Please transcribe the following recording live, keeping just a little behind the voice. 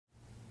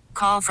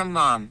Call from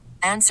mom.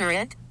 Answer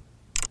it.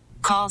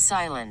 Call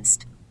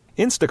silenced.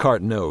 Instacart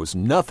knows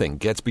nothing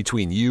gets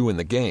between you and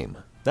the game.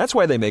 That's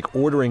why they make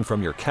ordering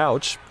from your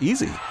couch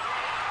easy.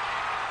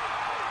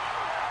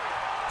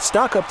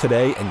 Stock up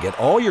today and get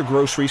all your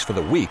groceries for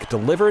the week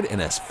delivered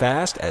in as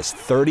fast as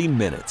 30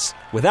 minutes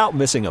without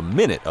missing a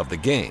minute of the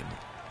game.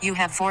 You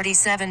have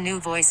 47 new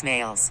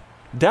voicemails.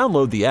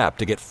 Download the app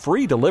to get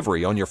free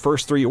delivery on your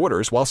first 3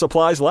 orders while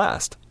supplies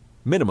last.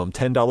 Minimum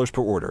 $10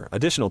 per order.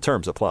 Additional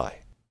terms apply.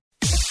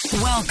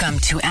 Welcome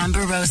to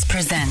Amber Rose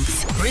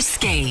Presents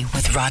Risque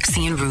with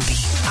Roxy and Ruby.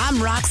 I'm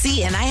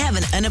Roxy, and I have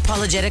an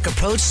unapologetic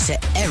approach to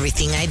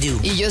everything I do.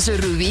 Y yo soy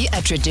Ruby,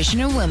 a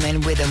traditional woman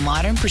with a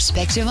modern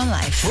perspective on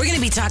life. We're going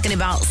to be talking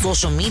about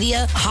social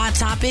media, hot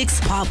topics,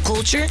 pop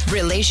culture,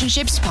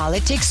 relationships,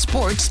 politics,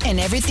 sports, and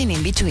everything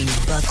in between.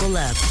 Buckle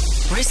up.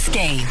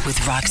 Risque with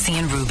Roxy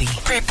and Ruby.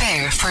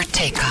 Prepare for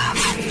takeoff.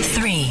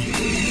 3,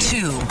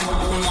 2,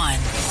 1.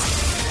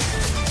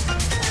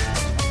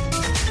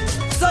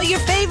 So your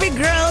favorite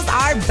girls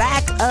are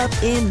back up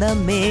in the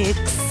mix.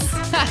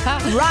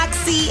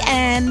 Roxy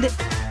and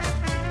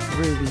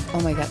Ruby. Oh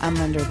my God, I'm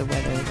under the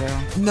weather,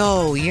 girl.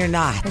 No, you're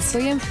not.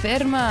 Estoy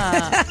enferma.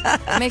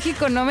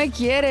 México no me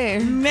quiere.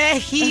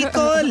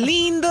 México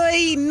lindo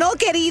y no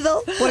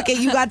querido porque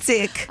you got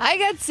sick. I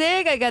got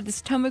sick. I got the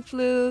stomach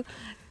flu,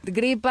 the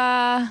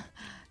gripa,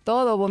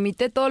 todo.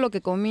 Vomité todo lo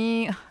que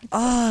comí.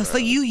 Oh, so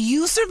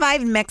you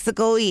survived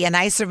Mexico and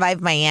I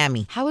survived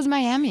Miami. How was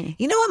Miami?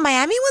 You know what?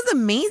 Miami was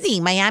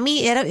amazing.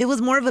 Miami, it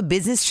was more of a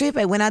business trip.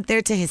 I went out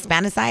there to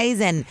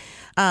Hispanicize and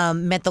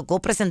me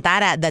tocó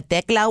presentar at the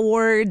Tecla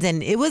Awards,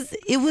 and it was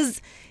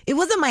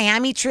a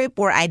Miami trip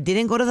where I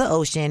didn't go to the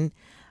ocean.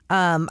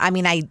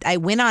 I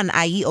went on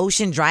IE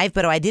Ocean Drive,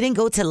 but I didn't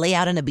go to lay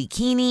out in a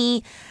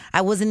bikini.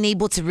 I wasn't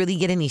able to really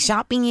get any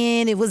shopping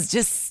in. It was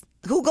just,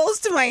 who goes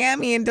to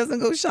Miami and doesn't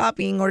go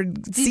shopping or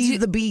sees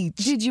the beach?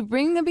 Did you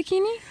bring the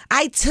bikini?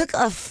 I took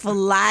a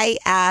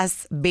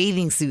fly-ass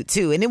bathing suit,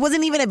 too. And it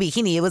wasn't even a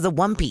bikini. It was a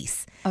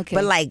one-piece. Okay.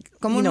 But like,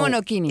 como un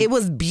monokini. It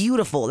was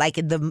beautiful. Like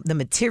the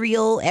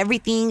material,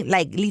 everything.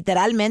 Like,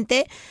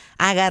 literalmente,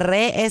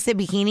 agarré ese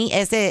bikini,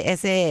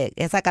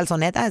 esa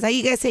calzoneta. Is that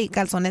you guys say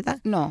calzoneta?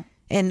 No.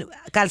 And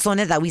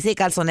calzoneta, we say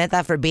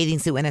calzoneta for bathing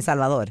suit in El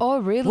Salvador. Oh,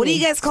 really? What do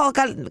you guys call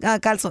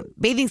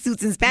bathing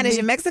suits in Spanish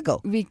in Mexico?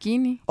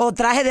 Bikini. O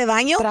traje de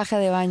baño? Traje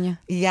de baño.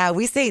 Yeah,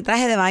 we say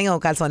traje de baño o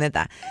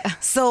calzoneta.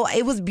 So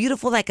it was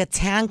beautiful, like a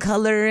tan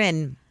color,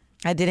 and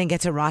I didn't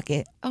get to rock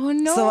it. Oh,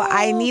 no. So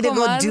I need to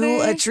comadre. go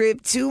do a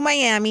trip to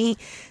Miami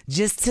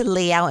just to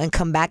lay out and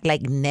come back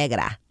like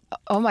negra.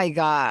 Oh, my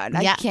God.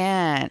 Yeah. I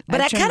can't.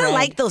 But I kind of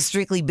like those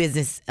strictly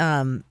business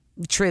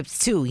trips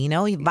too, you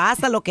know?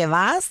 Vas a lo que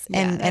vas,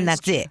 and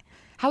that's it.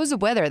 How was the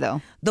weather,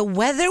 though? The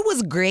weather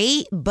was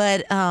great,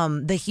 but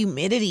the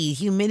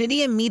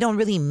humidity and me don't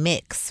really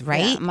mix,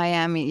 right? Yeah,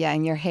 Miami,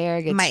 and your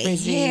hair gets my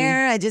frizzy.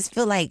 hair, I just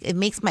feel like it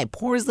makes my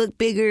pores look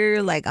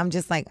bigger. Like, I'm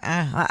just like,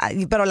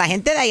 pero la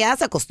gente de allá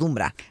se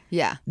acostumbra.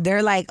 Yeah.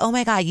 They're like, oh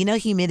my God,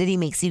 humidity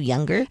makes you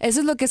younger.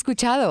 Eso es lo que he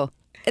escuchado.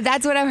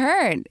 That's what I've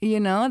heard,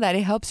 that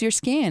it helps your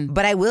skin.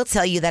 But I will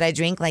tell you that I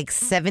drink like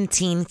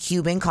 17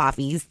 Cuban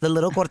coffees, the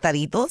little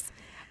cortaditos.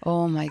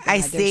 Oh my God,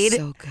 I stayed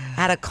so good.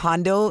 at a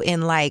condo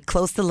in like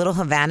close to Little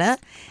Havana,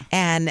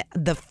 and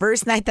the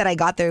first night that I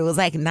got there, it was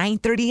like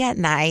 9:30 at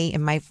night,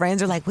 and my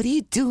friends are like, "What are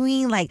you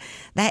doing? Like,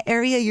 that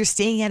area you're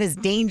staying at is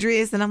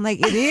dangerous." And I'm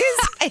like, "It is."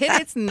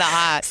 It's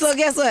not. So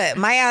guess what?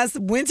 My ass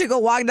went to go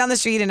walk down the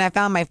street, and I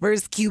found my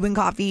first Cuban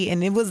coffee,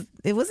 and it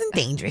wasn't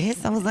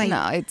dangerous. I was like,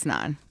 no, it's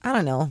not. I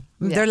don't know.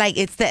 Yeah. They're like,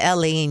 it's the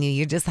LA in you.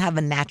 You just have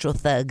a natural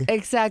thug.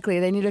 Exactly.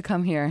 They need to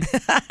come here.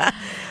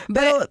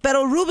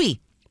 Pero Ruby,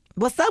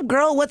 what's up,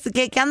 girl?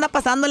 ¿Qué anda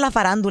pasando en la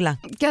farándula?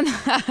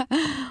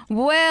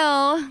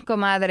 Well,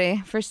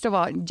 comadre, first of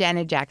all,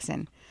 Janet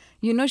Jackson.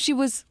 She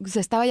se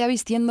estaba ya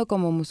vistiendo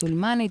como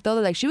musulmana y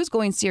todo. Like, she was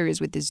going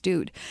serious with this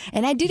dude.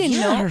 And I didn't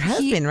know. her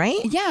husband, right?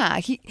 Yeah.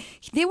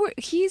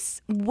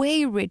 He's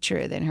way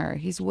richer than her.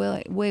 He's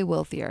way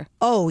wealthier.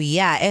 Oh,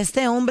 yeah. Este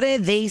hombre,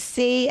 they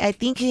say, I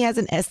think he has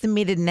an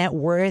estimated net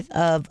worth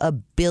of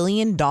 $1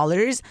 billion.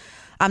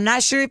 I'm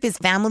not sure if his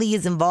family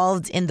is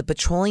involved in the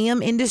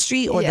petroleum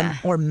industry or the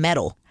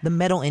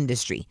metal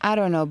industry. I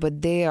don't know,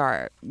 but they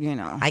are,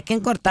 Hay que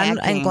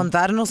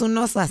encontrarnos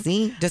unos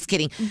así. Just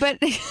kidding. But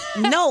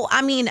no,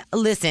 I mean,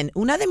 listen,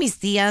 una de mis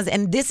tías,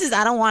 and this is,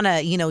 I don't want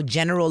to,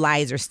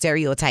 generalize or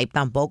stereotype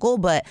tampoco,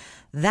 but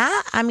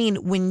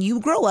when you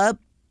grow up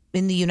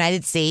in the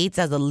United States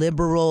as a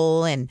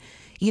liberal and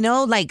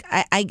like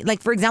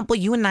like for example,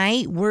 you and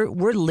I,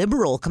 we're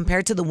liberal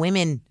compared to the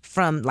women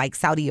from like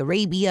Saudi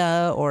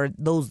Arabia or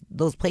those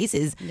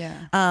places. Yeah.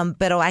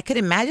 Pero I could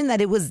imagine that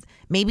it was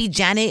maybe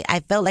Janet. I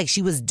felt like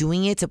she was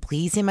doing it to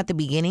please him at the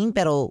beginning.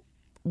 Pero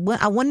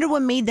I wonder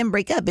what made them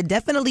break up. It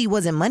definitely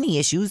wasn't money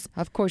issues.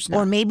 Of course not.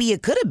 Or maybe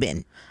it could have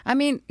been. I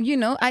mean,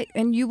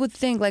 and you would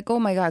think like, oh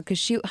my God,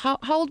 because how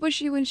old was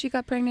she when she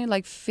got pregnant?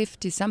 Like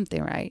 50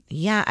 something, right?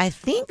 Yeah, I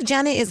think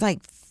Janet is like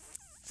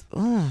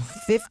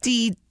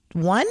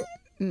 51.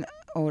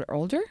 Or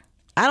older?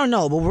 I don't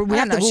know, but we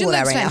have to She Google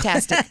that looks right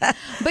fantastic.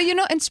 But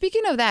and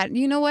speaking of that,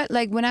 you know what?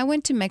 Like when I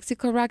went to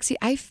Mexico, Roxy,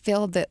 I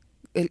felt the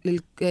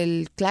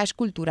el clash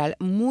cultural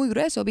muy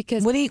grueso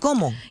because now. What do you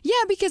como? yeah,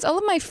 because all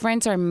of my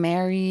friends are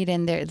married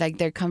and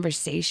their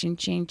conversation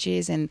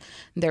changes and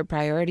their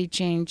priority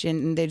change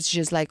and it's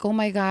just like, oh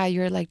my God,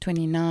 you're like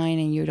 29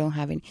 and you don't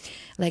have any,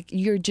 like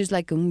you're just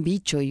like un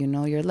bicho,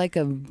 you're like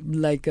a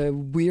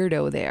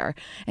weirdo there.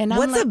 And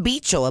What's I'm a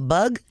bicho? A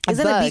bug?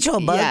 Isn't a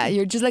bicho a bug? Yeah,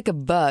 you're just like a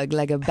bug,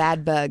 like a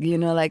bad bug.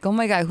 Like, oh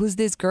my God, who's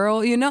this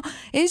girl?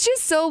 It's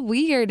just so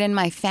weird. And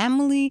my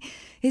family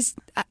is.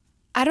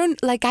 I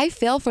don't like. I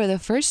feel for the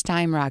first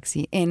time,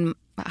 Roxy, in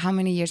how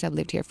many years I've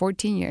lived here?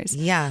 14 years.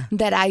 Yeah.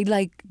 That I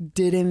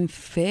didn't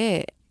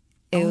fit.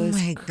 It was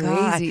my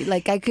crazy. God.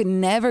 Like I could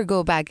never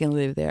go back and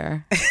live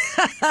there.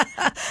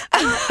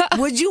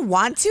 Would you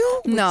want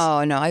to? No,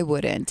 I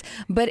wouldn't.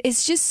 But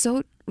it's just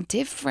so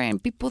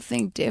different. People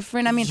think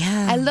different. I mean,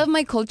 Yeah. I love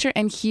my culture,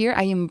 and here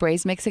I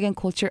embrace Mexican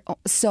culture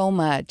so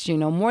much,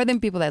 more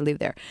than people that live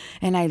there.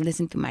 And I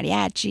listen to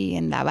mariachi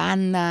and la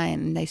banda,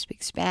 and I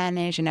speak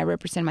Spanish, and I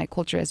represent my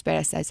culture as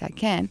best as I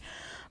can.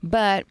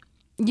 But,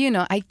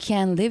 I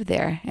can't live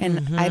there,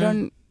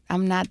 and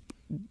I'm not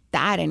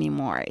that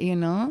anymore,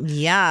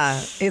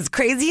 Yeah, as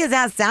crazy as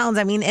that sounds.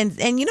 I mean,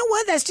 and you know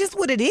what? That's just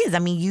what it is. I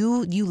mean,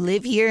 you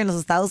live here in los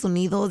Estados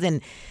Unidos,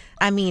 and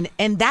I mean,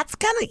 and that's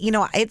kind of,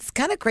 it's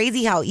kind of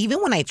crazy how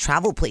even when I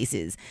travel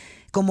places,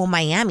 como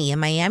Miami, in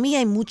Miami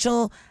hay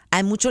mucho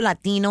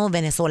Latino,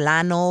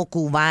 Venezolano,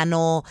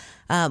 Cubano,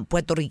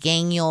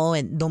 Puertorriqueño,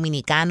 and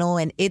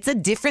Dominicano, and it's a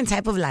different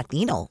type of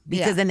Latino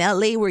because in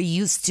LA we're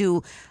used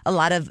to a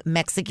lot of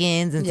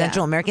Mexicans and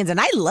Central Americans, and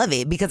I love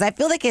it because I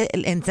feel like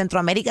in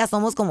Centroamérica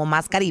somos como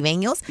más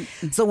caribeños.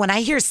 So when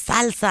I hear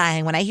salsa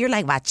and when I hear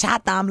like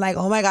bachata, I'm like,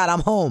 oh my God,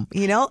 I'm home,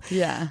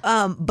 Yeah.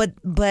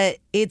 But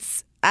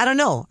it's. I don't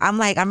know. I'm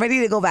ready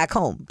to go back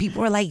home.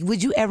 People are like,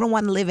 would you ever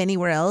want to live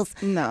anywhere else?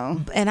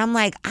 No. And I'm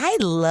like, I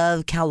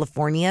love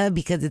California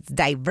because it's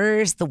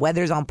diverse. The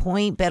weather's on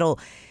point. Pero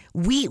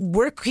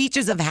we're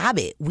creatures of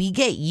habit. We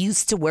get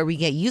used to where we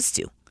get used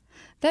to.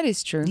 That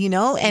is true.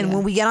 And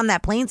when we get on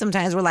that plane,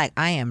 sometimes we're like,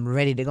 I am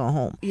ready to go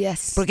home.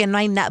 Yes. Porque no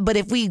hay but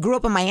if we grew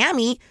up in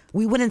Miami,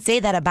 we wouldn't say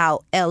that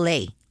about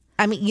LA.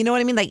 I mean, you know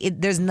what I mean? Like,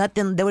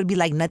 there would be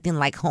like nothing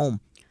like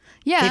home.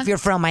 Yeah. If you're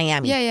from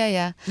Miami.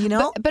 Yeah.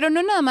 Pero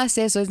no nada más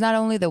eso. It's not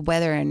only the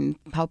weather and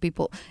how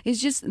people.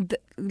 It's just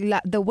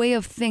the way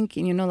of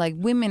thinking. Like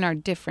women are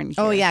different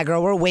here. Oh yeah,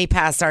 girl. We're way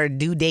past our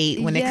due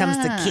date when it comes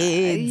to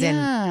kids.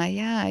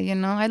 Yeah.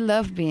 I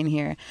love being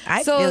here.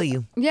 I feel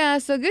you. Yeah.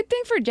 So good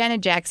thing for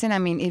Janet Jackson. I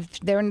mean, if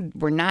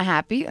we're not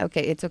happy,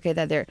 okay, it's okay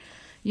that they're,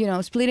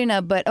 splitting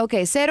up. But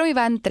okay, Cero y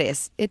Van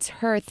Tres. It's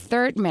her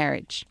third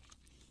marriage.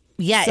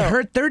 Yeah,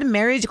 her third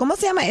marriage. ¿Cómo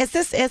se llama?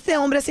 Este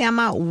hombre se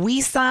llama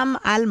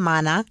Wissam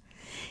Almana.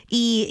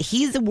 Y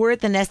he's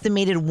worth an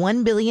estimated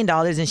 $1 billion,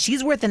 and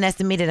she's worth an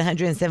estimated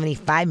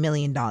 $175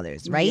 million,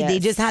 right? Yes. They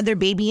just had their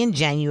baby in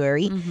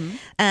January. Mm-hmm.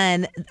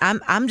 And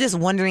I'm just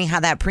wondering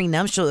how that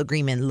prenuptial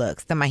agreement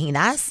looks. ¿Te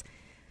imaginas?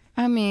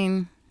 I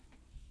mean,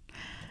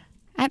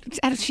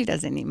 she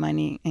doesn't need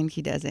money, and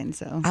he doesn't,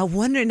 so. I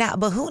wonder now,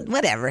 but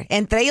whatever.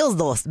 Entre ellos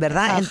dos,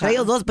 ¿verdad? Entre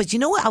ellos dos. But you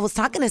know what? I was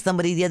talking to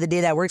somebody the other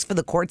day that works for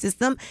the court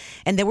system,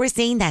 and they were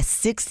saying that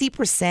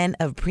 60%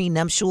 of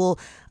prenuptial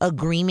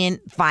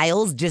agreement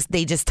files,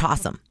 they just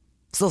toss them.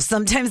 So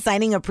sometimes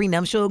signing a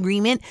prenuptial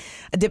agreement,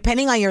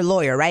 depending on your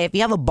lawyer, right? If you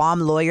have a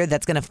bomb lawyer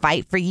that's going to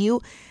fight for you,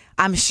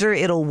 I'm sure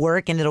it'll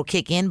work and it'll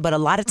kick in. But a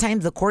lot of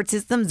times the court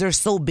systems, they're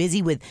so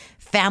busy with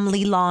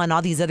family law and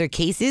all these other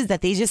cases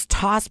that they just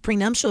toss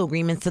prenuptial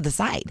agreements to the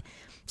side.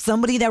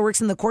 Somebody that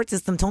works in the court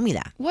system told me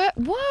that. What?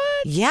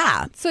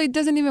 Yeah. So it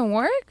doesn't even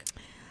work?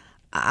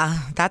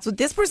 That's what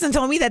this person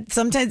told me, that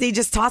sometimes they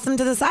just toss them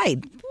to the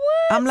side.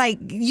 What? I'm like,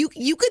 you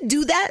could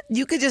do that.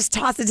 You could just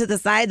toss it to the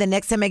side the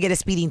next time I get a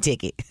speeding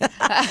ticket.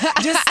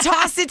 Just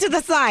toss it to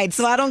the side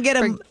so I don't get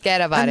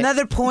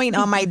another point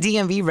on my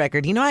DMV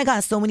record. I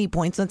got so many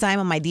points one time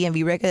on my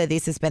DMV record that they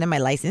suspended my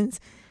license.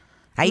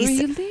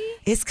 Really?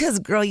 It's because,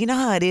 girl, you know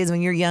how it is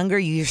when you're younger,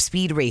 you're a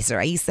speed racer.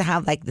 I used to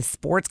have like the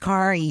sports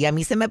car. Y a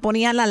mí se me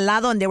ponían al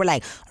lado and they were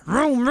like,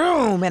 vroom,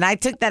 vroom. And I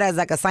took that as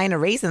like a sign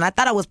of race. And I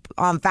thought I was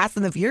on Fast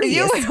and the Furious.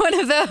 You were one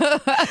of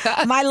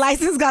those. My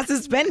license got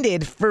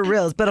suspended for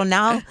reals. But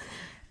now,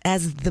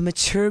 as the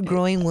mature,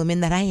 growing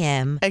woman that I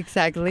am,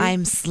 exactly,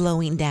 I'm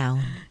slowing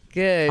down.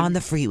 Good. On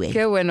the freeway.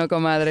 Qué bueno,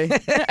 comadre.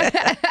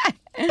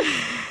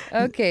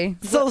 Okay.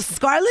 So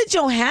Scarlett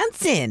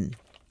Johansson.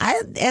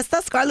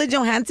 Esta Scarlett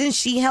Johansson,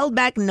 she held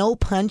back no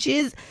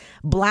punches,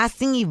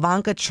 blasting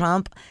Ivanka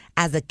Trump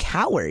as a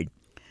coward.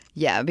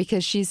 Yeah,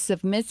 because she's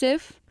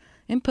submissive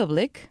in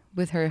public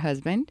with her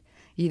husband.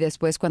 Y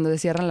después, cuando le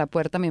cierran la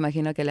puerta, me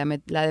imagino que le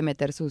ha de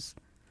meter sus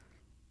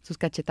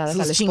cachetadas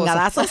al esposo.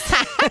 Chingadazos.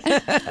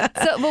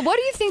 So, but what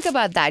do you think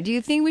about that? Do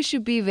you think we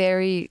should be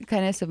very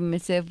kind of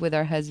submissive with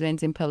our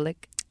husbands in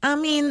public? I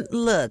mean,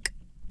 look,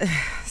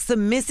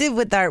 submissive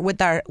with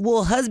our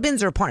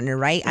husbands or partner,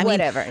 right?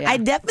 Whatever. Yeah. I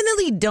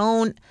definitely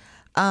don't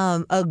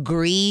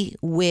agree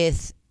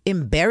with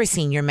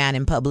embarrassing your man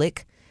in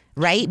public,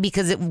 right?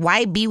 Because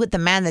why be with the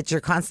man that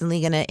you're constantly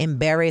going to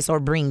embarrass or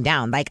bring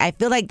down? Like, I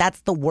feel like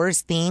that's the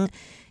worst thing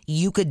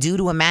you could do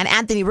to a man.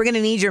 Anthony, we're going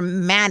to need your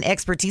man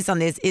expertise on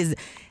this.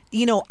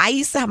 I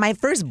used to have my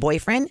first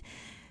boyfriend.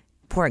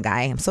 Poor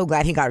guy. I'm so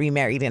glad he got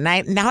remarried. And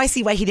now I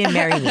see why he didn't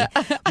marry me.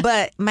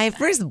 But my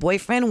first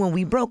boyfriend, when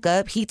we broke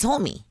up, he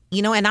told me,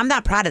 and I'm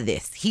not proud of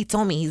this. He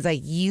told me, he's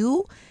like,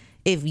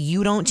 if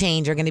you don't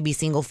change, you're going to be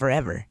single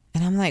forever.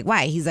 And I'm like,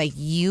 why? He's like,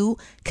 you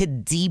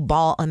could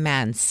deball a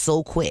man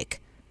so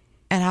quick.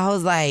 And I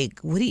was like,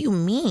 what do you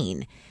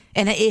mean?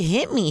 And it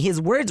hit me.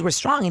 His words were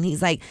strong. And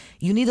he's like,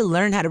 you need to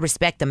learn how to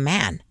respect a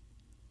man.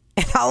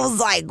 And I was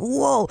like,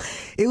 whoa.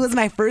 It was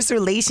my first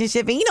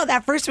relationship. And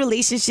that first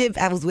relationship,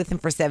 I was with him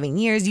for 7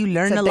 years. You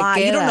learn a lot.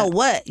 You don't know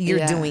what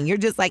you're doing. You're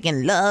just like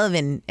in love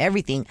and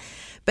everything.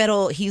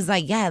 But he's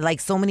like, yeah, like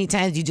so many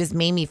times you just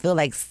made me feel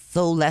like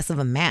so less of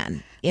a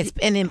man.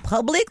 And in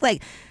public,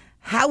 like,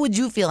 how would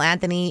you feel,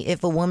 Anthony,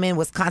 if a woman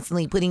was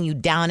constantly putting you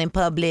down in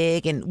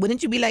public? And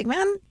wouldn't you be like,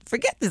 man,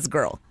 forget this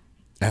girl?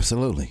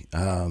 Absolutely.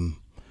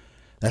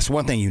 That's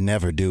one thing you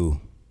never do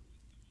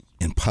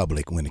in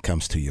public when it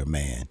comes to your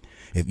man.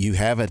 If you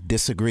have a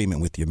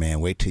disagreement with your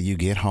man, wait till you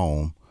get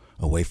home,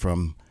 away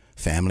from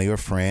family or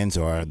friends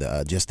or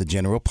just the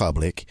general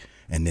public,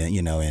 and then,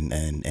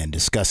 and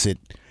discuss it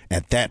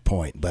at that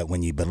point. But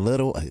when you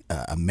belittle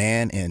a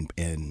man in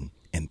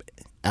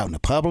out in the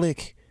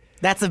public,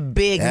 that's a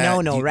big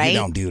no-no, right? You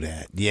don't do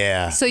that.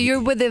 Yeah. So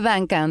you're with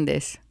Ivanka on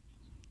this.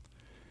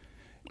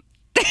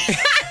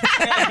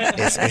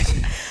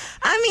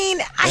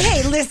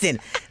 Hey, listen.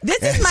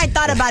 This is my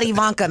thought about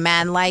Ivanka,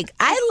 man. Like,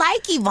 I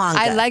like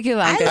Ivanka. I like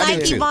Ivanka. I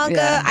like Ivanka.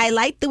 Yeah. I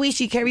like the way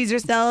she carries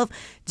herself.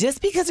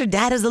 Just because her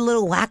dad is a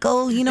little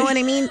wacko, you know what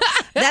I mean?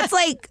 That's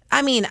like,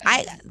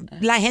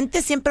 la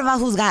gente siempre va a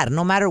juzgar,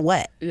 no matter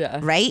what. Yeah.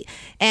 Right?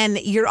 And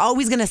you're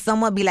always going to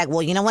somewhat be like,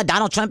 well, you know what?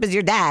 Donald Trump is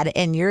your dad.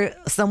 And you're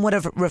somewhat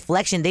of a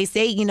reflection. They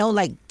say,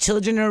 like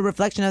children are a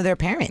reflection of their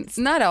parents.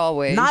 Not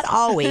always. Not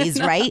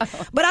always, right?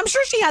 But I'm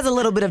sure she has a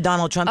little bit of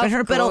Donald Trump in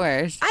her. But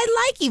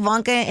I like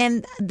Ivanka,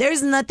 and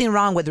there's nothing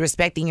wrong with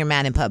respecting your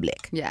man in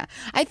public. Yeah.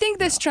 I think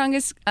the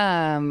strongest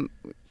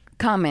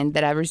comment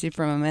that I've received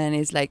from a man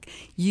is like,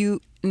 you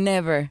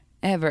never,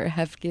 ever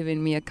have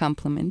given me a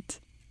compliment.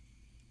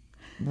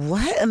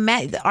 What?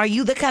 Are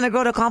you the kind of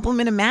girl to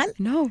compliment a man?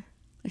 No.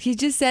 He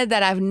just said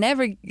that I've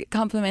never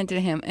complimented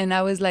him. And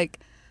I was like,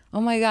 oh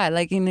my God,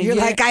 like in a year.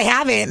 You're like, I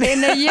haven't.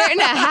 In a year and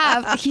a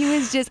half, he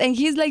was just, and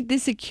he's like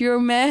this secure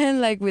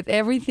man, like with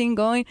everything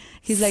going.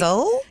 He's like,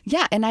 so?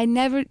 Yeah, and I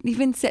never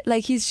even said,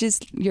 like, he's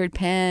just, your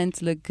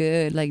pants look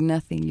good, like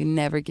nothing. You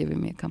never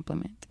given me a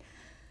compliment.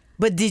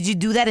 But did you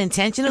do that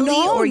intentionally?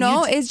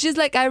 No. It's just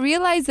like I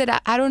realized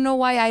that I don't know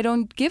why I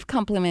don't give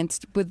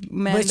compliments with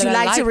men. But you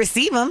like to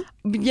receive them.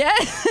 Yeah.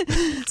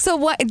 So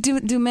what,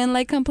 do men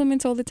like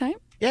compliments all the time?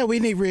 Yeah, we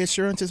need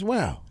reassurance as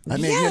well. I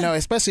mean,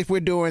 especially if we're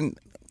doing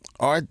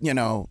our,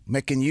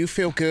 making you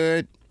feel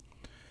good.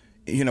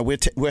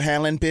 We're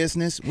handling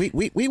business. We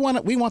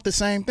want the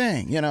same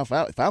thing.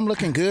 If I'm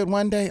looking good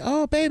one day,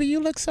 oh baby, you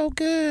look so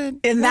good.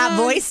 In that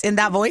voice. Yeah, in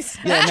that voice.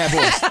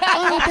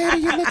 Oh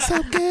baby, you look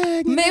so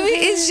good. Maybe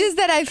it's just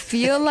that I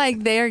feel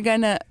like they're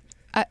gonna.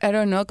 I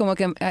don't know. Como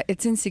que,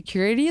 it's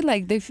insecurity.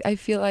 Like I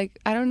feel like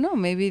I don't know.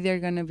 Maybe they're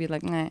gonna be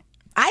like, nah.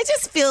 I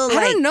just feel like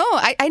I don't know.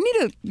 I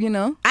need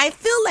to. I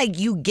feel like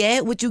you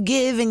get what you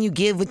give and you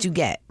give what you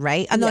get.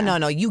 Right?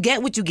 No. You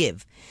get what you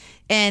give.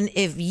 And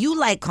if you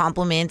like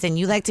compliments and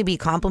you like to be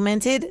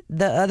complimented,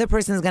 the other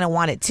person is going to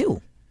want it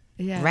too.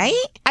 Yeah. Right?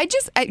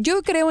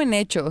 Yo creo en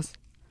hechos.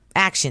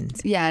 Actions.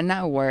 Yeah,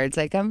 not words.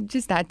 Like, I'm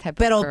just that type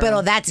of girl.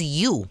 Pero that's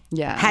you.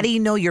 Yeah. How do you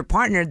know your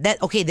partner?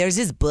 There's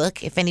this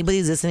book. If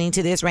anybody's listening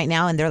to this right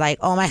now and they're like,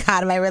 oh my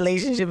God, my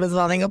relationship is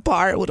falling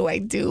apart. What do I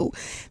do?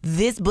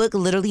 This book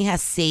literally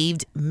has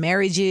saved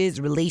marriages,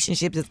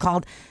 relationships. It's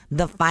called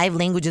The 5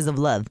 Languages of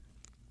Love.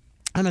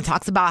 And it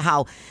talks about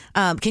how,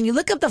 can you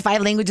look up the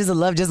 5 languages of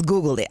love? Just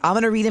Google it. I'm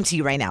going to read them to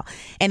you right now.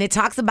 And it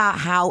talks about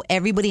how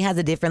everybody has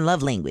a different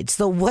love language.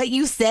 So what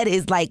you said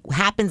is like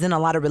happens in a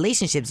lot of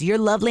relationships. Your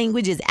love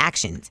language is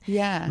actions.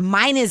 Yeah.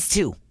 Mine is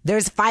too.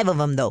 There's 5 of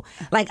them though.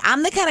 Like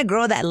I'm the kind of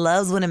girl that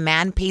loves when a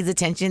man pays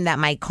attention that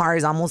my car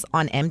is almost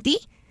on empty.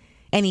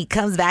 And he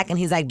comes back and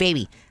he's like,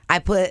 baby,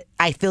 I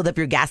filled up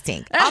your gas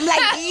tank. I'm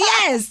like,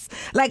 yes.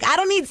 Like I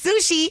don't need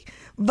sushi.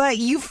 But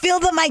you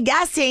filled up my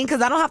gas tank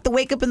because I don't have to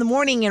wake up in the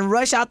morning and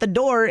rush out the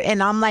door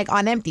and I'm like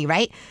on empty,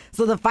 right?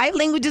 So the 5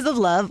 languages of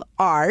love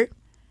are,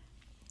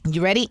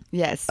 you ready?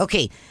 Yes.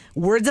 Okay.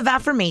 Words of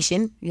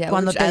affirmation. Yeah.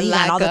 Cuando te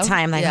digan all the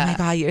time. Like, oh my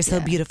God, you're so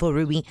beautiful,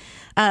 Ruby.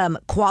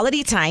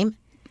 Quality time.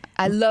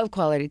 I love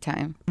quality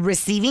time.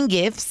 Receiving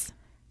gifts.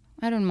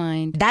 I don't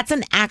mind. That's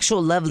an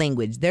actual love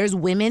language. There's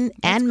women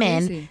and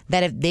men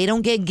that if they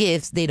don't get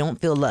gifts, they don't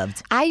feel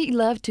loved. I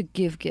love to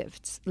give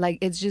gifts. Like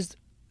it's just...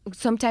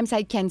 Sometimes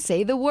I can't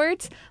say the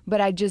words, but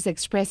I just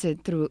express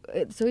it through.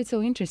 So it's so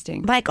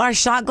interesting. Like our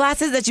shot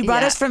glasses that you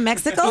brought us from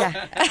Mexico?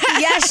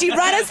 Yeah, she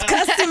brought us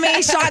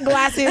custom-made shot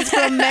glasses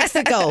from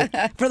Mexico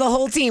for the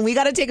whole team. We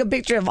got to take a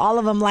picture of all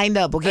of them lined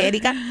up, okay,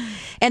 Erika?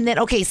 And then,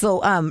 okay,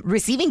 so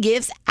receiving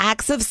gifts,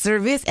 acts of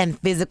service, and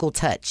physical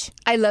touch.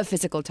 I love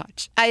physical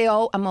touch.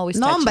 I'm always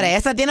No, touching. hombre,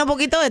 esa tiene un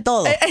poquito de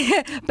todo.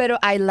 Pero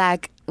I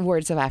lack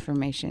words of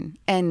affirmation.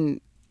 And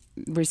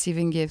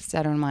receiving gifts,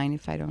 I don't mind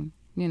if I don't,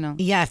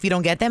 Yeah, if you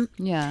don't get them.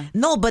 Yeah.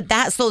 No, but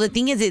so the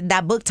thing is,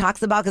 that book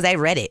talks about, because I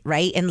read it,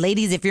 right? And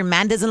ladies, if your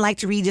man doesn't like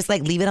to read, just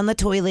like leave it on the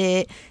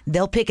toilet.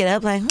 They'll pick it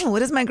up like,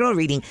 what is my girl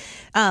reading?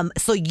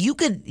 So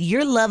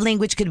your love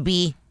language could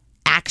be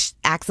acts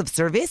of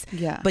service.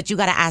 Yeah. But you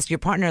got to ask your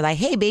partner, like,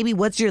 hey, baby,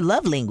 what's your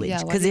love language? Yeah,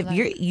 what Because do if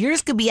you like?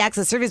 yours could be acts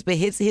of service, but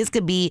his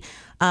could be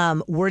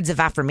words of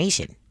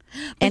affirmation.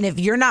 And if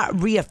you're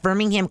not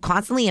reaffirming him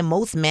constantly, and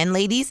most men,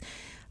 ladies,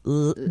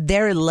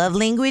 their love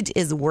language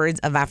is words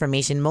of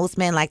affirmation. Most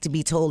men like to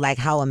be told like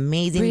how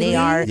amazing they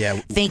are. Yeah.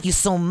 Thank you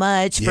so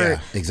much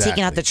for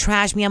taking out the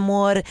trash, mi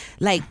amor.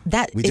 Like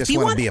that. We if just you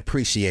want to be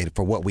appreciated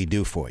for what we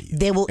do for you.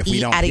 They will if we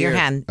eat don't out of your hear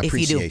hand if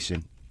you do.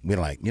 appreciation, we're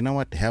like, you know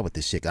what? The hell with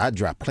this chick. I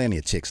drop plenty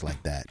of chicks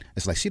like that.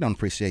 It's like she don't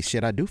appreciate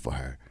shit I do for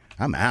her.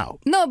 I'm out.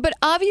 No, but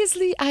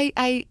obviously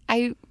I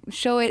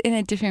show it in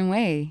a different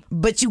way.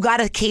 But you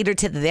gotta cater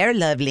to their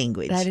love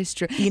language. That is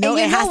true. You know,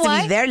 And it has to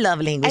what? be their love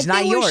language, I not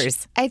think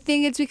yours. I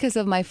think it's because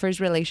of my first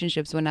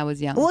relationships when I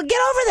was young. Well, get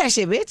over that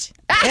shit, bitch.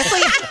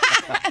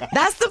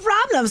 That's the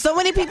problem. So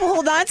many people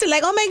hold on to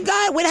like, oh my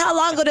God, how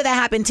long ago did that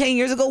happen? 10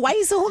 years ago? Why are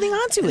you still holding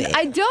on to it?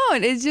 I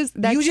don't. It's just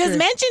that's you just true.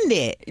 mentioned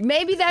it.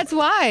 Maybe that's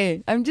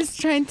why. I'm just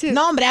trying to.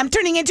 No, but I'm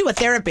turning into a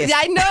therapist.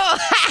 I know.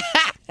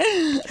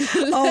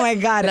 Oh my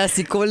God. La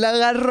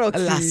psicóloga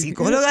Roxy. La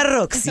psicóloga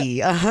Roxy.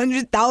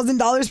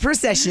 $100,000 per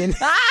session.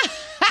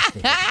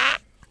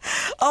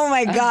 Oh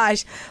my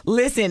gosh.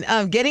 Listen,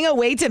 getting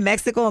away to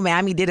Mexico and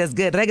Miami did us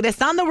good.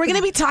 Regresando, we're going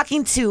to be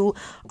talking to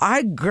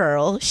our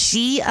girl.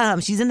 She's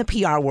in the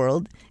PR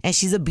world, and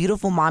she's a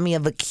beautiful mommy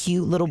of a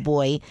cute little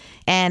boy.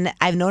 And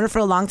I've known her for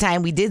a long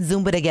time. We did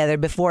Zumba together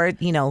before,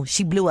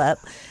 she blew up.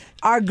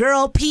 Our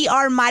girl,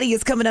 PR Mari,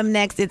 is coming up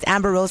next. It's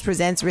Amber Rose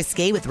Presents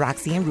Risque with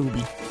Roxy and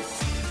Ruby.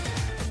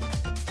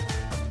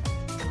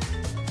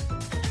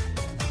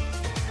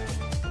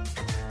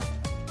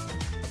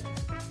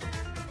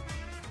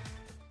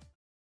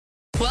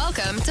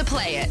 Welcome to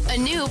Play It, a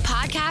new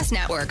podcast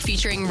network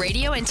featuring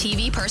radio and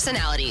TV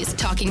personalities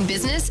talking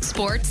business,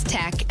 sports,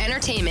 tech,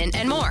 entertainment,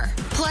 and more.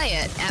 Play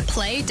it at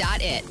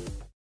play.it.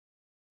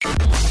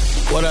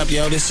 What up,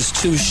 yo? This is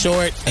Too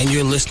Short, and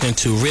you're listening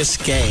to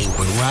Risque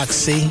with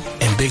Roxy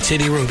and Big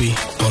Titty Ruby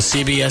on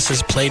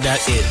CBS's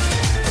Play.it.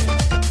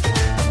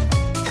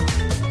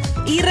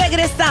 Y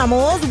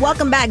regresamos.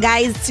 Welcome back,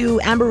 guys, to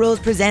Amber Rose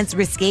Presents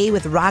Risque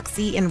with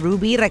Roxy and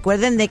Ruby.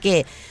 Recuerden de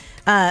que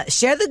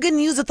share the good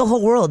news with the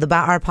whole world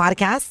about our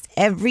podcast.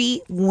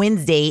 Every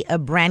Wednesday, a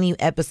brand new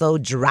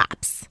episode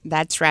drops.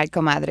 That's right,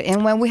 comadre.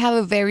 And when we have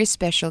a very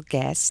special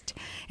guest,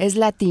 es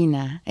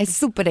Latina, es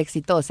súper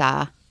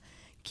exitosa.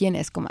 ¿Quién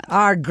es, comadre?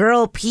 Our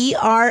girl,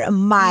 PR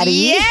Mari.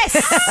 Yes!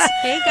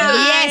 Hey, guys.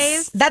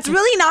 Yes! That's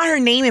really not her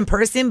name in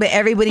person, but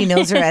everybody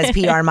knows her as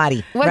PR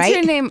Mari. What's right?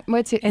 your name?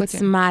 What's It's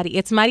your Mari.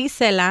 It's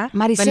Maricela.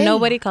 Maricela. But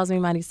nobody calls me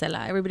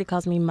Maricela. Everybody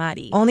calls me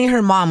Mari. Only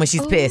her mom when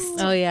she's pissed.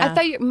 Oh, yeah. I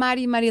thought you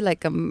Mari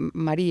like a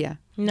Maria.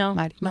 No.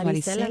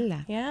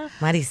 Maricela. Yeah.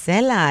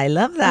 Maricela, I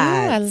love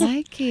that. Oh, I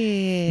like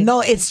it.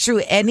 No, it's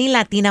true. Any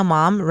Latina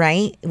mom,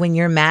 right, when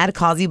you're mad,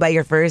 calls you by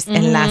your first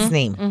and last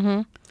name.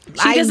 Mm-hmm.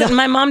 I know.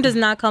 My mom does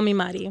not call me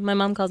Mari. My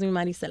mom calls me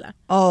Maricela.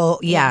 Oh,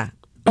 yeah.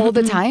 All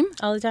the time?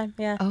 All the time,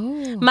 yeah.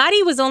 Oh.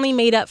 Mari was only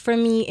made up for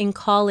me in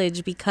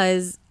college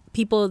because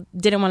people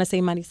didn't want to say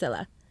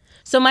Maricela.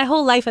 So my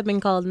whole life I've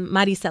been called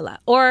Maricela.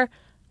 Or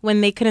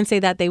when they couldn't say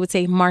that, they would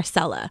say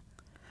Marcella.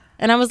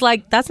 And I was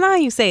like, that's not how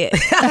you say it.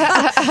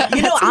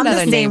 I'm the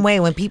same name. way.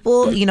 When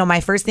people, my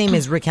first name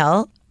is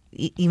Raquel,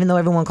 even though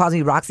everyone calls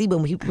me Roxy, but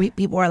when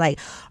people are like,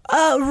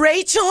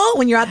 Rachel,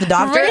 when you're at the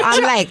doctor,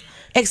 I'm like,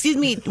 excuse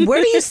me,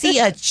 where do you see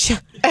a ch in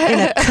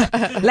a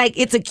k? Like,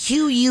 it's a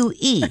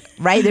Q-U-E,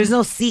 right? There's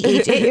no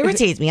C-H. It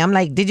irritates me. I'm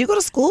like, did you go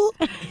to school?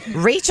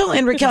 Rachel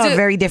and Raquel are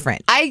very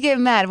different. I get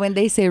mad when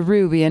they say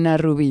Ruby and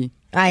not Ruby.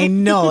 I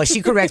know.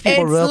 She corrects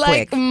people It's real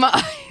like quick.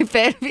 my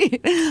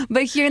baby.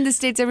 But here in the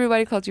States,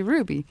 everybody calls you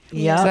Ruby.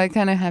 Yeah. So I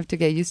kind of have to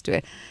get used to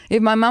it.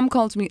 If my mom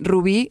calls me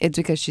Ruby, it's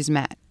because she's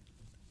mad.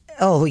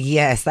 Oh,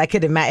 yes. I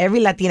could imagine. Every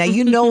Latina,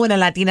 when a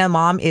Latina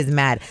mom is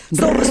mad.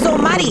 So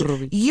Mari,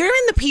 you're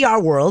in the PR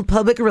world,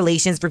 public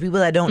relations, for people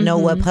that don't know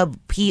what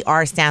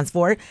PR stands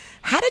for.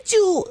 How did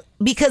you,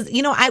 because,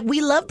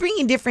 we love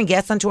bringing different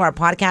guests onto our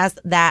podcast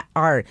that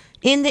are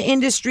in the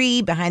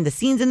industry, behind the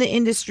scenes in the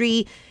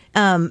industry,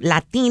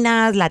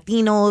 Latinas,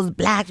 Latinos,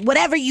 Blacks,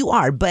 whatever you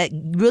are, but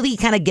really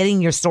kind of getting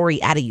your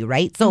story out of you,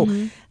 right? So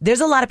there's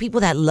a lot of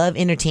people that love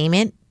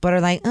entertainment, but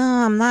are like,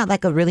 I'm not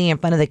like a really in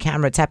front of the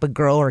camera type of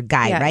girl or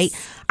guy, right?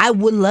 I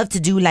would love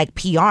to do like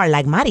PR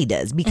like Mari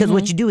does, because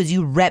what you do is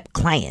you rep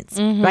clients,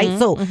 right?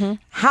 So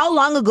how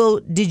long ago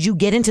did you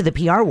get into the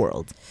PR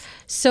world?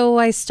 So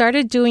I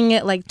started doing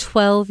it like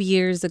 12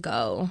 years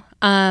ago.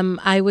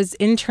 I was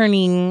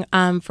interning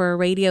for a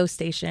radio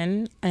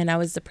station, and I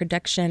was the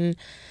production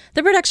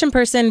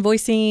person,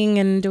 voicing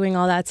and doing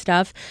all that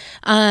stuff.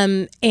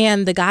 And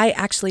the guy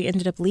actually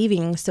ended up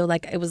leaving. So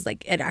like,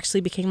 it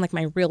actually became like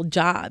my real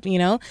job, you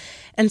know?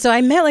 And so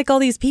I met like all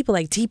these people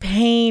like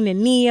T-Pain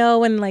and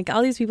Neo, and like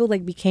all these people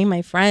like became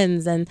my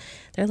friends. And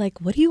they're like,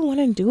 what do you want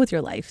to do with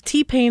your life?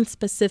 T-Pain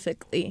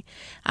specifically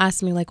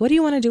asked me like, what do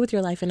you want to do with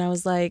your life? And I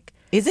was like,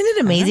 isn't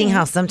it amazing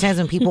how sometimes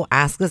when people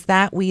ask us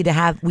that, we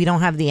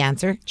don't have the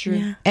answer? True.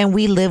 Yeah. And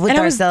we live with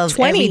ourselves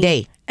every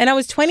day. And I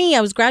was 20.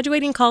 I was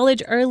graduating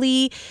college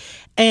early.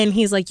 And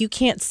he's like, you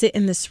can't sit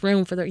in this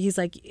room he's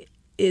like,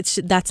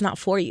 that's not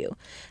for you.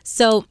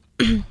 So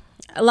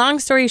long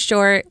story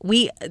short,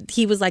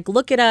 he was like,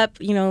 look it up,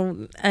 you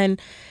know, and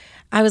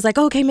I was like,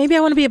 okay, maybe I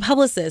want to be a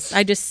publicist.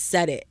 I just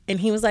said it. And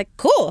he was like,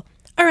 cool.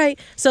 All right.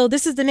 So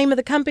this is the name of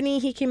the company.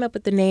 He came up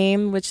with the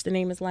name, which the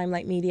name is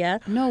Limelight Media.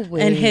 No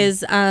way. And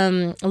his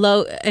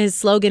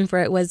slogan for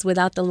it was,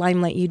 without the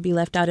limelight, you'd be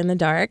left out in the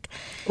dark.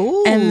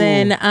 Ooh. And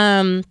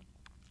then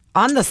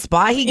on the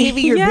spot, he gave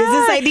you your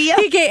business idea?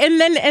 And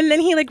then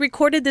he like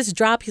recorded this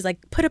drop. He's like,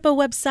 put up a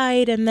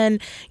website and then,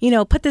 you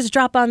know, put this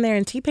drop on there.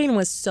 And T-Pain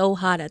was so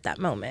hot at that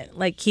moment.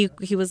 Like he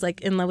was like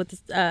in love with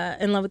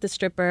the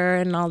stripper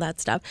and all that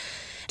stuff.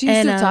 Do you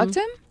still talk to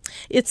him?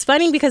 It's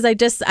funny because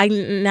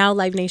now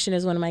Live Nation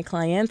is one of my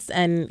clients,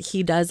 and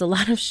he does a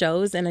lot of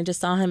shows, and I just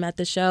saw him at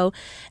the show,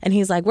 and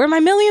he's like, where are my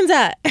millions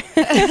at?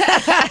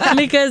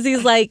 Because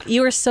he's like,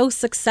 you are so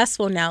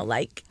successful now.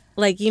 Like,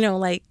 you know,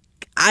 like,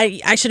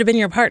 I should have been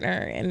your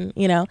partner, and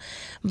you know,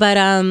 but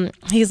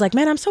he's like,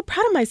 man, I'm so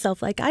proud of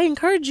myself. Like, I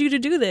encouraged you to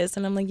do this,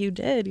 and I'm like, you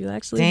did, you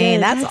actually dang,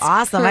 did. that's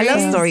awesome. crazy. I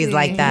love stories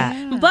like that.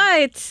 Yeah.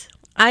 But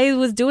I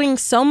was doing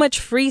so much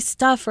free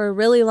stuff for a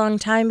really long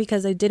time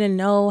because I didn't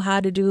know how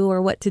to do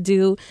or what to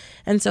do,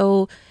 and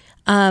so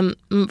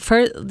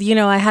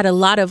I had a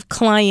lot of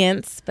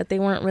clients, but they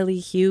weren't really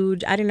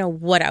huge. I didn't know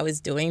what I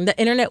was doing. The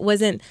internet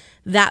wasn't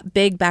that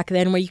big back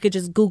then where you could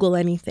just Google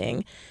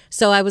anything.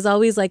 So I was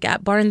always like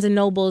at Barnes and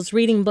Nobles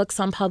reading books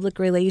on public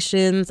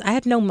relations. I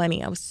had no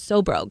money. I was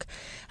so broke.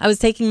 I was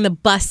taking the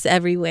bus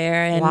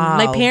everywhere. And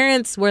my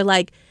parents were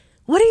like,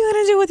 what are you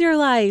going to do with your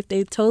life?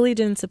 They totally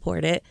didn't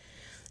support it.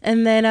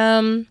 And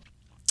then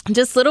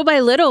just little by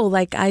little,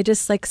 like I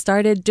just like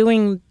started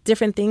doing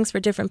different things for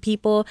different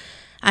people.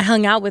 I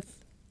hung out with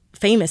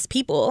famous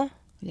people.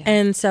 Yeah.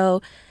 And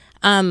so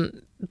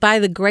by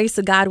the grace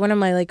of God, one of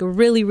my like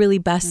really, really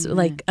best,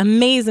 like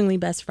amazingly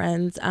best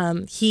friends,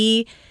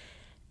 he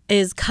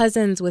is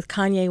cousins with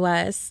Kanye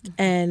West.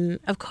 And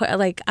of course,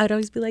 like I'd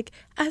always be like,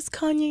 ask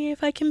Kanye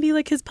if I can be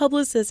like his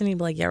publicist. And he'd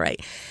be like, yeah,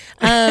 right.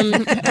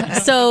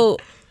 So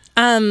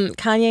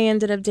Kanye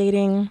ended up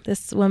dating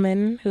this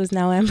woman who's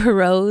now Amber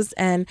Rose.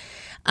 And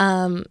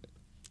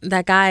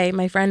that guy,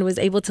 my friend, was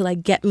able to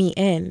like get me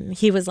in.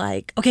 He was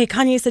like, okay,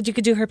 Kanye said you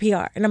could do her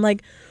PR. And I'm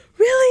like,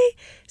 really?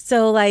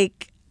 So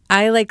like,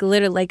 I like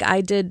literally, like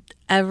I did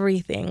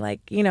everything. Like,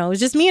 you know, it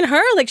was just me and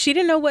her. Like she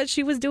didn't know what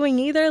she was doing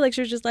either. Like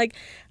she was just like,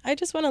 I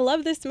just want to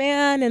love this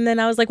man. And then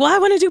I was like, well, I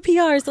want to do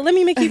PR. So let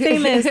me make you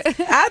famous.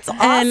 That's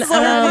awesome. And,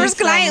 so her first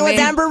client was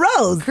Amber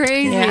Rose.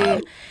 Crazy. Yeah.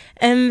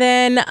 And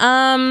then,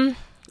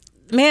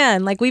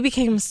 man, like we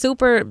became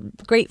super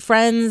great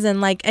friends,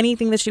 and like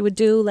anything that she would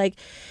do, like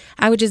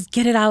I would just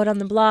get it out on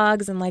the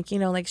blogs, and like, you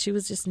know, like she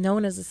was just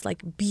known as this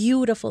like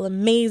beautiful,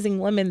 amazing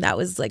woman that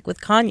was like with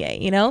Kanye,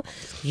 you know?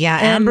 Yeah,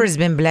 Amber's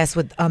been blessed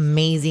with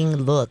amazing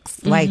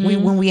looks. Like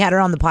when we had her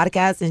on the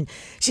podcast, and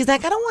she's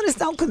like, I don't want to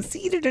sound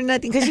conceited or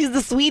nothing, because she's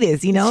the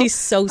sweetest, you know? She's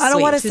so sweet. I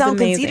don't want to She's sound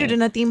amazing. conceited or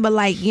nothing, but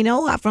like, you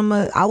know, from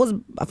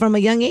a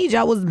young age,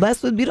 I was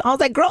blessed with beautiful. I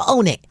was like, girl,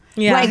 own it.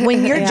 Yeah. Like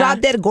when you're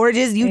drop dead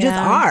gorgeous, you just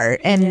are,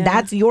 and Yeah.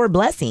 that's your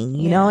blessing.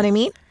 You know what I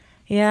mean?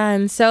 Yeah,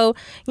 and so,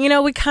 you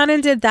know, we kind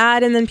of did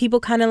that, and then people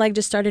kind of like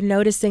just started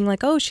noticing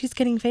like, oh, she's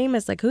getting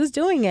famous, like who's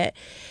doing it?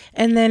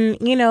 And then,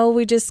 you know,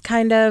 we just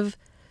kind of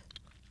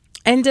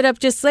ended up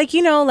just like,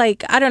 you know,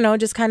 like, I don't know,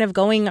 just kind of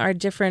going our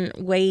different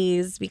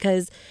ways,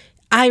 because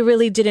I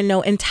really didn't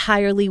know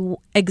entirely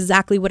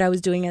exactly what I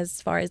was doing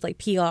as far as like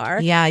PR.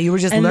 Yeah, you were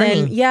just And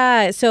learning. then,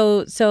 yeah,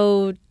 so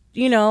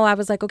you know, I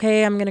was like,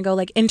 okay, I'm gonna go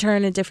like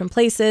intern in different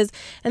places.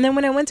 And then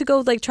when I went to go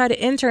like try to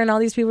intern, all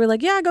these people were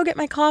like, yeah, go get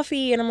my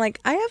coffee. And I'm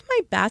like, I have my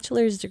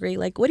bachelor's degree.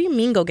 Like, what do you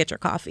mean go get your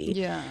coffee?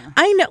 Yeah.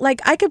 I know,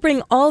 like I could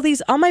bring all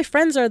my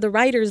friends are the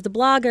writers, the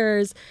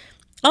bloggers,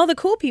 all the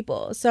cool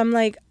people. So I'm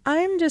like,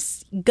 I'm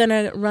just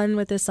gonna run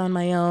with this on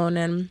my own.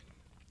 And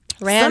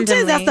randomly,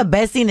 Sometimes that's the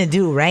best thing to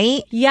do,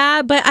 right?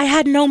 yeah, but I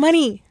had no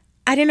money.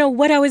 I didn't know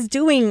what I was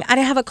doing. I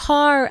didn't have a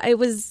car. It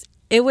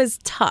was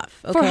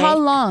tough. Okay? For how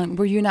long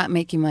were you not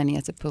making money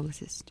as a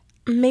publicist?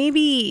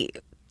 Maybe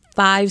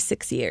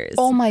 5-6 years.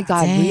 Oh my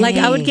God. Dang. Really? Like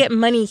I would get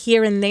money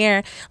here and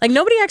there. Like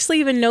nobody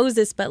actually even knows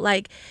this, but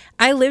like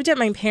I lived at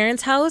my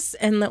parents' house,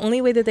 and the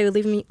only way that they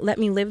would let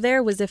me live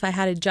there was if I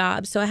had a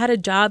job. So I had a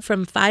job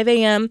from 5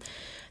 a.m.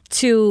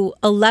 to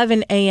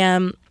 11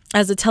 a.m.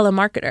 as a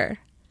telemarketer.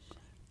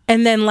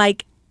 And then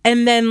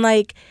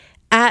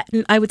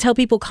I would tell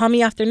people, call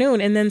me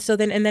afternoon. And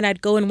then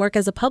I'd go and work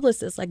as a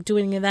publicist, like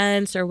doing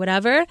events or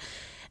whatever.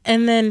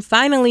 And then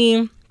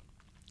finally,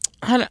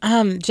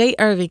 Jay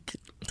Irving,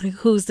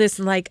 who's this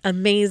like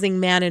amazing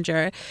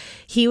manager,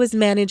 he was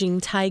managing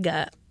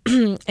Tyga.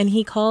 And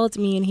he called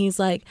me and he's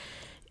like,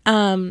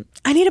 I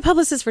need a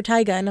publicist for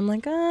Tyga. And I'm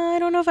like, I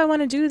don't know if I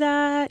want to do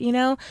that, you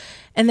know?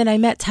 And then I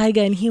met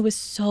Tyga and he was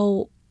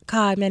so,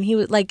 God, man, he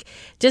was like,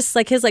 just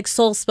like his like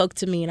soul spoke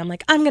to me. And I'm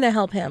like, I'm going to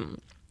help him.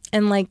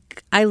 And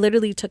like, I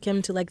literally took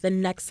him to like the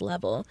next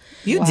level.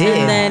 You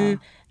did.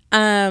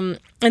 And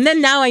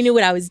then now I knew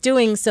what I was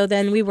doing. So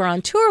then we were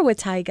on tour with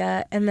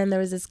Tyga. And then there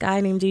was this guy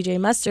named DJ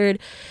Mustard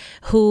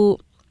who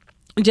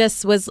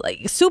just was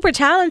like super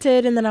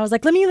talented. And then I was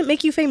like, let me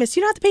make you famous.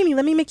 You don't have to pay me.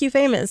 Let me make you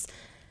famous.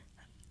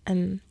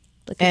 And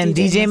look at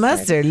DJ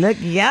Mustard. Look,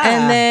 yeah.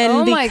 And then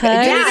Oh my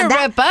God, you need to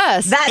rep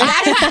us.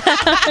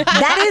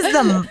 That is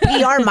the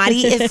PR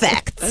Mari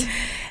effect.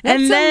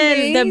 And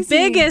then amazing.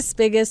 the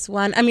biggest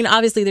one, I mean,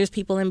 obviously there's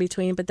people in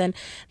between, but then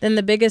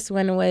the biggest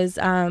one was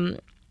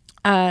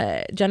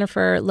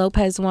Jennifer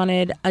Lopez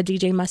wanted a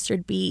DJ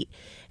Mustard beat,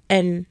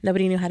 and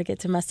nobody knew how to get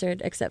to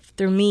Mustard except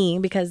through me,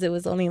 because it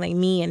was only like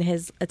me and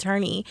his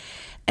attorney.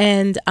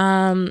 And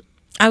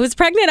I was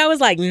pregnant. I was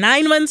like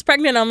 9 months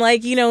pregnant. I'm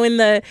like, you know, in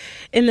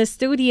the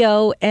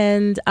studio,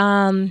 and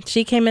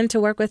she came in to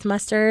work with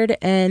Mustard,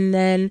 and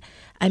then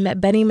I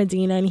met Benny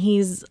Medina, and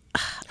he's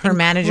her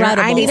manager.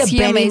 incredible. I need a Is he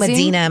Benny amazing?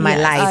 Medina in my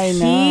Yes, life. I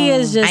know. He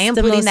is just I am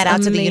the putting most that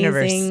out to the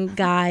amazing universe.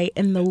 guy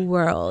in the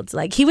world.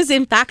 Like, he was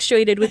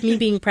infatuated with me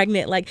being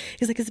pregnant. Like,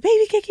 he's like, is the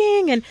baby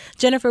kicking? And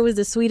Jennifer was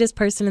the sweetest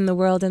person in the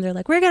world. And they're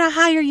like, we're going to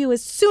hire you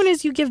as soon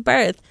as you give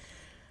birth.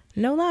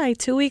 No lie.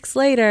 2 weeks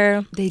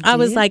later, They I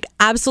was did? like,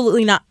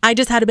 absolutely not. I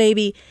just had a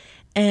baby.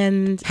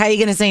 And How are you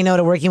going to say no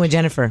to working with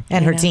Jennifer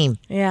and her team?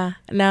 yeah,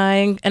 no,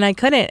 I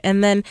couldn't.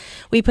 And then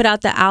we put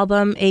out the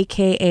album,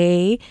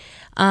 AKA,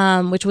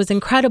 which was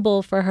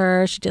incredible for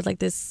her. She did like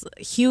this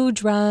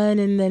huge run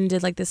and then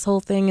did like this whole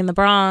thing in the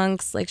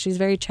Bronx. Like, she's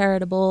very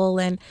charitable,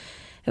 and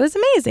it was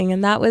amazing.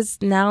 And that was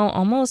now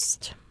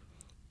almost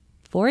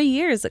 4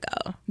 years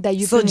ago. That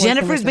you've So been working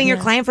Jennifer's with been her. your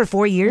client for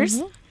 4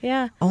 years?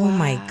 Yeah. Oh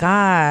my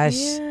gosh.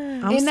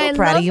 I'm And so I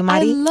proud love, of you, I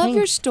Mari. love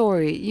your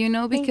story, you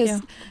know, because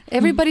you.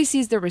 everybody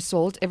sees the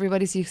result.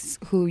 Everybody sees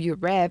who you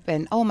rep,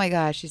 and oh my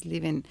gosh, she's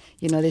living,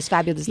 you know, this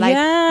fabulous life.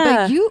 Yeah.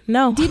 But you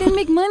No. didn't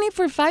make money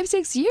for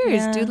 5-6 years,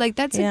 Yeah. dude. Like,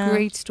 that's Yeah. a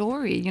great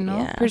story, you know,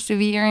 Yeah.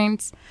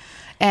 perseverance.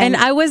 And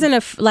I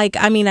wasn't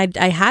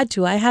I had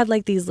to. I had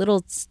like these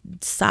little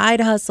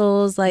side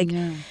hustles, like,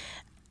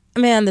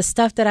 man, the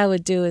stuff that I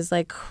would do is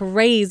like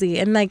crazy.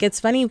 And like,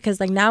 it's funny because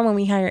like now when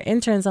we hire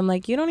interns, I'm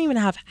like, you don't even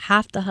have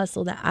half the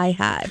hustle that I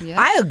had. Yeah.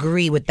 I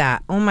agree with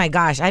that. Oh my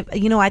gosh. I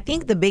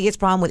think the biggest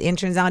problem with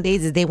interns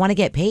nowadays is they want to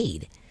get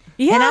paid.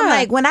 Yeah. And I'm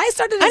like, when I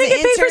started as I didn't an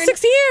get paid for intern-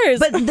 6 years.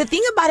 But the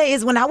thing about it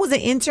is, when I was an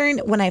intern,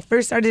 when I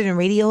first started in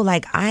radio,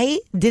 like, I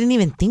didn't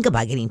even think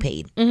about getting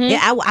paid. Yeah,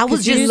 I was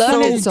 'Cause you just loved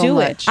so it so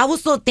much. I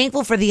was so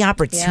thankful for the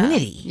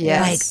opportunity.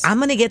 Yes. Like, I'm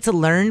gonna get to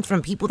learn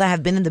from people that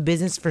have been in the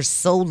business for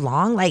so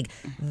long. Like,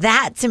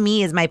 that to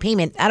me is my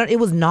payment. It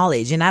was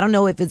knowledge, and I don't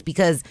know if it's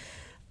because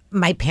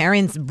my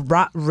parents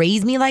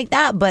raised me like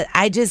that, but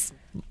I just,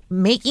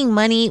 making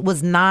money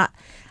was not.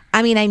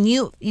 I mean, I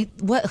knew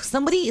what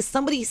somebody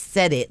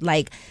said it,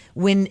 like,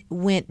 when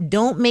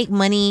don't make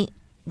money,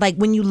 like,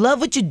 when you love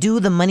what you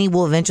do, the money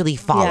will eventually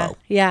follow.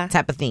 Yeah.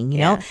 Type of thing, you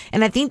know?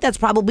 And I think that's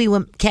probably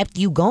what kept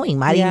you going,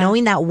 Mari,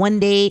 knowing that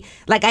one day,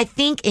 like, I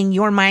think in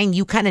your mind,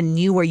 you kind of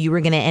knew where you were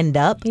going to end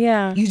up.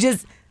 Yeah. You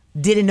just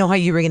didn't know how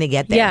you were going to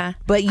get there. Yeah.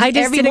 But I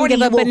just every didn't morning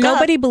give up. you But woke up-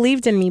 nobody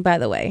believed in me, by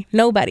the way.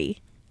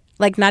 Nobody.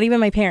 Like, not even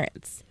my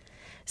parents.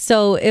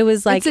 So it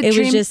was like, It's a it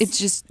dream. was just, It's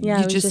just- yeah,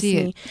 you it was just see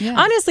it. me. Yeah.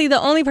 Honestly, the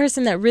only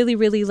person that really,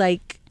 really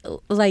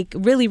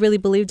really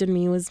believed in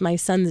me was my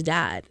son's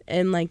dad.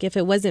 And like, if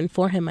it wasn't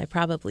for him, I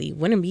probably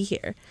wouldn't be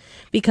here.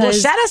 Because Well,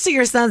 shout out to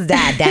your son's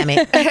dad, damn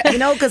it. You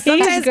know, because He's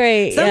sometimes,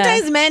 great,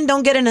 sometimes men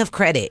don't get enough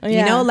credit. You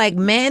Yeah. know, like,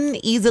 men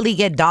easily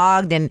get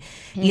dogged. And,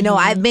 you know,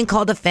 I've been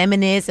called a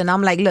feminist. And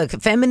I'm like, look,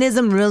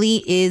 feminism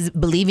really is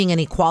believing in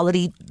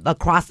equality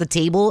across the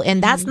table.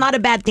 And that's not a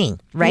bad thing,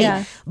 right?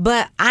 Yeah.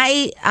 But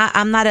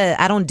I'm not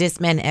I don't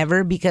diss men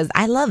ever, because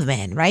I love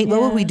men, right?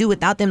 What would we do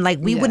without them? Like,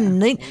 we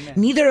wouldn't,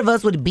 neither of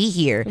us would be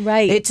here.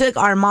 Right. It took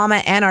our mama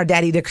and our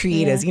daddy to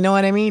create us. You know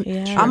what I mean?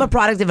 Yeah. I'm a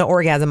product of an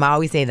orgasm. I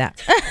always say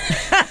that.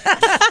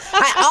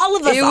 All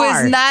of us It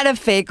are. was not a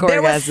fake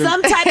There was orgasm.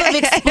 some type of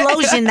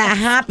explosion that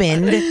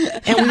happened,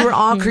 and we were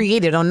all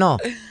created. Oh no!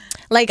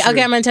 like,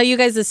 okay, I'm going to tell you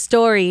guys a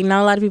story.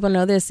 Not a lot of people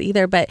know this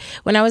either, but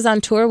when I was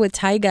on tour with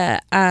Tyga,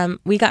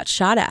 we got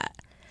shot at.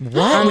 What?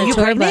 On Were the you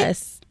tour pregnant?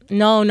 bus.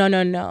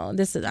 No.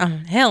 This is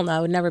hell no. I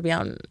would never be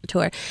on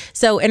tour.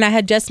 So, and I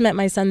had just met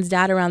my son's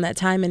dad around that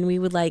time, and we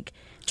would like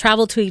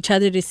travel to each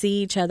other to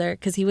see each other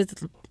because he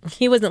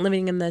wasn't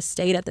living in the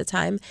state at the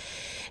time,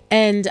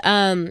 and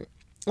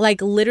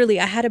like literally,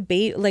 I had a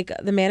baby, like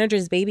the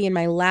manager's baby, in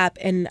my lap,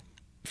 and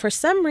for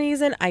some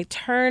reason, I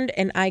turned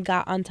and I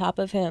got on top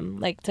of him,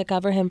 like to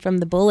cover him from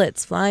the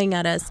bullets flying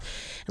at us.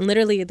 And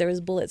literally, there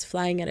was bullets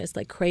flying at us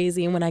like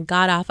crazy. And when I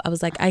got off, I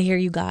was like, I hear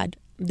you, God.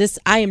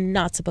 I am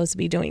not supposed to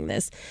be doing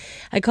this.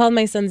 I called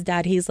my son's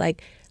dad. He's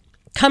like,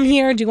 come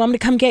here. Do you want me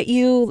to come get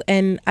you?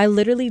 And I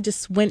literally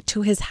just went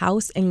to his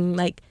house and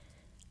like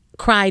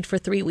cried for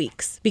 3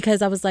 weeks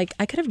because I was like,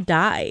 I could have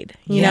died,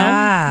 you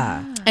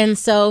know? And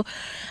so,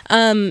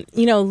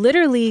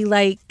 literally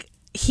like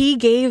he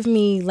gave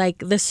me like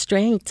the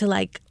strength to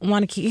like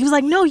want to keep, he was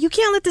like, no, you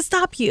can't let this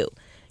stop you.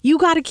 You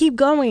got to keep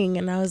going.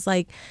 And I was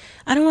like,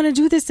 I don't want to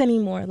do this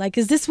anymore. Like,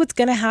 is this what's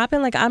going to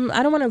happen? Like, I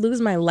don't want to lose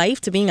my life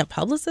to being a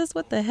publicist.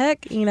 What the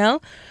heck, you know?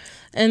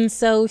 And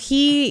so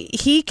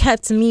he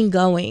kept me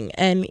going.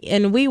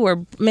 And we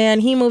were, man,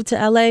 he moved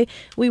to LA.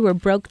 We were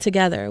broke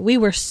together. We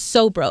were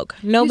so broke.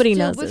 Nobody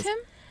knows with this. him?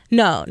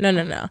 No.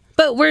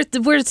 But we're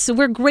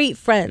great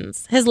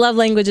friends. His love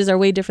languages are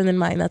way different than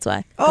mine. That's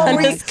why. Oh,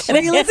 were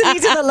you listening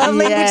to the love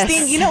language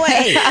thing? You know what?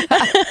 Hey,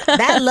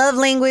 that love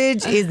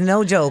language is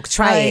no joke.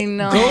 Try it.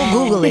 know. Go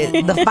Google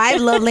it. The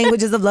 5 love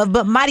languages of love.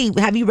 But Mari,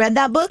 have you read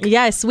that book?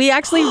 Yes, we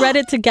actually read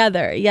it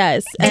together.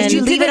 Yes. Did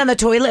you leave it on the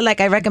toilet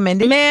like I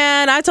recommended?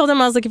 Man, I told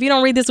him, I was like, if you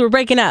don't read this, we're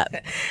breaking up.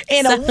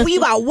 And you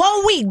got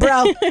 1 week,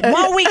 bro.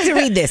 1 week to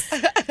read this.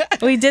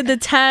 We did the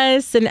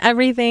tests and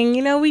everything.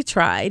 You know, we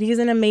tried. He's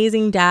an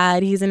amazing dad.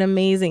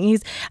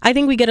 I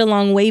think we get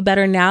along way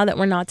better now that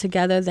we're not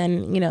together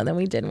than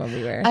we did when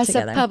we were together. As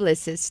a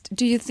publicist,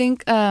 do you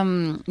think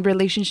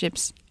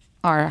relationships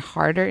are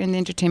harder in the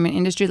entertainment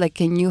industry? Like,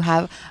 can you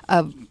have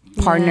a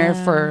partner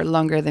for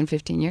longer than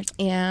 15 years?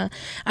 Yeah.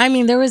 I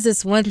mean, there was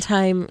this one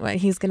time,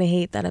 he's going to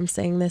hate that I'm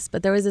saying this,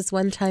 but there was this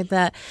one time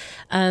that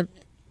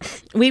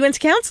we went to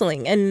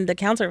counseling and the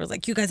counselor was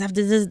like, you guys have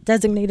to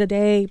designate a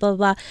day, blah,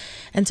 blah, blah.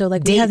 And so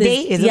like, we had this,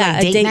 date? Is it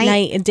like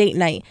a date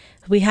night.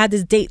 We had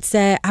this date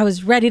set. I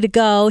was ready to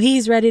go.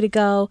 He's ready to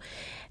go.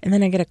 And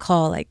then I get a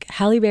call like,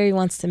 Halle Berry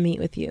wants to meet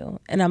with you.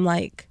 And I'm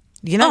like,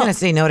 you're not going to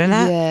say no to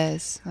that?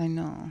 Yes, I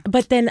know.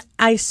 But then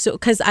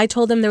because I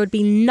told him there would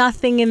be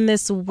nothing in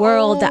this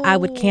world that I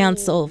would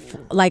cancel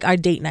like our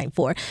date night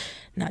for.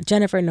 Not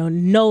Jennifer, no,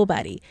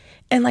 nobody.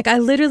 And like I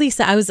literally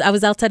said, I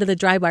was outside of the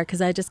dry bar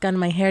because I had just gotten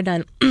my hair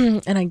done,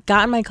 and I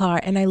got in my car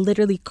and I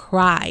literally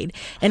cried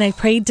and I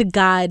prayed to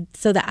God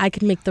so that I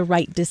could make the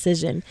right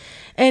decision.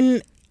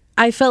 And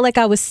I felt like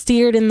I was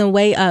steered in the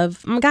way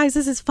of, guys,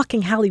 this is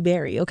fucking Halle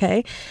Berry,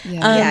 okay?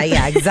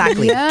 Yeah,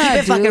 exactly. Keep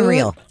it fucking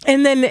real.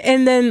 And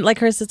then like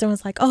her assistant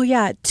was like, oh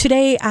yeah,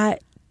 today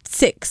at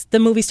 6, the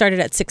movie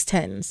started at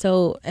 6:10,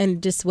 so,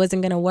 and just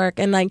wasn't gonna work.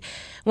 And like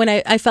when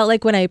I felt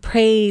like when I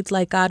prayed,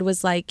 like God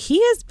was like,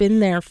 he has been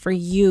there for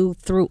you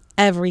through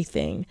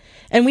everything.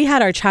 And we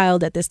had our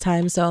child at this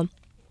time, so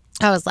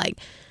I was like,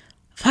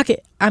 fuck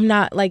it, I'm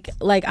not like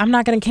I'm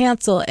not gonna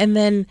cancel. And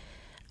then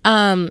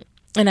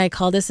and I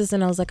called this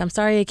and I was like, I'm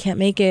sorry, I can't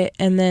make it.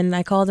 And then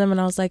I called him and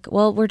I was like,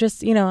 well, we're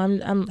just,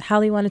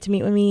 Halle wanted to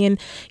meet with me. And,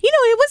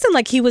 it wasn't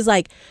like he was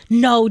like,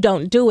 no,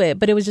 don't do it.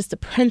 But it was just a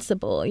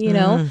principle,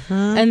 Mm-hmm.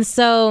 And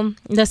so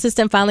the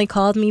assistant finally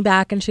called me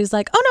back and she was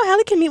like, oh, no,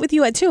 Halle can meet with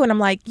you at 2. And I'm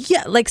like,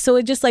 yeah, like, so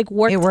it just like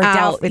worked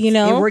out.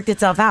 It worked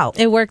itself out.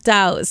 It worked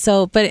out.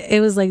 So, but it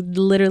was like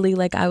literally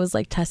like I was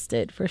like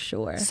tested for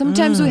sure.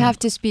 Sometimes we have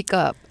to speak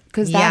up.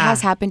 Because that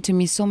has happened to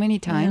me so many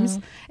times.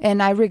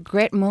 And I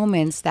regret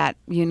moments that,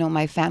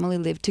 my family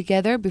lived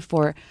together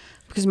before,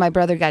 because my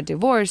brother got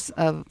divorced.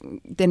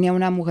 Tenía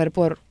una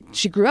mujer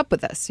she grew up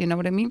with us, you know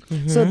what I mean?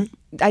 Mm-hmm. So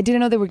I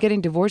didn't know they were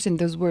getting divorced, and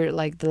those were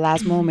like the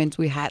last moments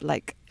we had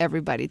like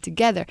everybody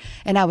together.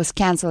 And I was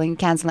canceling.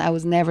 I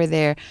was never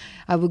there.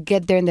 I would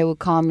get there and they would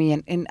call me,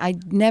 and I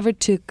never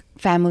took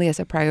family as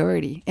a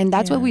priority. And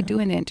that's what we do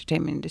in the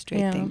entertainment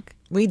industry, I think.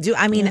 We do.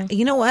 I mean,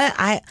 you know what?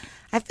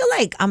 I feel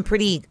like I'm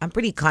pretty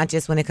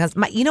conscious when it comes.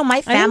 My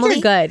family.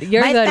 You're good.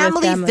 My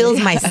family fills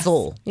my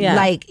soul.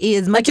 Like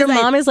as much like your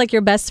as mom is like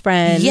your best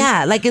friend.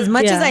 Yeah, like as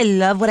much as I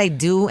love what I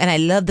do and I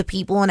love the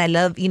people and I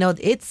love,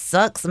 it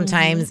sucks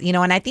sometimes,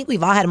 and I think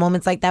we've all had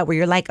moments like that where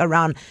you're like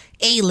around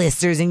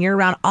A-listers and you're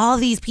around all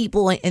these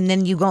people and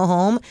then you go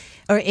home,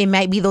 or it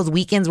might be those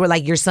weekends where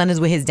like your son is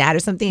with his dad or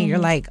something and you're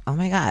like, oh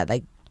my God,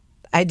 like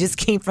I just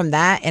came from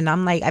that and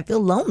I'm like, I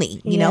feel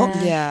lonely, you know?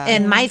 Yeah.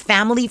 And my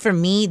family, for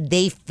me,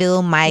 they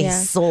fill my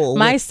soul.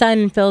 My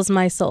son fills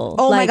my soul.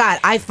 Oh my God.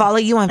 I follow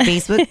you on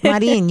Facebook,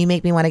 Mari, and you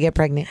make me want to get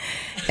pregnant.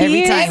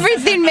 Every time.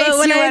 Everything makes you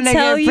want to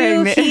get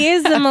pregnant. He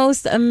is the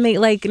most amazing,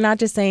 like not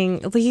just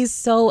saying, he's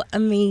so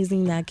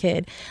amazing, that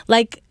kid.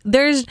 Like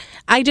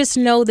I just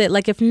know that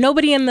like if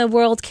nobody in the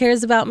world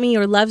cares about me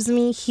or loves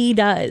me, he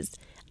does.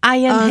 I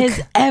am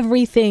his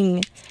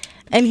everything.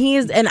 And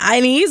he's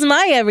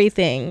my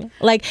everything.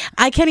 Like,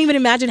 I can't even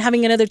imagine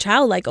having another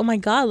child. Like, oh my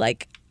God,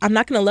 like, I'm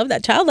not going to love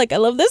that child like I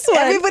love this one.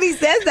 Everybody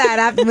says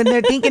that when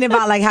they're thinking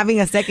about like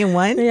having a second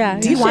one. Yeah.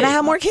 Do you want to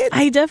have more kids?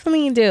 I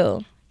definitely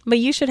do. But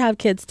you should have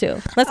kids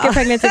too. Let's get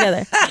pregnant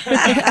together.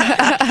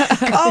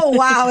 Oh,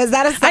 wow. Is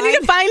that a sign? I need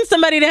to find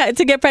somebody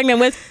to get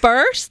pregnant with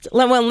first.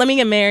 Let me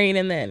get married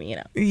and then,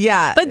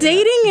 Yeah. But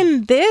dating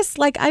and this,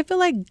 like, I feel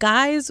like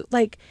guys,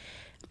 like,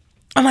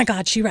 oh my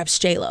God, she reps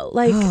J-Lo.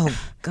 Like, Oh,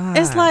 gosh.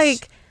 it's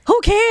like, who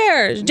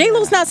cares?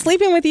 J-Lo's not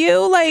sleeping with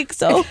you. Like,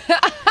 so.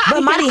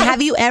 But Mari,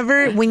 have you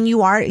ever, when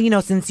you are,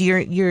 since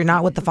you're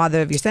not with the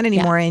father of your son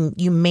anymore and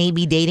you may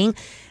be dating,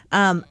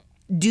 are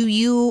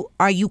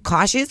you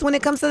cautious when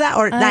it comes to that?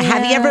 Or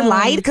have you ever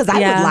lied? Because I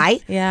would lie.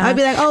 Yeah. I'd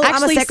be like, oh,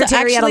 I'm a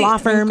secretary at a law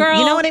firm. Girl,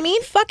 you know what I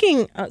mean?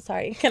 Fucking, oh,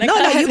 sorry. Can I No,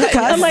 cuss? you can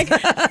cuss. I'm like,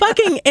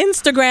 fucking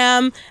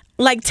Instagram,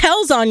 like,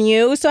 tells on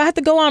you. So I had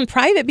to go on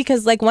private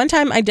because, like, one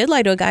time I did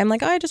lie to a guy. I'm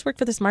like, oh, I just work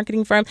for this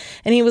marketing firm.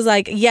 And he was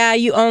like, yeah,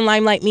 you own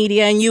Limelight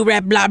Media and you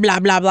rep blah, blah,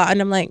 blah, blah. And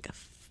I'm like,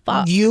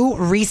 fuck. You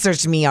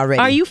researched me already.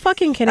 Are you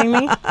fucking kidding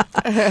me?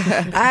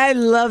 I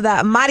love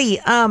that. Mari,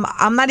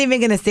 I'm not even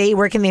going to say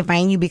where can they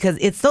find you because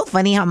it's so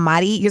funny how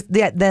Mari,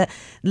 the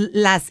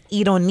las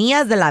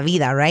ironías de la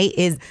vida, right?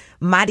 Is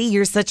Mari,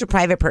 you're such a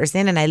private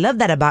person and I love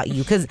that about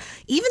you because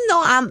even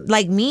though I'm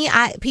like me,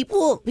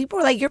 people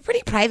are like, you're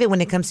pretty private when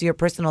it comes to your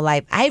personal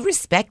life. I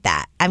respect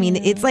that. I mean,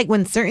 it's like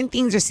when certain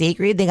things are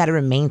sacred, they got to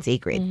remain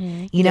sacred,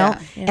 you know?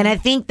 Yeah. And I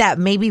think that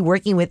maybe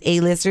working with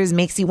A-listers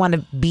makes you want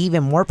to be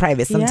even more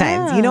private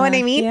sometimes. You know what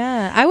I mean?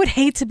 Yeah. I would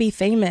hate to be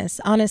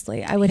famous,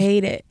 honestly. I would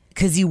hate it.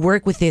 Because you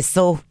work with this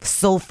so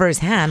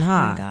firsthand, huh?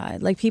 Oh my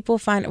God. Like people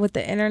find with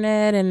the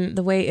internet and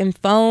the way in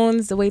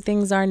phones, the way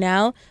things are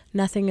now,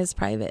 nothing is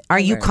private. Are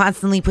you ever.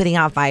 constantly putting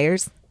out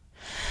fires?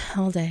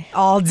 All day.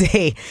 All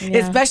day. Yeah.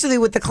 Especially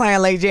with the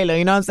client like J-Lo.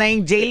 You know what I'm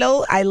saying?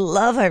 J-Lo, I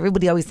love her.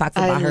 Everybody always talks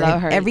about her.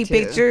 love her Every too.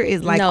 picture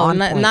is like no, on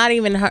point. not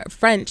even her.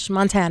 French,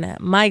 Montana.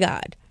 My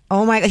God.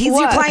 Oh my God. He's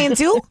your client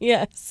too?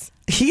 Yes.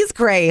 He's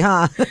cray,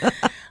 huh?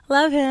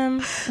 Love him.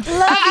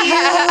 Love you.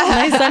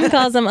 My son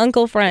calls him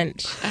Uncle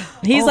French.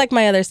 He's like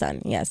my other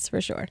son. Yes,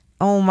 for sure.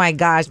 Oh my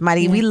gosh,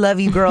 Mari, we love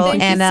you, girl.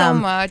 Thank and you so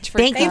much for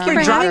thank you for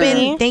coming.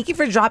 dropping. Thank you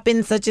for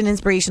dropping such an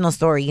inspirational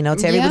story. To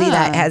everybody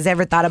that has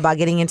ever thought about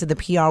getting into the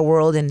PR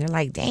world, and they're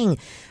like, "Dang,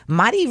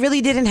 Mari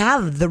really didn't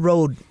have the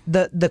road,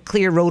 the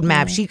clear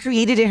roadmap. She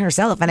created it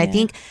herself." And I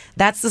think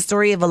that's the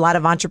story of a lot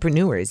of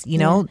entrepreneurs.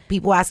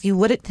 People ask you,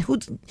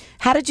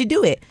 how did you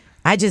do it?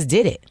 I just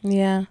did it.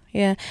 Yeah,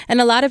 yeah.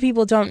 And a lot of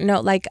people don't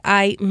know. Like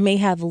I may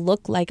have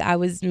looked like I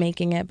was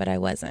making it, but I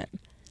wasn't.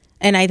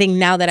 And I think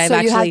now that I've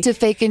actually... So you have to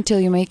fake until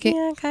you make it?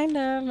 Yeah, kind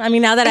of. I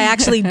mean, now that I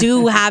actually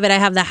do have it, I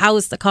have the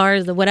house, the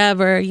cars, the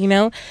whatever,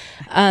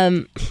 now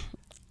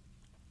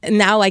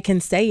I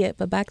can say it.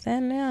 But back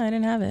then, I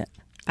didn't have it.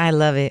 I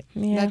love it.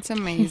 Yeah. That's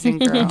amazing,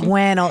 girl.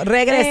 Bueno,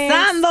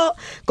 regresando,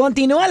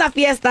 continúa la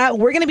fiesta.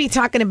 We're going to be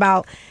talking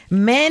about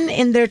men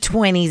in their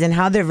 20s and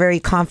how they're very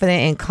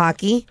confident and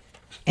cocky,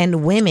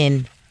 and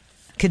women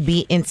could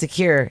be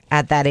insecure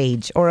at that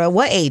age. Or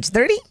what age?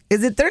 30?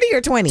 Is it 30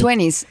 or 20?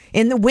 20s.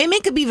 And the women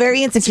could be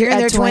very insecure in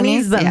their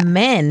 20s, but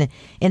men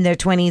in their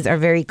 20s are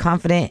very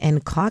confident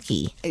and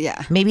cocky.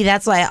 Yeah. Maybe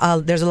that's why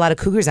there's a lot of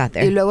cougars out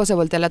there. Y luego se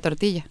voltea la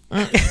tortilla.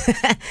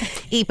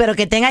 Pero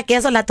que tenga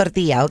queso la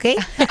tortilla, ¿ok?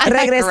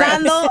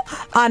 Regresando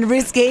on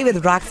Risque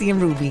with Roxy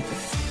and Ruby.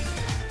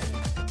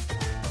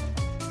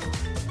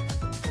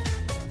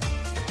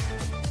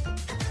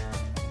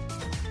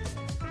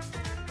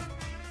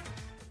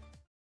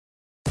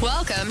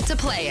 Welcome to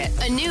Play It,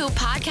 a new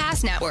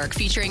podcast network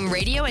featuring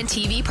radio and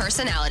TV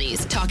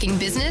personalities talking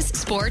business,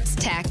 sports,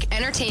 tech,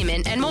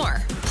 entertainment, and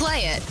more.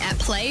 Play it at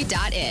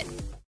play.it.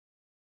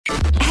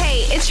 Hey,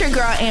 it's your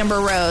girl Amber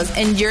Rose,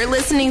 and you're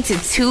listening to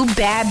Two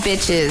Bad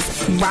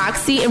Bitches,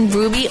 Roxy and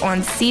Ruby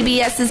on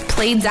CBS's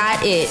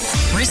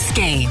Play.it.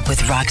 Risque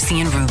with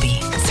Roxy and Ruby.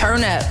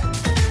 Turn up.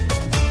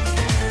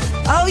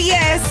 Oh,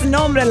 yes. No,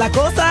 hombre, la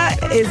cosa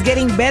is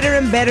getting better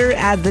and better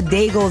as the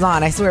day goes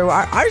on. I swear,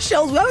 our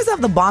shows, we always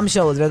have the bomb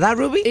shows, ¿verdad,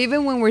 Ruby?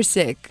 Even when we're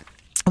sick.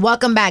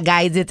 Welcome back,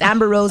 guys. It's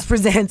Amber Rose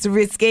presents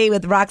Risque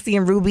with Roxy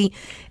and Ruby.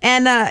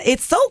 And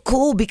it's so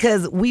cool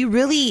because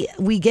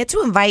we get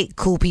to invite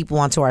cool people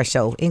onto our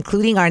show,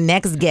 including our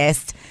next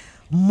guest,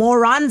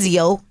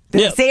 Moranzio.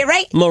 Did I say it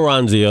right?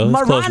 Moranzio.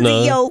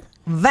 Moranzio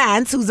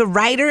Vance, who's a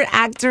writer,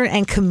 actor,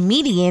 and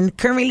comedian,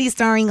 currently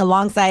starring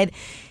alongside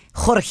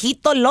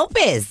Jorgito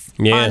Lopez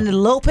on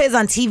Lopez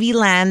on TV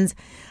Land.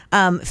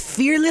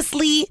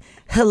 Fearlessly,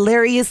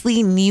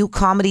 hilariously new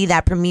comedy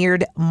that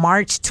premiered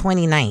March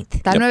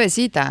 29th. Está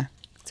nuevecita.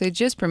 So it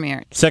just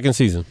premiered. Second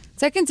season.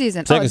 Second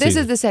season. Second this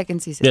season. is the second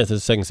season. Yes, it's the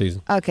second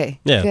season. Okay.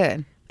 Yeah.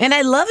 Good. And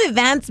I love it,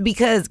 Vance,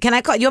 because you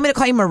want me to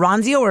call you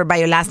Moranzio or by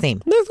your last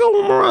name? Let's go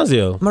with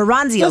Moranzio.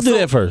 Moranzio. Let's do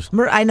that first.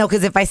 I know,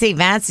 because if I say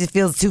Vance, it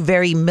feels too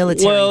very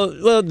military.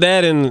 Well,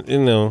 that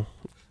and,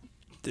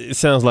 it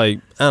sounds like,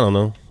 I don't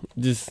know,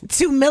 just...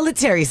 too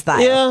military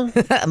style. Yeah.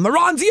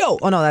 Moranzio.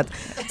 Oh, no,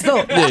 that's... So...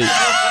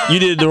 Yeah, you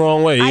did it the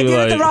wrong way. I did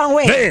it the wrong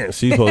way.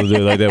 Vance. You're supposed to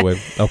do it like that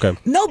way. Okay.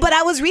 No, but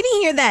I was reading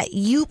here that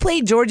you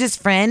play George's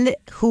friend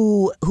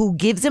who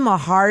gives him a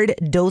hard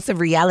dose of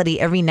reality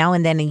every now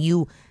and then, and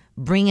you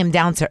bring him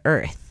down to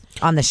earth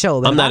on the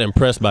show. I'm not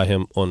impressed by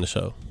him on the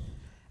show.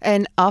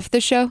 And off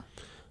the show?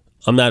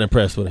 I'm not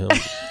impressed with him.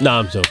 No,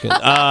 I'm joking.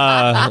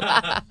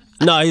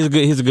 No,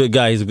 he's a good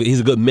guy. He's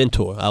a good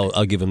mentor.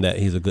 I'll give him that.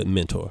 He's a good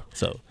mentor.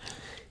 So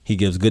he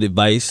gives good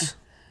advice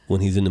when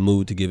he's in the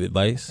mood to give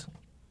advice,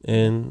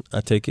 and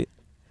I take it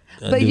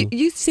But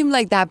you seem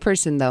like that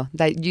person though,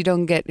 that you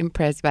don't get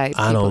impressed by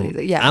people. I don't.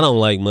 Either. Yeah. I don't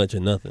like much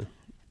of nothing.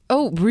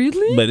 Oh,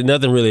 really? But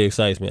nothing really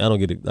excites me. I don't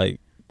get it. Like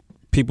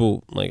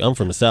people. Like I'm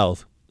from the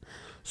South.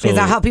 So, is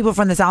that how people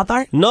from the South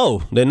are?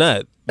 No, they're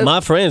not. My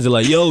friends are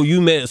like, "Yo,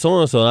 you met so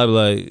and so." I'd be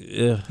like,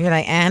 "Yeah." You're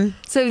like, and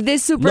so if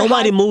this super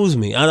nobody moves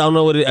me. I don't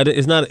know what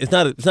it's not. It's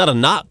not a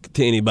knock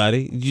to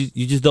anybody.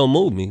 You just don't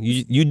move me.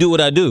 You do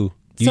what I do.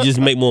 You just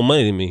make more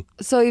money than me.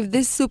 So if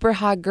this super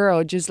hot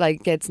girl just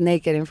like gets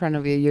naked in front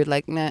of you, you're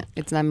like, nah,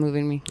 it's not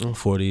moving me. I'm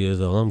 40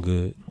 years old. I'm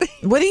good.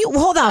 What do you?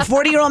 Hold on,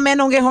 40-year-old men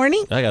don't get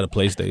horny. I got a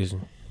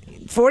PlayStation.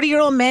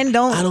 40-year-old men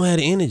don't. I don't have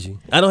the energy.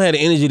 I don't have the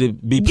energy to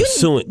be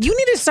pursuing. You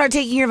need to start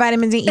taking your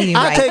vitamins and eating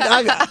right.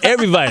 I got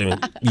every vitamin.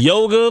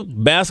 Yoga,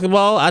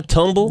 basketball, I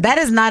tumble. That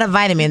is not a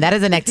vitamin. That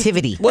is an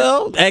activity.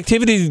 Well,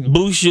 activities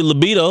boost your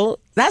libido.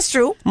 That's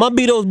true. My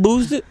libido's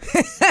boosted.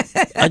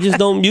 I just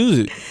don't use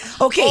it.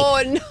 Okay.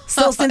 Oh, no.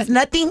 So since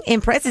nothing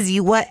impresses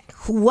you, what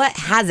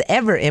has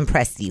ever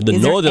impressed you? The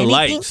Northern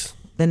Lights.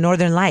 The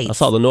Northern Lights. I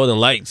saw the Northern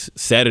Lights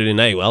Saturday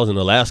night. I was in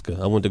Alaska.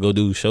 I went to go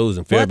do shows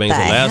in Fairbanks,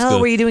 Alaska. What the hell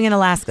were you doing in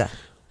Alaska?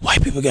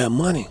 White people got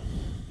money.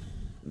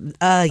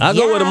 I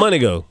go where the money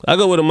go. I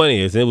go where the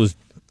money is. It was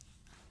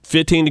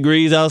 15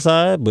 degrees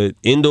outside, but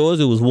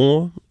indoors it was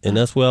warm, and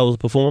that's where I was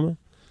performing.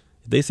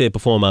 If they said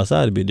perform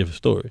outside, it'd be a different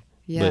story.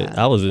 Yeah. But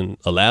I was in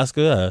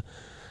Alaska.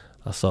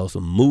 I saw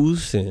some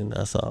moose, and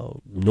I saw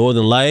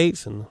Northern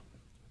Lights, and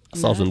I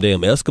saw some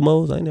damn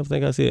Eskimos. I never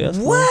think I said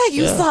Eskimos. What?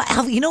 You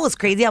saw? You know what's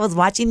crazy? I was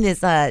watching this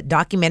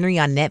documentary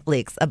on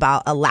Netflix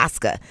about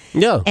Alaska.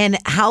 Yeah. And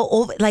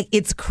how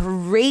it's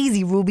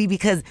crazy, Ruby,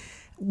 because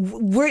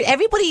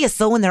everybody is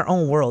so in their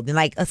own world, and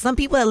like some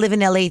people that live in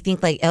LA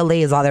think like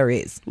LA is all there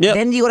is. Yep.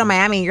 Then you go to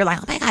Miami and you're like,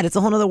 oh my God, it's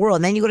a whole other world.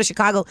 And then you go to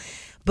Chicago,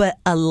 but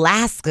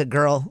Alaska,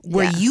 girl,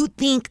 where you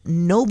think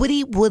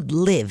nobody would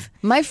live.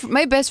 My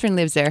best friend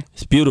lives there.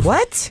 It's beautiful.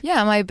 What?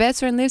 Yeah, my best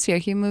friend lives here.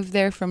 He moved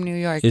there from New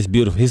York. It's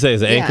beautiful. He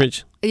says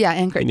Anchorage. Yeah,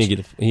 Anchorage.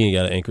 He ain't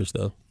got an Anchorage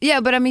though.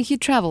 Yeah, but I mean, he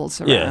travels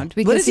around. Yeah.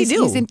 Because What does he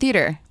do? He's in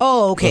theater.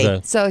 Oh,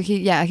 okay. So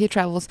he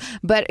travels.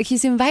 But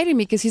he's invited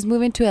me because he's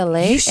moving to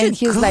LA. You should and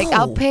he's like, go.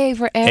 I'll pay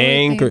for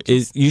everything. Anchorage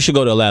is. You should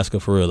go to Alaska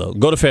for real though.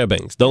 Go to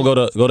Fairbanks. Don't go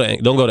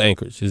to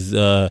Anchorage. It's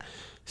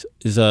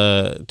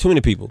too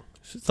many people.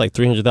 It's like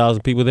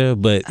 300,000 people there,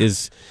 but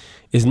it's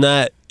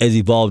not as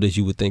evolved as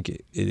you would think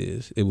it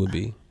is. It would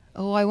be.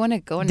 Oh, I want to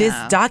go now. This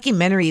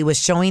documentary was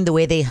showing the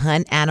way they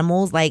hunt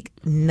animals like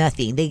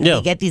nothing. They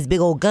get these big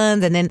old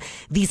guns, and then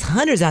these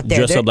hunters out there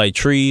Dress up like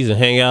trees and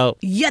hang out.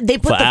 Yeah, they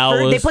put for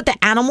hours. They put the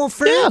animal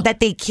fur that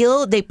they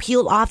kill. They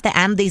peel off the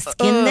animal. They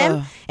skin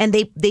them, and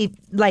they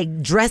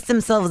like dress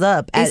themselves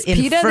up Is in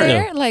PETA fur.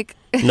 there? Like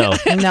No,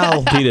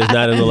 No. PETA's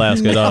not in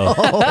Alaska at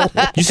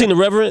all. You seen The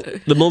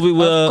Reverend? The movie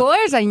with? Of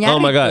course, oh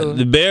my God,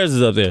 the bears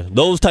is up there.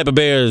 Those type of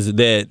bears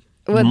that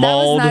Well,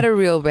 mauled. that was not a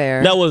real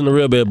bear. That wasn't a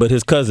real bear, but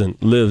his cousin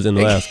lives in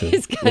Alaska.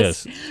 His cousin.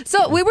 Yes,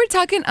 So we were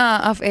talking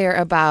off air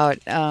about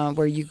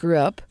where you grew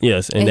up.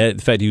 yes, and that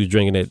the fact he was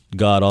drinking that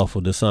god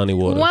awful Dasani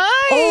water. Why?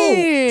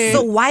 Oh,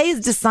 so why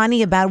is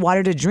Dasani a bad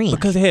water to drink?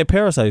 Because it had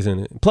parasites in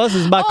it. Plus,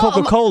 it's by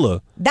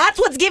Coca-Cola. That's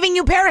what's giving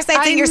you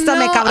parasites in your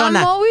stomach, I'm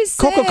cabrona. always sick.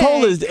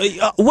 Coca-Cola is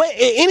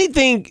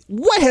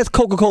what has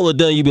Coca-Cola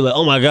done? You be like,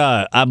 oh my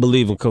God, I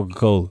believe in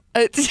Coca-Cola.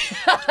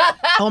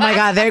 Oh my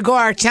God, there go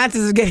our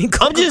chances of getting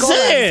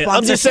Coca-Cola.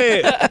 I'm just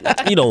saying.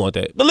 You don't want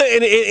that. But look, at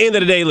the end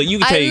of the day, look, you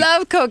can I take.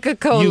 love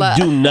Coca-Cola.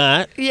 You do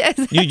not. Yes.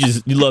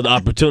 You love the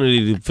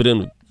opportunity for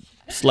them to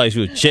slice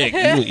you a check.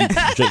 You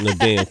don't drink no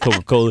damn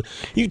Coca-Cola.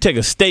 You take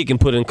a steak and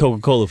put it in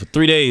Coca-Cola for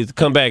 3 days.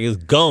 Come back, it's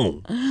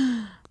gone.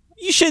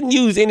 You shouldn't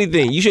use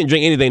anything. You shouldn't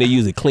drink anything to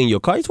use to clean your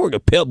car. You used to work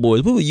at Pep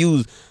Boys. We would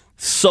use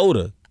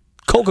soda,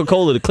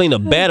 Coca-Cola to clean the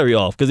battery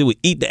off because it would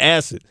eat the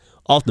acid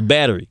off the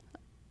battery.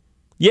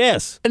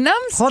 Yes. And I'm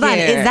scared. Hold on,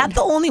 is that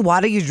the only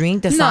water you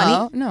drink,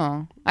 Dasani?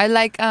 No. I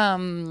like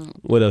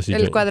What else you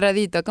El drink?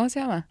 Cuadradito. ¿Cómo se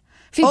llama?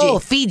 Fiji. Oh,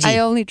 Fiji. I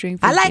only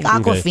drink Fiji. I like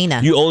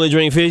Aquafina. You only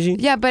drink Fiji?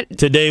 Yeah, but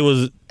Today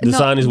was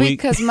Dasani's week?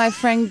 because my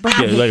friend brought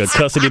Yeah, like a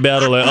custody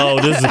battle. Like,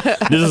 oh,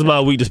 this is my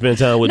week to spend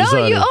time with No,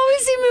 Dasani. you always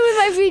see me with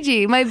my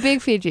Fiji, my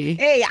big Fiji.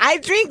 Hey, I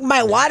drink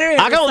my water.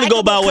 I can only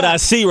go by what I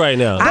see right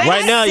now.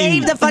 Right now,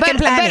 you. the fucking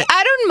planet. But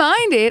I don't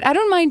mind it. I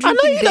don't mind I know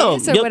drinking you don't.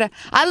 this or Yep. whatever.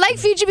 I like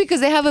Fiji because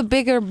they have a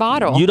bigger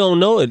bottle. You don't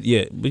know it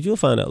yet, but you'll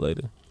find out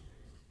later.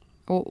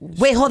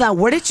 Wait, hold on.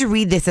 Where did you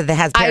read this that it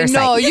has I parasites?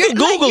 know. You You're, can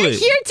Google you're it.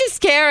 here to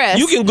scare us.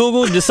 You can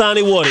Google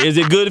Dasani water. Is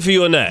it good for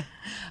you or not?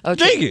 Okay.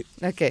 Drink it.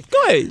 Okay.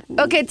 Go ahead.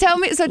 Okay, tell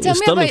me. So Your tell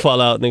me stomach about.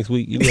 fall out next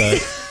week. You be all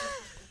right.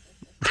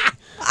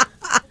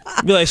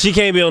 Be like, she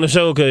can't be on the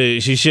show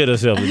because she shit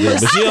herself again.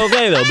 But she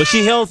okay though. But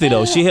she healthy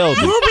though. She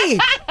healthy. Ruby,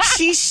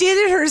 she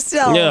shitted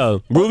herself. Yeah,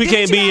 Ruby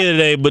can't be here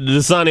today, but the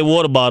Dasani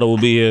water bottle will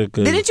be here.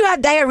 Didn't you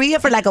have diarrhea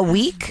for like a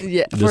week?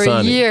 Yeah, for a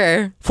Dasani.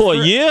 year. For a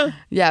year?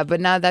 Yeah, but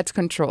now that's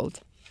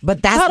controlled.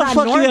 But that's How the not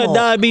fuck normal. you had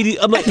diabetes?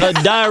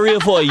 Diarrhea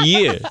for a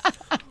year?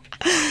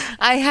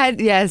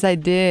 Yes, I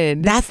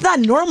did. That's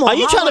not normal. Are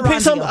you trying to pick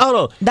something? Hold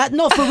on. That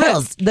no, for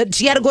reals.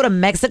 She had to go to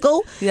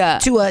Mexico. Yeah.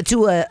 To a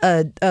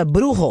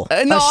brujo,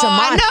 No, a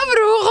shaman, no,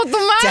 brujo, tu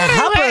madre, to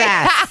help her güey.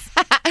 ass.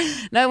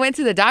 No, I went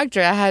to the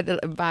doctor. I had a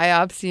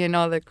biopsy and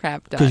all the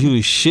crap done. Because you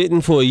was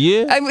shitting for a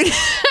year? I mean,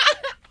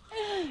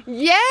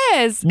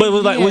 yes. But it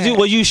was like, was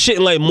you shitting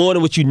like more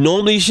than what you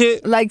normally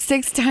shit? Like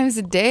 6 times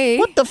a day.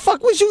 What the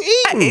fuck was you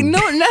eating? No,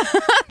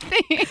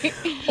 nothing.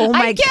 Oh my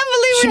I can't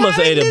believe She we're must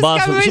have having ate a this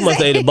Bossa. She must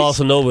have ate a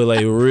conversation. Bossa Nova like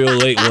real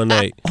late one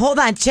night. Hold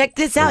on, check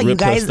this out, you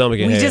ripped her guys. stomach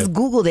in We half. just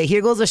Googled it.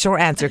 Here goes a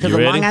short answer because You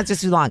the ready? long answer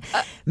is too long.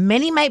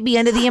 Many might be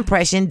under the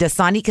impression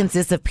Dasani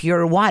consists of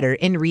pure water.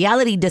 In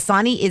reality,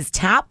 Dasani is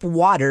tap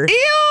water.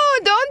 Ew,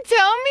 don't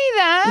tell me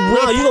that.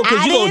 No, you gonna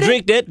added-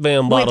 drink that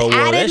damn bottle of with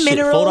water. That added shit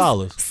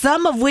minerals, $4.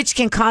 some of which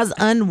can cause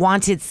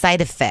unwanted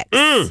side effects.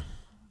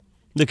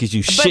 Look at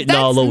you But shitting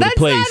all over the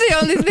place. That's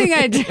not the only thing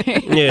I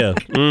drink. Yeah.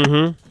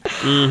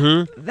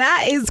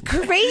 That is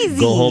crazy.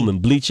 Go home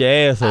and bleach your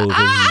asshole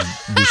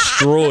because you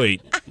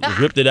destroyed. You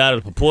ripped it out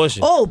of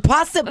proportion. Oh,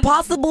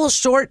 possible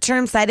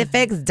short-term side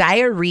effects: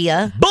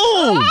 diarrhea,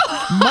 Boom!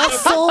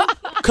 muscle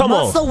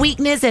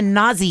weakness, and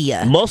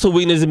nausea. Muscle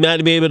weakness is not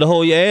to be able to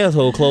hold your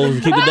asshole closed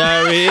and keep the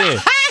diarrhea in.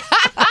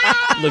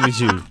 Look at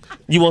you.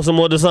 You want some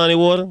more Dasani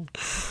water?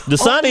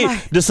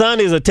 Dasani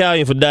is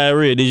Italian for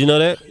diarrhea. Did you know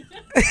that?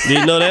 Did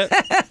you know that?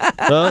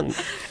 Huh?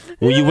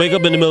 When you wake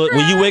up in the middle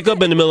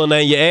of the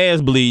night, your ass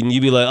bleeding,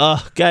 you be like,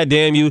 oh,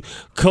 goddamn you,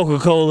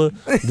 Coca-Cola,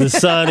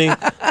 Dasani.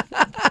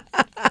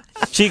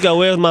 Chica,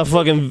 where's my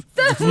fucking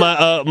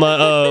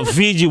my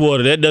Fiji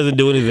water? That doesn't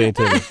do anything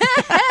to me.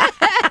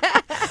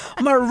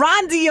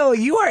 Marandio,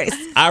 you are.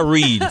 I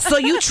read. So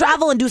you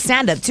travel and do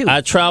stand-up too. I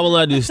travel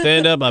and I do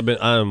stand-up.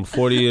 I'm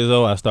 40 years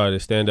old. I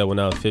started stand-up when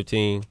I was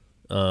 15.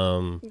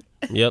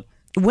 Yep.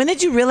 When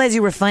did you realize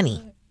you were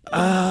funny?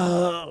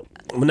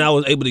 When I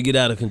was able to get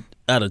out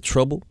of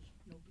trouble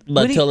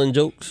by telling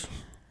jokes.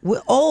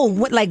 With who?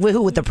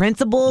 With the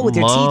principal? With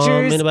your Mom,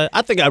 teachers? anybody.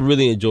 I think I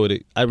really enjoyed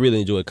it. I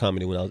really enjoyed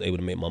comedy when I was able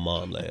to make my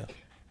mom laugh.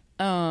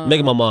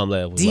 Making my mom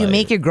laugh. Do you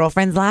make your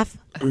girlfriends laugh?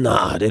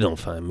 Nah, they don't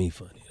find me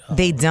funny.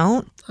 They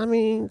don't? I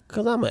mean,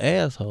 because I'm an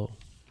asshole.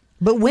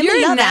 But women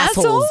You're love an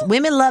assholes. asshole?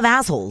 Women love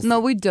assholes. No,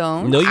 we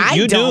don't. No,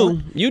 you don't.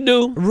 do. You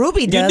do.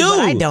 Ruby does, you do. but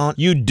I don't.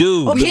 You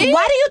do. Okay,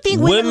 why do you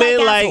think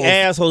women like assholes?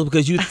 assholes?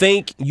 Because you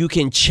think you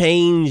can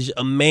change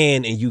a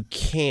man and you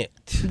can't.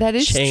 That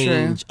is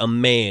change a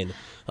man.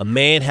 A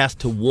man has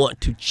to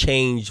want to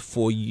change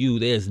for you.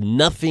 There's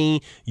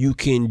nothing you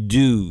can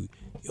do.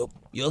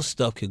 Your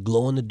stuff could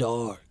glow in the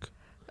dark.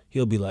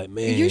 He'll be like,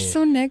 man. You're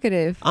so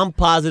negative. I'm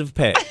positive,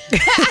 Pat.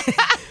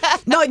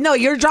 No,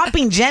 you're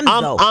dropping gems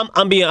though.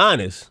 I'm being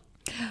honest.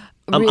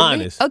 I'm Really?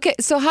 honest. Okay,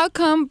 so how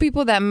come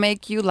people that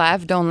make you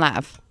laugh don't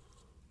laugh?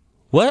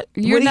 What?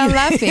 You're not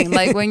laughing.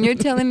 Like when you're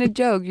telling a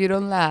joke, you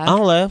don't laugh. I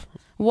don't laugh.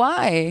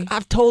 Why?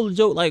 I've told a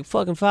joke like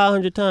fucking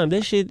 500 times.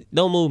 That shit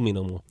don't move me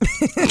no more.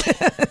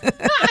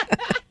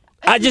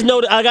 I just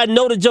know that I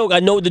know the joke. I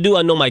know what to do.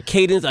 I know my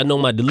cadence. I know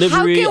my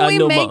delivery. How can I we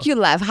know make you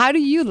laugh? How do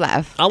you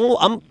laugh? You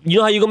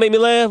know how you gonna make me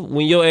laugh?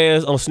 When your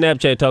ass on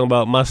Snapchat talking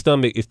about my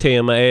stomach is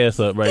tearing my ass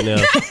up right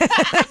now.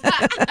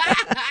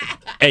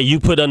 And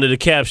you put under the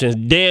captions,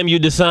 damn you,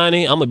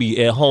 Dasani. I'm gonna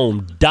be at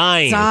home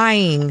dying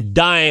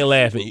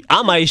laughing.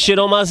 I might shit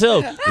on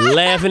myself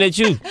laughing at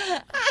you.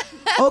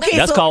 Okay,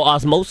 that's called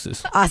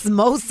osmosis.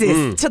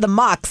 Osmosis to the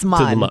max,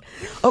 man.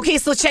 Okay,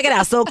 so check it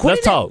out. So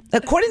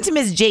according to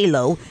Ms.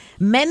 J-Lo,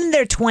 men in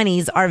their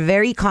 20s are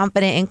very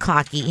confident and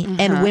cocky,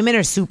 and women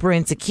are super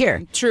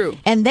insecure. True.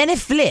 And then it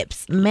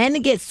flips.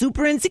 Men get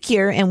super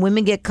insecure, and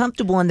women get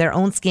comfortable in their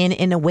own skin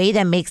in a way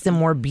that makes them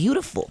more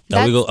beautiful.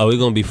 Are we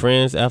gonna be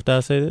friends after I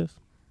say this?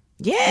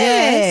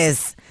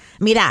 Yes.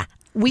 Mira,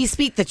 we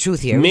speak the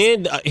truth here.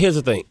 Men, here's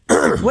the thing.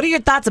 What are your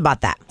thoughts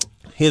about that?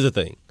 Here's the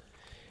thing.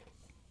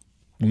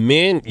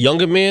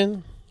 Younger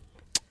men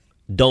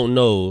don't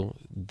know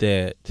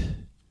that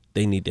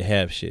they need to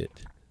have shit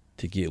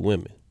to get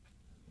women.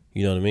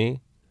 You know what I mean?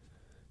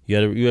 You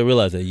gotta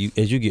realize that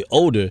as you get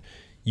older,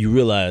 you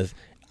realize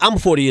I'm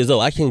 40 years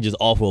old. I can't just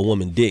offer a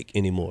woman dick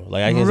anymore.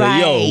 Like I can say,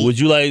 yo, would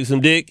you like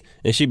some dick?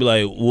 And she'd be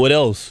like, what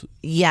else?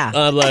 Yeah.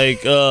 I'm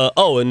like,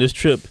 and this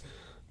trip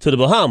to the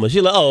Bahamas.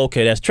 She's like, oh,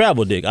 okay, that's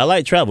travel dick. I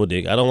like travel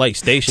dick. I don't like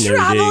stationary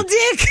travel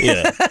dick.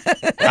 Yeah.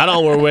 I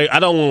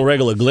don't want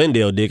regular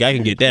Glendale dick. I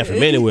can get that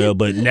from anywhere.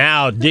 But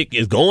now dick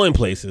is going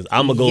places.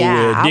 I'm going to go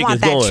where dick is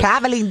going. I want that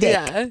traveling dick.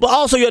 Yeah. But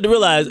also you have to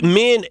realize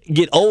men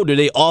get older,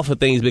 they offer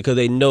things because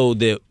they know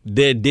that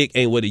their dick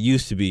ain't what it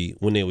used to be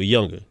when they were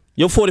younger.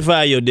 Your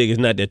 45-year-old dick is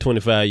not that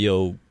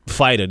 25-year-old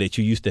fighter that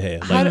you used to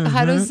have. Like,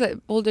 how does the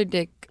older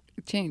dick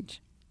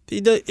change?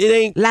 It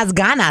ain't las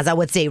ganas, I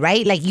would say,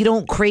 right? Like you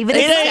don't crave it.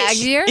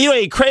 You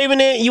ain't craving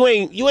it. You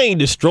ain't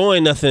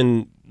destroying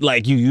nothing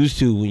like you used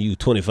to when you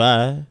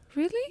 25.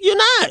 Really? You're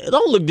not.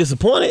 Don't look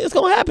disappointed. It's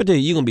gonna happen to you.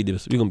 You're gonna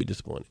be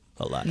disappointed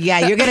a lot.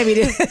 Yeah, you're gonna be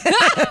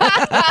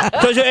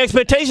because your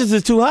expectations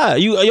is too high.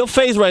 Your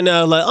face right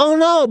now is like, oh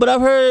no, but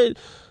I've heard.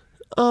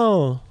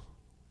 Oh,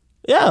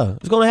 yeah,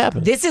 it's gonna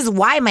happen. This is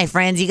why, my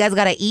friends, you guys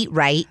gotta eat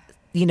right.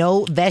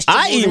 vegetables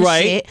I eat and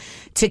right. shit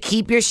to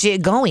keep your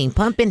shit going,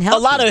 pumping healthy.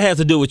 A lot of it has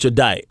to do with your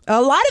diet.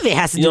 A lot of it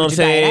has to You do know with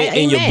what I'm your saying? diet.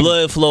 And your Amen.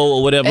 blood flow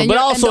or whatever. And but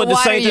your- also and the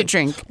at the water same you time.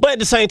 drink. But at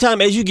the same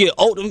time, as you get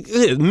older,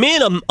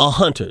 men are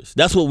hunters.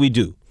 That's what we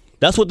do.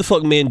 That's what the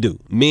fuck men do.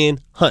 Men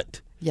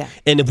hunt. Yeah.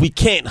 And if we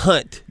can't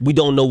hunt, we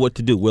don't know what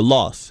to do. We're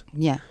lost.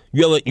 Yeah.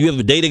 You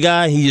ever date a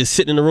guy? He just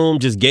sitting in the room,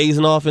 just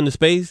gazing off into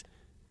space.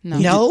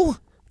 No.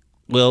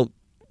 Well,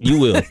 you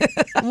will,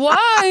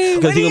 Why?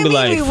 because he's gonna be mean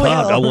like, we "Fuck,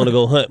 will? I want to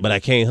go hunt, but I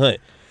can't hunt."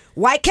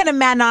 Why can a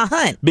man not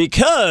hunt?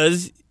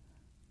 Because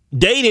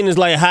dating is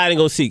like hide and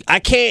go seek. I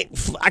can't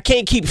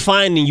keep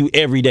finding you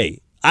every day.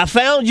 I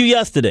found you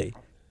yesterday.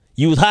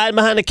 You was hiding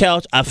behind the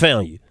couch. I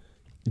found you.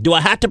 Do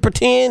I have to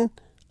pretend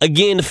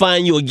again to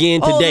find you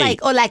again today?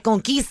 Like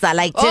conquista,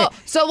 like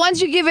So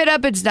once you give it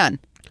up, it's done.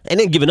 And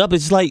then giving up,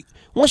 it's like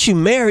once you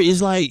marry,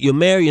 it's like you're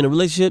married in a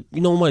relationship.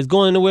 You know, nobody's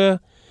going anywhere.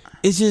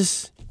 It's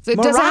just So it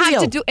doesn't have Marazio.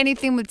 to do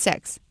anything with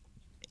sex.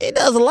 it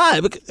does a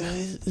lot because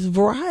it's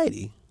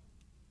variety.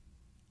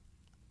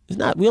 It's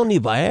not. We don't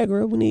need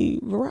Viagra. We need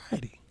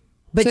variety.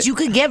 But you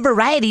could get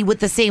variety with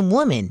the same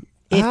woman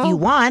if you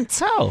want.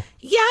 How?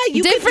 Yeah,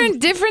 you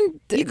different.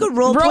 You could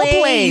role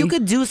play. You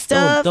could do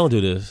stuff. Don't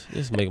do this.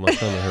 This is making my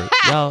stomach hurt.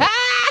 Y'all,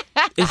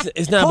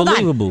 it's not Hold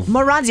believable. on,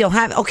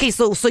 Maranzio, okay,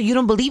 so you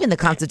don't believe in the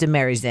concept of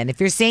marriage then? If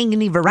you're saying you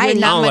need variety,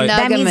 You're not that means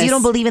monogamous. you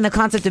don't believe in the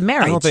concept of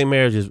marriage. I don't think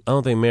marriage is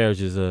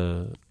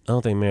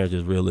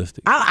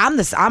realistic.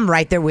 I'm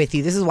right there with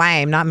you. This is why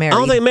I'm not married. I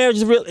don't think marriage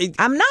is real.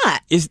 I'm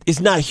not. It's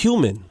not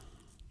human.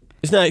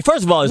 It's not.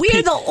 First of all, it's We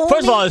are the only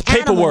first of all, it's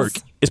paperwork.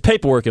 animals. It's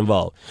paperwork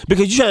involved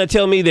because you're trying to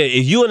tell me that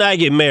if you and I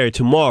get married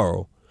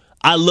tomorrow,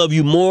 I love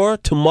you more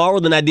tomorrow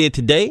than I did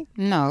today.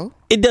 No.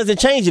 It doesn't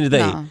change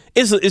anything. No.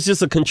 It's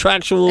just a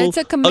contractual It's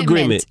a commitment.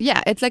 agreement.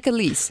 Yeah, it's like a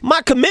lease.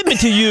 My commitment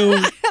to you,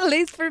 A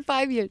lease for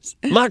 5 years.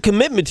 my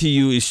commitment to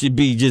you, it should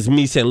be just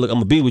me saying, "Look, I'm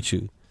gonna be with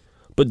you."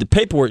 But the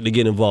paperwork to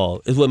get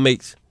involved is what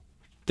makes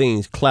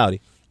things cloudy.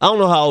 I don't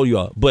know how old you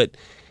are, but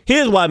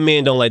here's why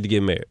men don't like to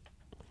get married.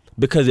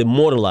 Because it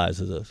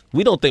mortalizes us.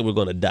 We don't think we're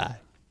gonna die.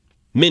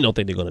 Men don't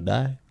think they're gonna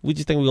die. We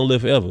just think we're gonna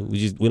live forever.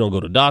 We don't go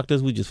to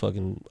doctors. We just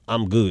fucking,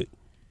 I'm good.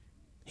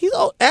 He's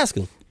all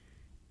asking.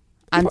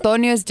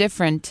 Antonio is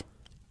different.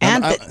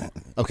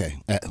 Okay,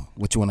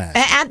 what you want to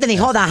ask? Anthony,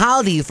 hold on. How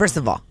old are you, first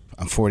of all?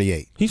 I'm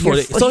 48. He's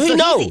 40. So he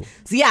knows.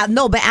 Yeah,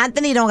 no, but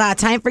Anthony don't got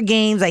time for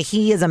games. Like,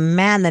 he is a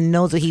man that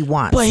knows what he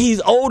wants. But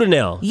he's older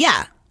now.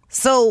 Yeah.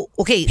 So,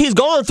 okay. He's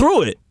going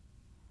through it.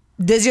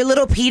 Does your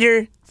little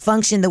Peter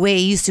function the way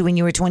it used to when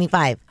you were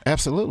 25?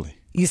 Absolutely.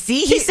 You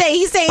see? He's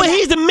saying But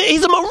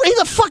that. he's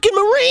a fucking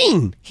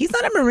Marine. He's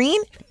not a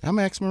Marine. I'm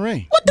an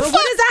ex-Marine. What the But fuck?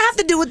 what does that have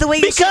to do with the way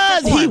you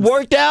Because he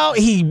worked out.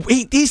 He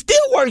still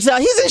works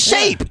out. He's in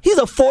shape. He's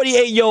a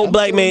 48-year-old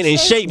black man in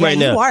shape right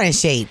now. You are in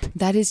shape.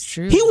 That is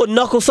true. He would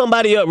knuckle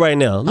somebody up right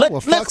now. I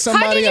will fuck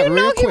somebody How up did you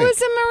real know he quick.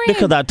 was a Marine?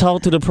 Because I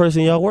talked to the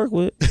person y'all work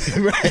with.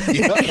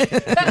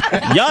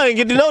 Y'all didn't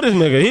get to know this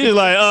nigga. He just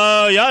like,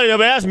 y'all didn't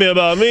ever ask me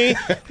about me.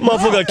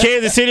 Motherfucker,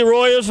 Kansas City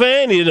Royals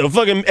fan. He's a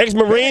fucking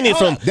ex-Marine. He's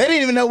from They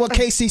didn't even know what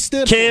KC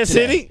stood for. Kansas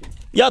today. City.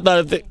 Y'all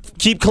thought it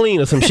keep clean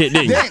or some shit,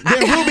 didn't you?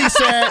 Then Ruby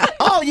said,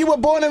 "Oh, you were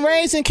born and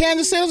raised in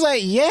Kansas City." I was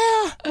like,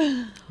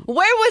 "Yeah."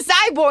 Where was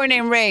I born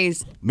and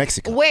raised?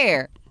 Mexico.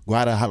 Where?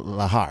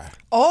 Guadalajara.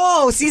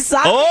 Oh, see,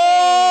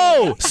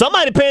 Oh,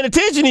 somebody paying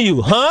attention to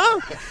you, huh?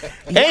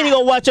 And you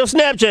gonna watch your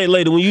Snapchat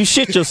later when you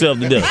shit yourself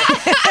to death.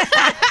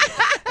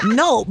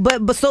 No,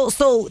 but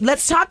so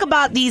let's talk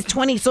about these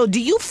 20. So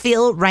do you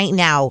feel right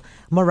now,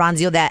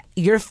 Maranzio, that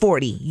you're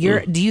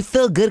 40? Do you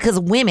feel good? Because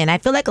women, I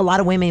feel like a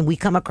lot of women we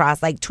come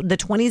across, like the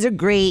 20s are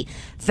great,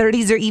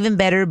 30s are even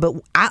better, but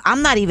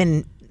I'm not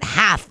even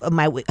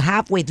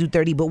halfway through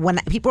 30. But when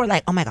people are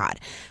like, oh my God,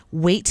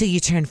 wait till you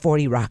turn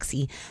 40,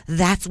 Roxy.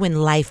 That's when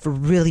life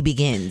really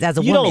begins as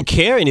a You woman. don't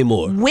care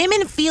anymore.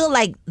 Women feel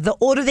like the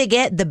older they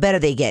get, the better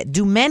they get.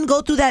 Do men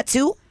go through that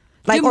too?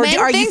 Like, Do or men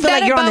are you think feel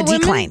like that you're on the about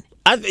women? decline?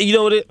 You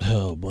know what it?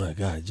 Oh my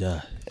God,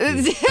 Josh.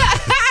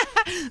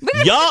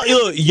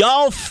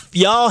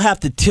 y'all have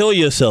to tell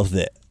yourself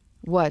that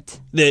What?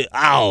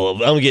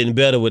 I'm getting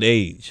better with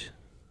age.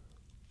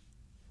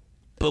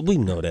 But we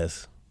know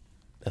that's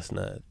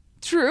not.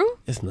 True?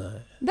 It's not.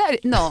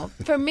 No,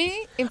 for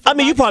me. I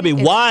mean, you're probably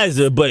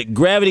wiser, but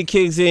gravity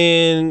kicks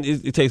in.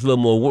 It takes a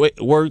little more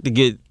work to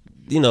get,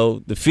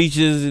 the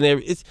features and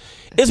everything.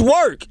 It's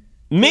work.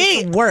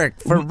 Me, work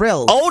for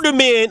real. Older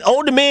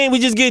men, we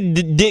just get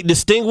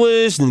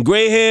distinguished and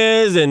gray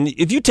hairs. And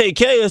if you take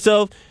care of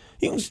yourself,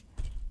 you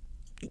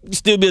can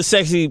still be a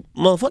sexy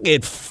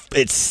motherfucker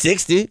at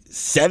 60,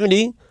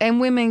 70. And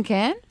women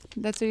can?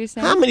 That's what you're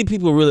saying? How many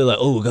people are really like,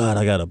 oh God,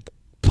 I got a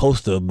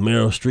poster of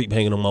Meryl Streep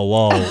hanging on my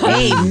wall?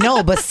 Hey,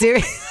 no, but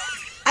seriously.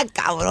 I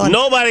got one.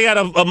 Nobody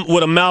got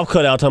with a mouth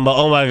cut out talking about,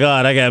 oh my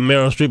God, I got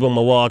Meryl Streep on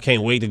my wall. I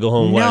can't wait to go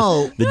home and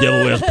watch The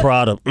Devil Wears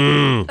Prada.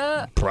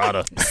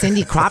 Prada.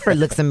 Cindy Crawford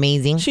looks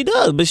amazing. She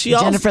does, but she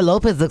Jennifer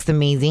Lopez looks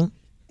amazing.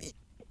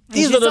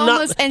 These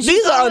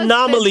are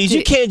anomalies.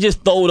 You can't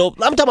just throw it up.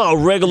 I'm talking about a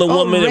regular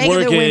woman at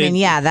regular working. women,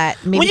 yeah.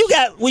 That maybe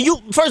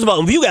First of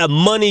all, if you got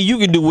money, you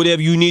can do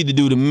whatever you need to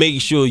do to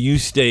make sure you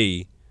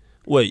stay.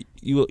 Wait,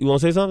 you want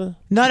to say something?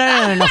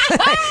 No.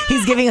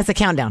 He's giving us a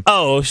countdown.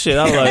 Oh shit!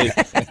 I was like,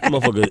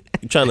 motherfucker,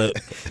 trying to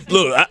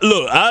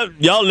look.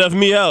 Y'all left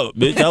me out,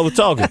 bitch. I was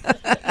talking.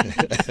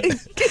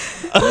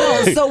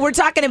 No, so we're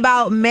talking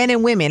about men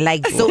and women.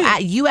 Like, so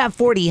you at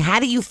 40,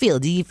 how do you feel?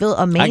 Do you feel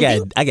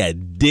amazing? I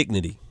got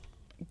dignity.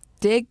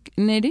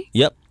 Dignity?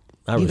 Yep.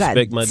 I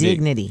respect my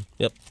dignity.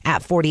 Yep.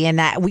 At 40, and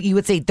that you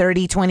would say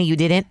 30, 20, you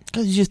didn't?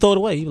 Cause you just throw it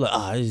away. You be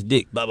like, this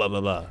dick, blah blah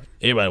blah blah.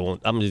 Everybody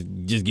wants. I'm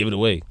just give it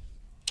away.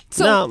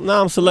 So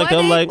now I'm selecting.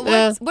 I'm like,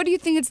 what do you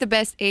think is the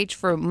best age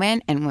for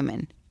men and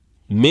women?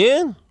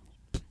 Men?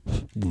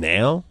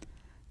 Now?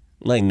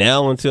 Like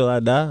now until I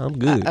die, I'm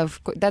good.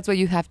 Of course, that's what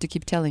you have to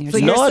keep telling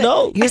yourself. So no, I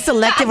don't. You're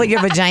selective with your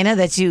vagina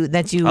that you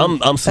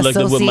I'm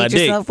selective with my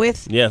dick. yourself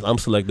with? Yes, I'm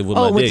selective with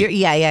my dick.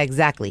 Yeah,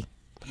 exactly.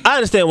 I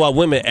understand why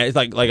women it's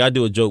like I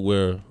do a joke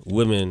where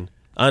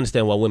I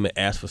understand why women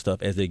ask for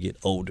stuff as they get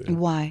older.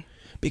 Why?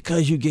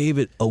 Because you gave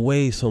it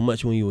away so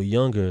much when you were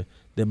younger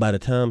that by the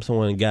time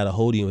someone got a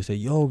hold of you and said,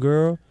 "Yo,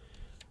 girl,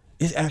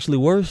 it's actually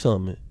worth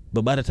something,"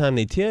 but by the time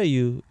they tell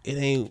you, it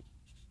ain't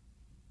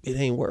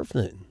worth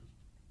nothing.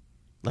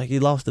 Like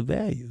it lost the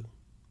value.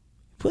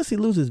 Pussy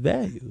loses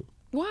value.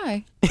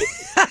 Why?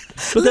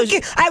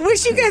 I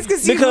wish you guys could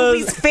see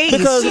Ruby's face.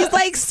 She's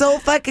like so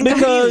fucking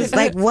confused.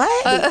 Like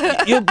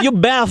what? You're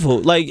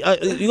baffled. Like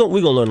we're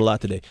gonna learn a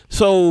lot today.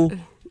 So.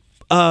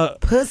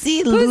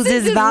 Pussy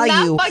loses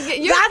value.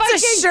 That's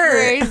a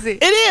shirt. Crazy.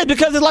 It is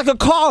because it's like a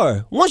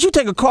car. Once you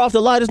take a car off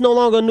the lot, it's no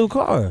longer a new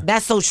car.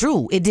 That's so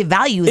true. It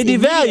devalues. It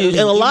devalues,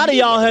 and a lot of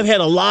y'all have had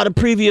a lot of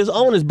previous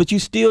owners, but you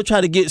still try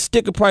to get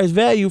sticker price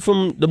value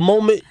from the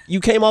moment you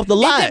came off the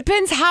lot. It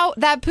depends how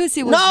that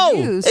pussy was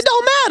used. It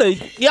don't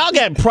matter. Y'all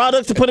got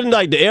products to put in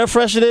like the air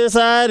freshener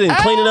inside and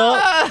clean it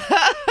up.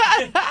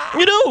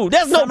 You do.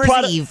 There's no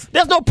product.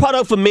 There's no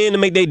product for men to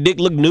make their dick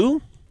look new.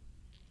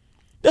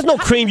 There's no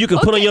cream you can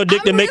put on your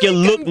dick to make it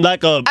look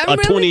like a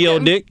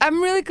 20-year-old dick.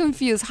 I'm really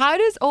confused. How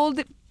does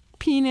old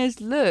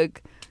penis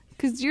look?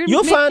 Because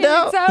you'll find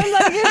out.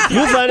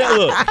 You'll find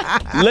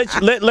out.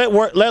 Look,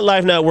 let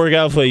life not work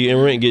out for you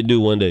and rent get due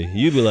one day.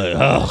 You'll be like,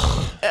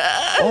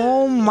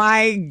 oh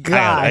my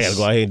gosh. I gotta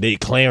go out here and date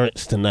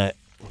Clarence tonight.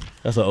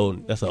 That's an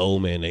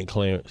old man named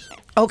Clarence.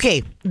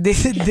 Okay,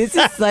 this is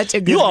such a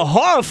good. You are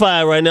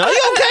horrified right now. Are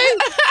you okay?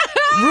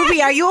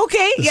 Ruby, are you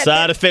okay? The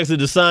side effects of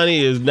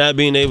Dasani is not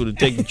being able to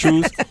take the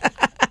truth.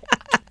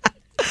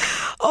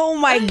 Oh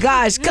my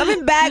gosh.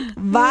 Coming back,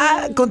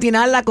 va a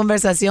continuar la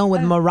conversación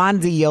with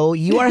Moranzio.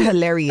 You are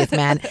hilarious,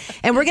 man.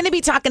 And we're going to be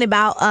talking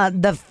about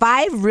the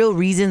 5 real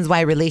reasons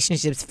why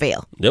relationships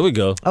fail. There we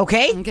go.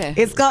 Okay?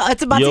 It's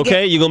about you to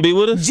okay? You going to be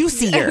with us?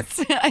 Juicier.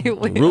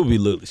 Ruby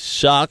looks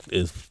shocked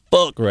as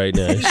fuck right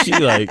now. She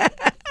like,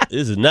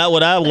 this is not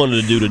what I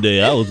wanted to do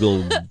today. I was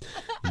going to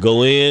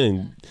go in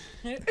and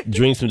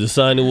drink some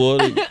Dasani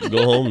water,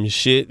 go home and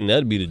shit, and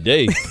that'd be the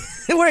day.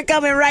 We're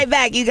coming right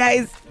back, you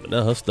guys. But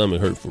now her stomach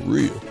hurt for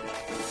real.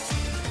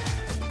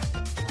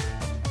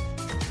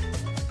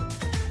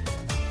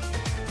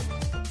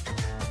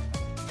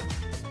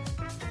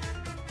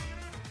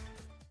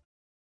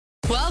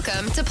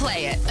 Welcome to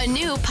Play It, a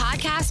new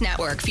podcast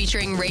network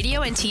featuring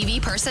radio and TV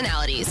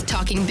personalities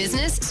talking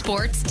business,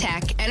 sports,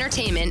 tech,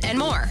 entertainment, and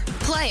more.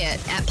 Play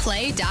it at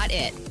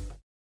play.it.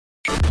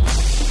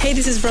 Hey,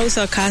 this is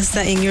Rosa Acosta,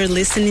 and you're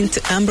listening to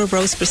Amber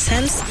Rose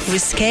Presents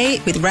Risque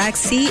with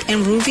Roxy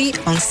and Ruby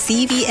on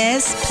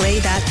CBS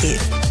Play.it.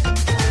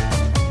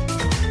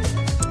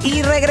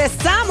 Y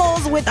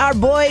regresamos with our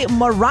boy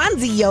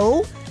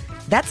Moranzio.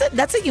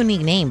 That's a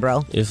unique name,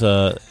 bro. It's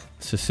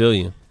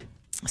Sicilian.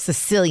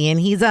 Sicilian.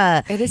 He's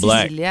It is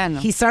black. Siciliano.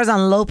 He stars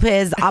on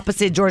Lopez,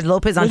 opposite George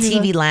Lopez on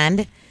TV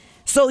Land.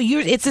 So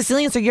it's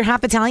Sicilian, so you're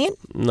half Italian?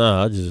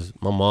 Nah,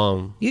 my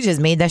mom. You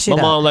just made that shit up.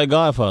 My mom like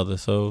Godfather,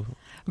 so.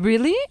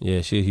 Really?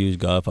 Yeah, she's a huge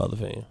Godfather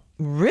fan.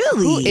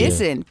 Really? Who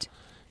isn't?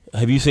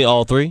 Have you seen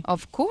all 3?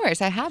 Of course,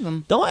 I have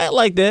them. Don't act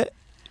like that.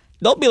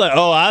 Don't be like,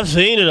 oh, I've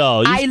seen it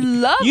all. I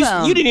love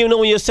them. You didn't even know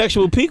when your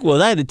sexual peak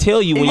was. I had to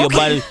tell you when your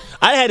body.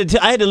 I had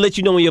to let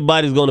you know when your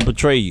body's going to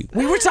betray you.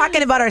 We were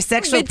talking about our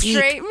sexual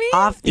peak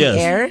off the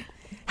air.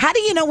 How do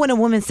you know when a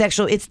woman's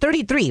sexual? It's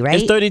 33, right?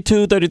 It's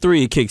 32,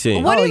 33. It kicks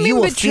in. What do you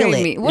mean betray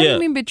me? What do Yeah. you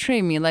mean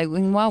betray me? Like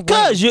in what way?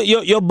 Because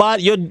your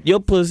body, your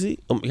pussy.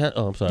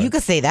 I'm sorry. You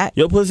could say that.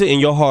 Your pussy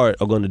and your heart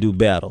are going to do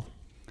battle.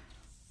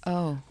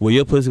 Oh. Well,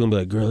 your pussy gonna be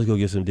like, girl, let's go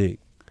get some dick.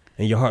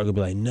 And your heart gonna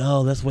be like,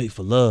 no, let's wait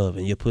for love.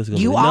 And your pussy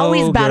gonna You be like, no,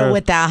 always battle girl.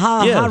 with that,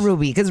 huh? Yes. Huh,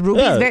 Ruby? Because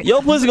Ruby's very.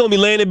 Your pussy gonna be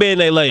laying in bed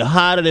and they like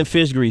hotter than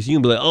fish grease. You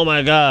gonna be like, oh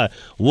my God,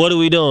 what are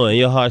we doing? And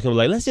your heart's gonna be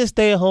like, let's just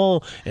stay at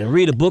home and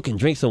read a book and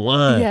drink some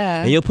wine.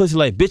 Yeah. And your pussy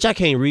like, bitch, I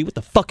can't read. What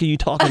the fuck are you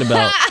talking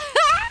about?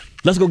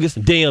 Let's go get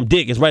some damn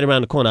dick. It's right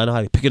around the corner. I know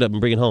how to pick it up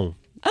and bring it home.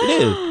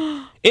 It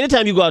is.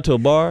 Anytime you go out to a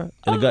bar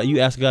and a guy, you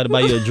ask a guy to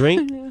buy you a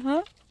drink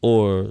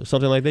or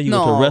something like that, you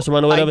go to a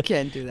restaurant or whatever. I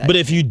can't do that. But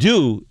if you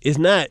do, it's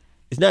not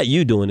it's not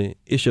you doing it.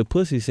 It's your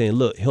pussy saying,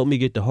 look, help me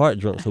get the heart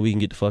drunk so we can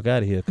get the fuck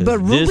out of here. But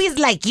Ruby's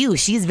like you.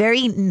 She's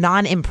very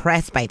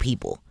non-impressed by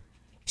people.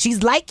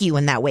 She's like you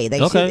in that way.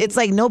 Like it's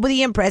like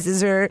nobody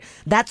impresses her.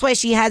 That's why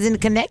she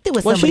hasn't connected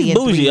with somebody she's in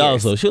 3 bougie years.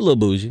 also. She's a little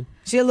bougie.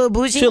 She a little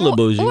bougie? She a little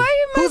bougie. Why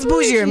are you Who's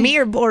bougier, me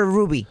or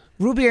Ruby?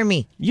 Ruby or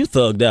me? You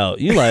thugged out.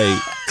 You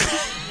like...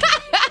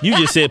 You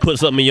just said put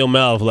something in your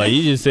mouth. Like,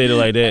 you just said it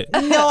like that.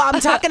 No,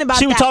 I'm talking about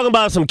She was talking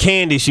about some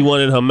candy she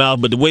wanted in her mouth,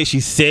 but the way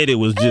she said it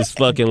was just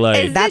fucking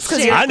like... That's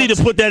because I need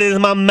to put that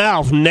in my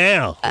mouth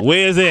now.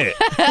 Where is it?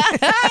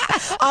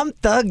 I'm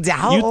thugged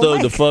out. You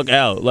thugged the fuck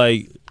out.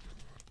 Like,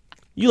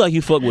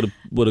 you fuck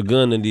with a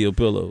gun under your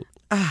pillow.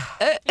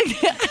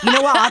 You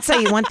know what? I'll tell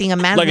you one thing. A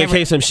man's like, in never,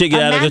 case some shit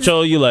get out of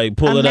control, you like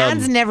pull it out. A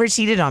man's never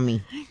cheated on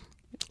me.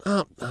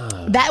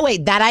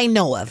 That I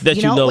know of. That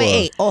you know Wait, of.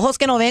 hey, ojos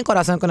que no ven,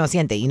 corazón que no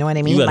siente. You know what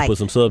I mean? You gotta like, put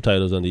some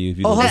subtitles under you. If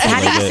you ojos,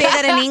 how do you like say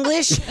that in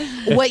English?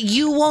 What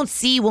you won't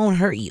see won't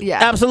hurt you.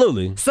 Yeah.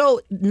 Absolutely.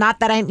 So, not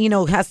that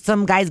has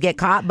some guys get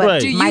caught,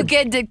 but do you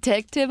get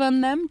detective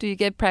on them? Do you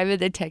get private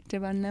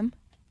detective on them?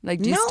 Like,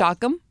 do you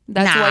stalk them?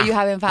 That's why you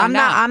haven't found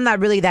out. I'm not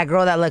really that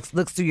girl that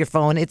looks through your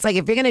phone. It's like,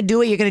 if you're gonna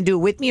do it, you're gonna do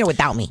it with me or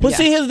without me. But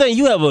see, here's the thing: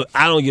 you have a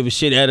I don't give a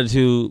shit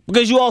attitude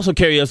because you also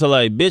carry yourself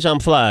like, bitch, I'm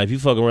fly. If you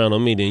fuck around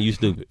on me, then you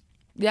stupid.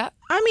 Yeah.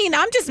 I mean,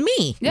 I'm just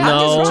me. Yeah.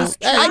 No,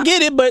 I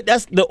get it, but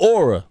that's the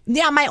aura.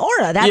 Yeah, my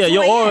aura. That's your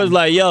who I aura am. is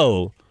like,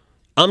 yo,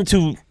 I'm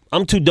too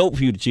dope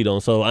for you to cheat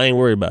on, so I ain't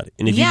worried about it.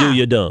 And if you do,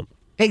 you're dumb.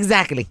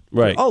 Exactly.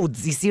 Right. Oh,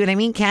 you see what I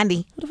mean?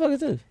 Candy. What the fuck is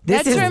this?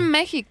 That's from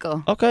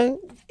Mexico. Okay.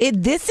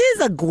 This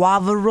is a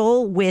guava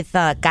roll with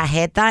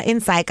cajeta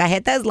inside.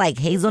 Cajeta is like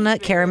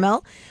hazelnut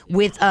caramel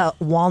with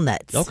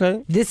walnuts.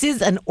 Okay. This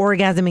is an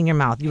orgasm in your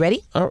mouth. You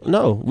ready?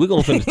 No, we're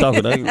going to finish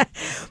talking.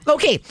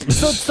 Okay,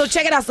 so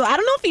check it out. So I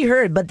don't know if you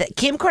heard, but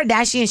Kim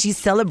Kardashian, she's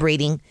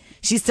celebrating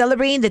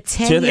the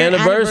 10th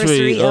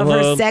anniversary of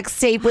her sex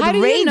tape with How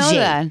do Ray you know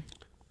J.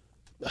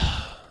 that?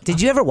 Did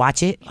you ever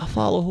watch it? I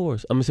follow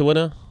horse. I'm going to say what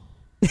now?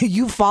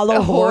 You follow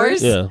A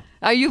horse? Yeah.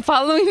 Are you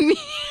following me?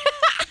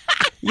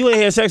 You ain't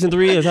had sex in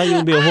 3 years. How you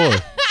gonna be a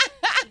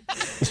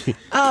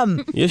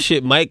whore? Your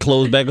shit might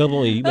close back up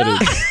on you. You better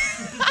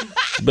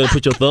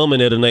put your thumb in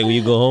there tonight when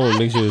you go home and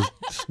make sure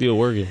it's still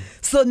working.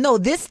 So no,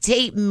 this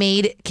tape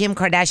made Kim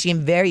Kardashian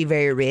very,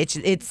 very rich.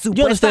 It's super.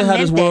 You understand how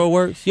this world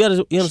works? You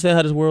understand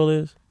how this world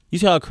is? You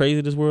see how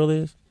crazy this world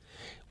is?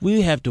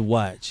 We have to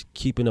watch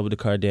Keeping Up with the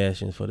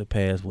Kardashians for the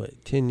past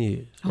 10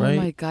 years, right?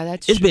 Oh my God,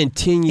 that's It's been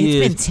 10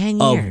 years. It's been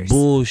 10 years of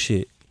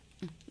bullshit.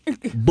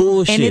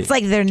 Bullshit. And it's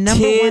like their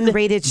number 1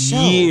 rated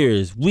show.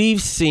 Years.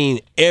 We've seen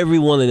every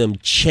one of them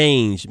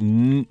change,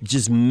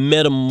 just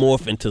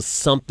metamorph into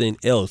something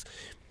else.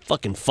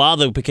 Fucking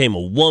father became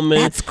a woman.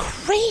 That's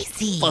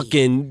crazy.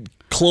 Fucking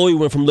Khloe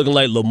went from looking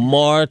like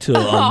Lamar to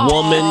a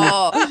woman.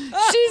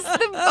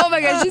 Oh my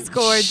God, she's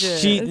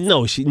gorgeous.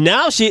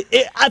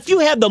 If you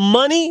have the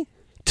money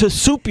to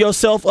soup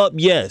yourself up,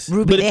 yes.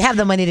 Ruby, they have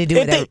the money to do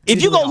it.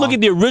 If you go look at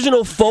the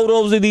original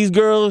photos of these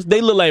girls, they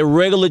look like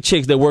regular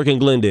chicks that work in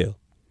Glendale.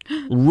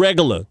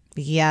 Regular.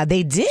 Yeah,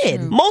 they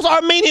did. Most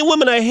Armenian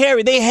women are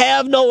hairy. They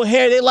have no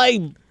hair. They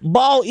like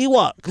bald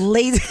Ewoks.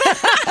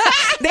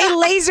 They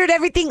lasered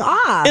everything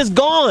off. It's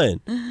gone.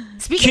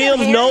 Speaking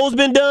Kim's of hair, nose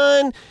been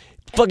done.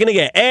 Fucking they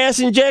got ass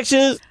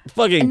injections.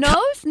 Fucking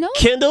nose?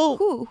 Kendall.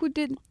 Who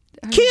did?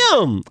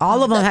 Kim.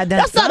 all of them had done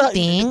That's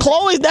something.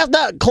 That's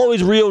not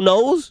Chloe's real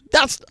nose.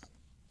 That's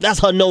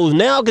her nose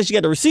now because she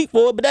got the receipt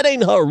for it, but that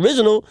ain't her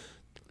original.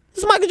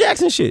 It's Michael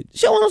Jackson shit.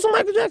 Showing us some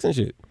Michael Jackson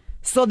shit.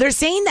 So they're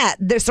saying that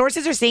their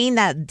sources are saying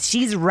that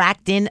she's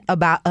racked in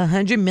about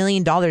 $100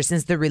 million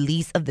since the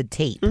release of the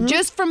tape. Mm-hmm.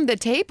 Just from the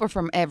tape or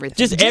from everything?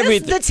 Just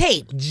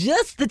everything.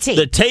 Just the tape.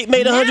 The tape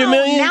made $100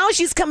 million? Now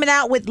she's coming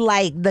out with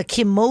like the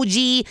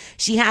Kimoji.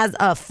 She has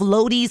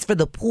floaties for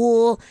the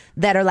pool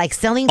that are like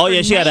selling. Oh for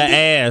yeah, she had an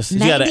ass. She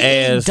had an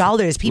ass.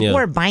 $98. People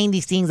are buying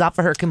these things off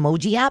of her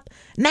Kimoji app.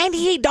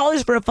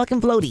 $98 for a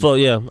fucking floaty. So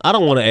yeah, I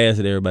don't want to ass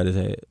that everybody's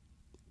had.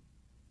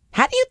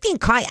 How do you think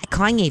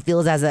Kanye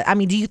feels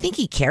do you think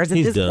he cares at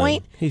He's this done.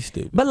 point? He's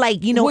stupid. But like,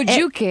 would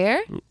you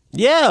care?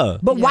 Yeah.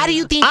 But why do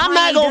you think I'm Kanye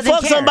not gonna doesn't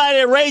fuck care? somebody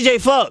that Ray J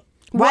fuck?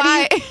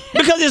 Why?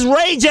 Because it's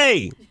Ray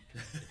J.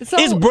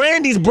 It's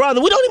Brandy's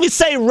brother. We don't even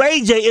say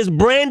Ray J. It's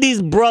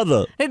Brandy's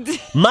brother.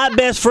 My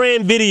best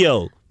friend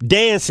video.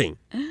 Dancing.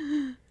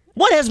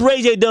 What has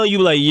Ray J done? You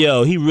be like,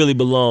 yo, he really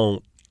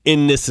belong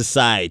in this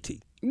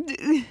society.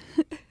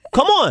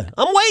 Come on.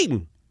 I'm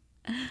waiting.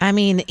 I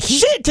mean,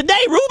 shit today,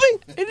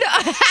 Ruby.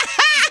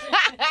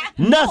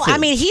 Nothing. No, I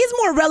mean, he's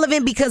more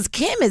relevant because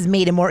Kim has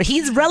made him more.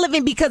 He's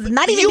relevant because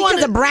not even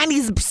because of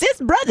Brandy's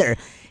sis brother.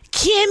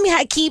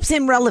 Kim keeps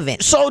him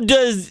relevant. So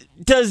does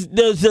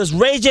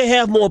Ray J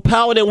have more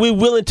power than we're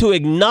willing to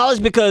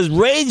acknowledge? Because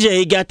Ray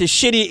J got the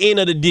shitty end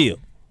of the deal.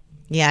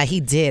 Yeah,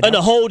 he did. And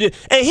the whole deal.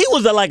 And he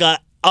was like a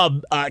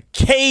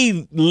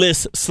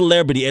K-list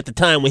celebrity at the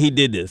time when he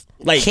did this.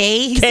 Like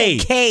K? He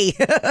said K.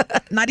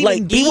 Not even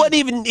like B. he wasn't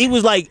even. He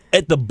was like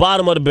at the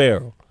bottom of the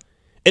barrel,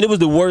 and it was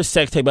the worst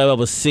sex tape I've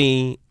ever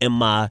seen in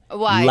my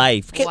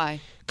life. Why?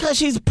 Cause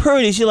she's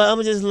pretty. She's like, I'm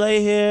gonna just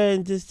lay here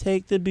and just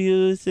take the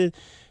abuse. And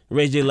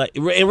Ray J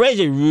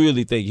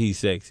really think he's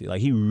sexy.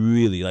 Like he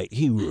really like Ray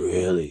J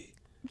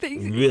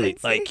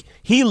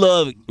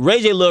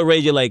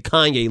like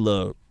Kanye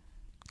loved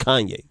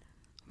Kanye.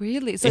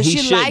 Really? So And he she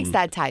shouldn't. likes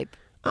that type.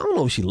 I don't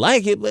know if she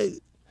like it, but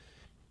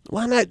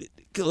why not?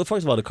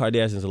 First of all, the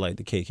Kardashians are like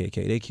the KKK.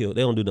 They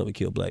don't do nothing but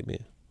kill black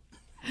men.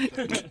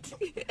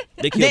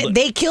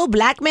 They kill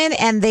black men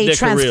and they Their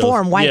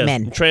transform careers. white Yeah,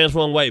 men.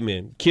 Transform white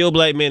men. Kill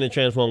black men and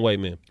transform white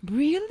men.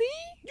 Really?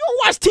 You don't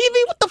watch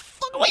TV? What the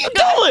fuck? What are you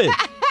doing?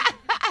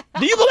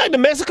 Do you go back to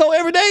Mexico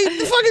every day?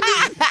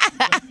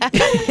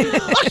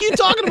 What are you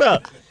talking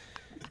about?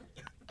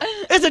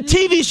 It's a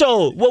TV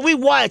show where we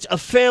watch a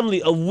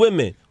family of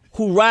women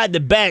who ride the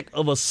back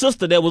of a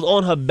sister that was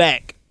on her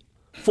back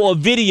for a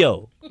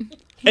video.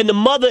 And the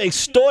mother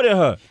extorted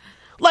her.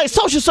 Like,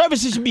 social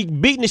services should be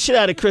beating the shit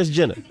out of Kris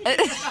Jenner.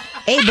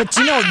 Hey, but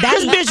you know,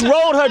 this bitch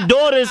rode her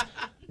daughter's...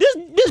 This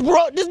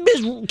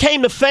bitch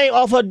came to fame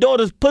off her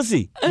daughter's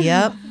pussy.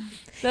 Yep.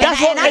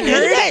 That's what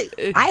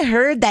I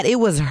heard that it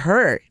was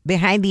her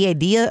behind the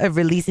idea of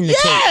releasing the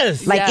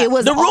tape. Like it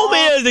was the rumor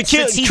is the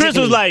kid Kris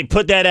was like,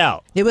 put that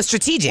out. It was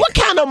strategic. What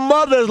kind of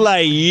mother's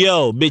like,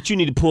 yo, bitch, you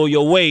need to pull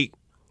your weight,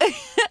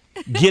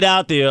 get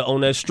out there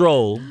on that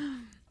stroll,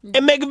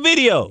 and make a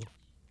video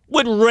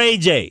with Ray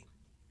J.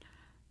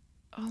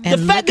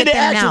 And look at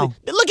them now.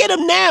 Look at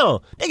them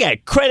now. They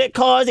got credit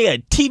cards, they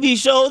got TV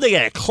shows, they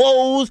got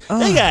clothes,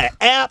 they got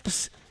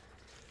apps.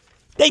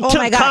 They took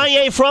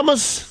Kanye from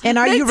us. And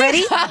are you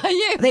ready?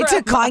 They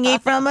took Kanye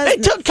from us.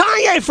 They took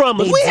Kanye from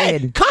us. They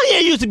did.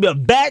 Kanye used to be a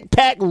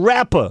backpack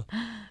rapper.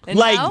 And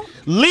like, now?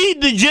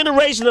 lead the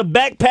generation of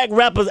backpack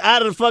rappers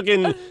out of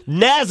fucking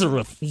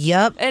Nazareth.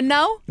 Yep. And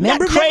now?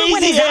 Remember when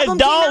crazy his ass album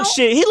dog came out?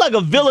 shit. He like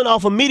a villain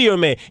off of Meteor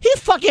Man. His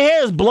fucking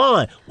hair is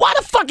blonde. Why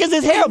the fuck is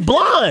his hair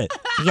blonde?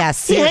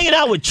 Yes. He hanging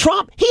out with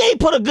Trump. He ain't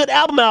put a good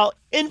album out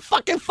in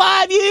fucking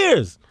 5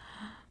 years.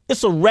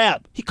 It's a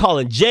rap. He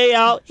calling Jay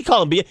out. He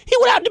calling Beyonce. He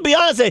went after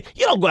Beyonce.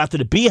 You don't go after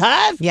the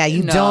Beehive. Yeah,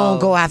 you don't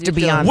go after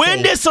Beyonce.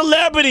 When did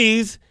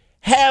celebrities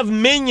have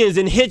minions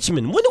and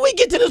henchmen? When do we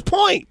get to this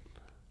point?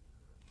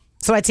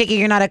 So I take it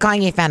you're not a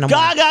Kanye fan no more.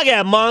 Gaga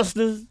got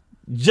monsters.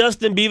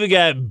 Justin Bieber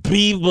got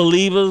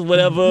believers,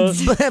 whatever.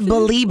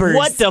 Believers.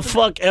 What the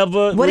fuck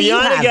ever. What do you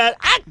Rihanna have?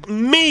 got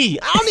me.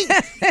 I don't even.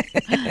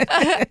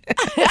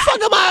 The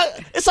fuck am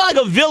I? It's like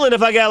a villain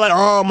if I got like,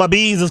 oh, my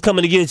bees is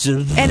coming to get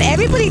you. And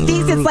everybody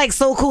thinks it's like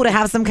so cool to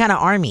have some kind of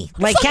army.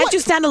 Like, can't you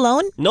stand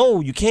alone?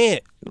 No, you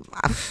can't.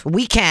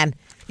 We can.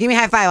 Give me a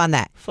high five on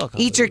that.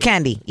 Eat your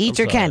candy. Eat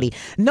your candy.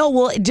 No,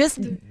 well, just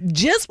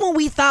when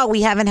we thought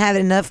we haven't had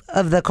enough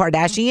of the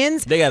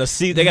Kardashians, They got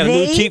a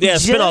new cheap. They had a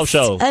spinoff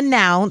show.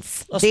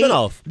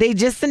 They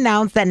just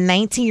announced that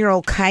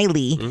 19-year-old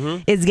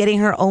Kylie is getting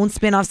her own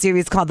spinoff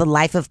series called The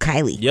Life of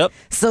Kylie. Yep.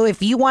 So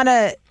if you want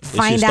to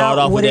find start out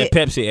off what with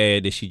that Pepsi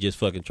ad that she just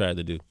fucking tried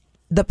to do.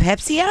 the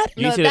Pepsi ad?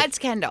 You No, see that? that's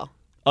Kendall.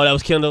 Oh, that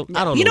was Kendall?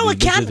 I don't know. You know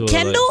these what, bitches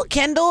were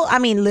Kendall, I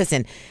mean,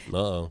 listen, like,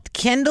 uh-oh.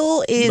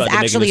 Kendall is about to make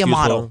an actually a excuse for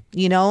model, her?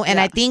 you know, and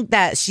I think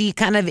that she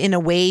kind of, in a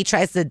way,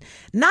 tries to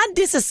not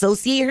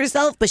disassociate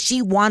herself, but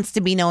she wants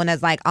to be known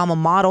as like, I'm a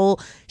model.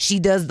 She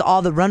does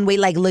all the runway,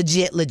 like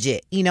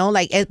legit, you know,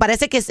 like,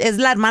 parece que es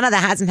la hermana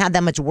that hasn't had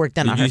that much work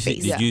done on her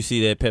face. Did you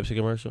see that Pepsi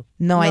commercial?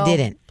 No, I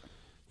didn't.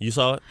 You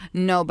saw it?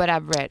 No, but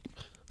I've read.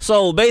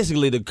 So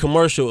basically, the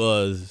commercial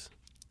was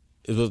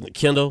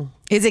Kendall.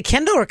 Is it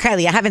Kendall or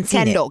Kylie? I haven't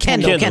seen it.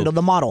 Kendall,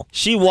 the model.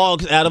 She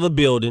walks out of a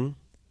building,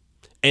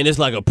 and it's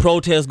like a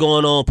protest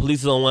going on.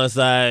 Police is on one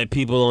side,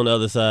 people on the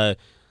other side.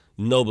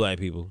 No black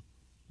people.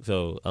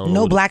 So I don't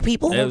know. No black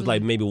people? It was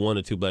like maybe one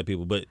or two black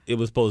people, but it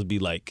was supposed to be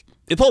like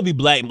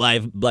Black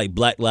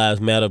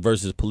Lives Matter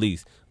versus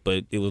police.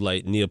 But it was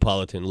like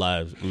Neapolitan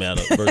Lives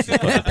Matter versus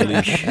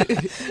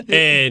police.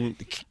 And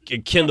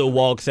Kendall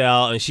walks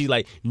out, and she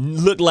like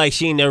looked like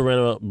she ain't never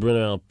run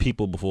around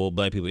people before,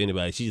 black people,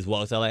 anybody. She just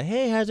walks out like,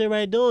 "Hey, how's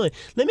everybody doing?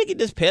 Let me get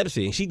this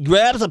Pepsi." And she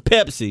grabs a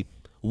Pepsi.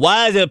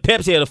 Why is there a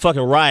Pepsi at a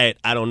fucking riot?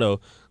 I don't know.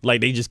 Like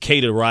they just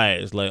cater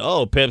riots. Like,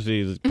 oh, Pepsi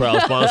is a proud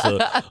sponsor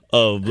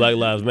of Black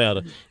Lives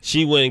Matter.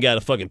 She went and got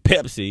a fucking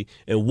Pepsi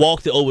and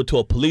walked it over to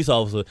a police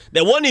officer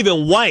that wasn't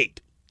even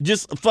white,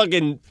 just a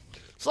fucking.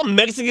 Some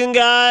Mexican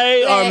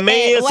guy,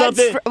 Armenian or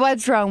something.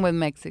 What's wrong with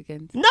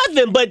Mexicans?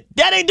 Nothing, but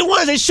that ain't the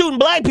ones that shooting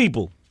black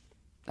people.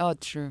 Oh,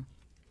 true.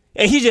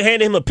 And he just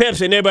handed him a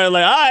Pepsi, and everybody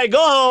like, all right, go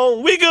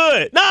home. We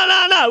good.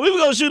 No. We were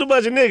going to shoot a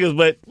bunch of niggas,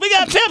 but we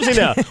got Pepsi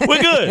now.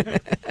 We're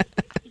good.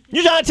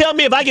 You trying to tell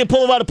me if I get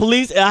pulled by the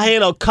police and I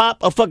hand a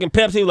cop a fucking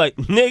Pepsi, like,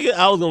 nigga,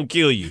 I was going to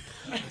kill you.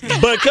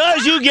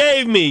 Because you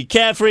gave me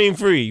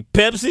caffeine-free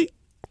Pepsi,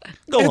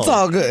 go home. It's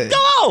all good. Go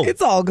on.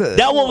 It's all good.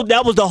 That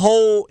was the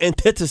whole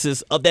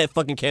antithesis of that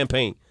fucking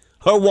campaign.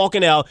 Her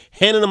walking out,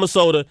 handing them a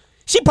soda.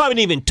 She probably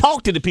didn't even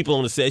talk to the people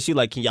on the set. She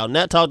like, can y'all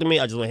not talk to me?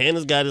 I just want to hand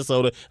this guy the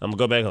soda. I'm going to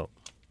go back home.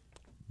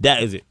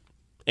 That is it.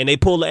 And they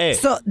pulled the ad.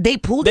 So they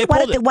pulled it?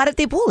 Why did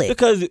they pull it?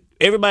 Because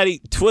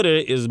Twitter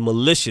is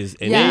malicious.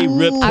 And they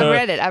ripped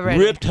her. I read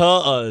ripped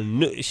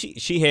her.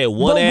 She had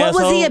one asshole.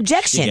 What was the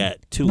objection? She got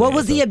two What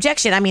was the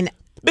objection? I mean,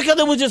 because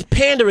it was just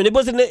pandering. It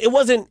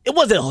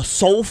wasn't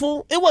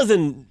soulful. It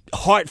wasn't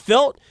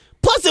heartfelt.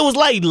 Plus, it was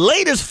like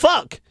late as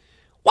fuck.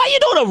 Why you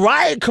doing a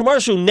riot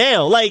commercial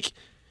now? Like,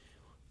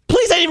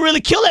 police ain't even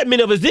really kill that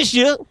many of us this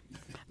year.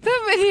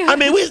 I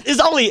mean, it's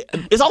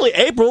only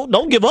April.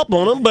 Don't give up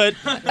on them. But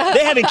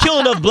they haven't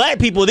killed enough black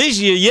people this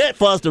year yet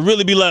for us to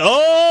really be like,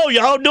 oh,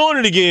 y'all doing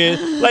it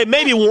again. Like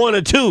maybe one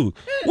or two.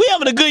 We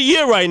having a good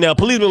year right now.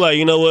 Police be like,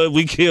 you know what?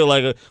 We killed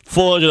like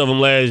 400 of them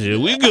last year.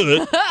 We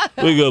good.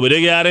 We good. But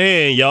they get out of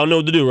hand. Y'all know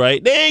what to do,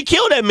 right? They ain't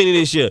killed that many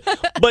this year.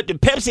 But the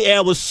Pepsi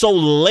ad was so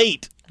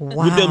late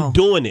with them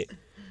doing it.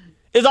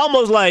 It's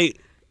almost like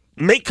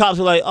make cops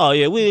are like, oh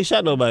yeah, we ain't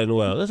shot nobody in a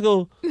while. Let's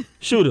go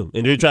shoot them.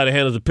 And they try to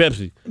handle the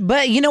Pepsi.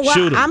 But you know what?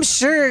 I'm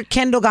sure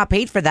Kendall got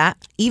paid for that.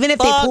 Even if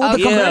they pulled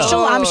the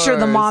commercial, I'm sure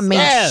the mom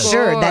made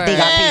sure that they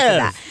got paid for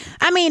that.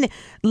 I mean,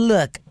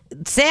 look,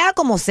 sea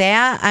como sea.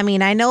 I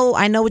mean, I know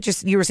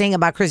what you were saying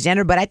about Kris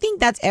Jenner, but I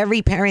think that's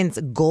every parent's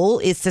goal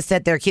is to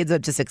set their kids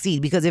up to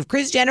succeed. Because if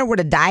Kris Jenner were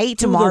to die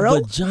tomorrow,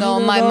 no,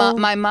 my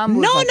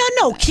mom.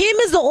 No. Kim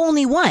is the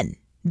only one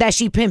that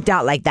she pimped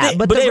out like that.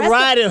 But they're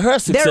riding her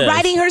success. They're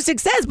riding her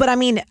success. But I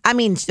mean,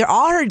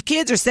 all her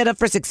kids are set up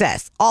for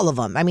success. All of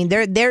them. I mean,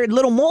 they're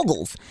little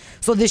moguls.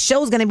 So this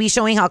show's going to be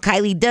showing how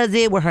Kylie does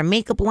it with her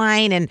makeup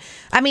line. And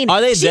I mean,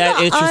 are they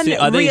that interesting?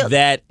 Are they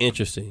that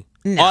interesting?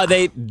 No. Are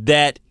they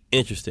that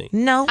interesting?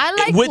 No. I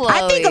like Chloe.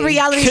 I think a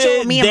reality show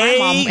with me and my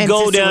mom and they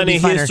go down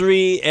in funner.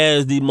 history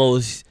as the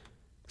most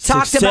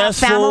talked about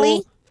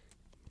family,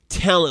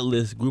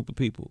 talentless group of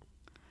people.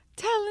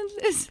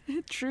 Talentless,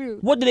 true.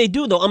 What do they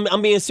do though?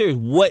 I'm being serious.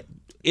 What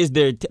is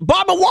their?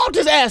 Barbara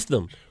Walters asked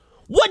them,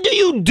 "What do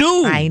you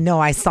do?" I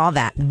know. I saw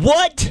that.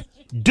 What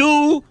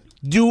do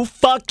you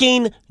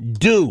fucking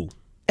do?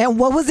 And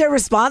what was their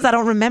response? I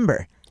don't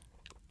remember.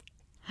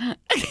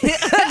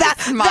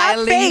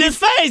 Smiling. His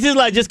face is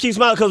like, just keep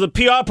smiling because the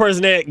PR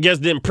person that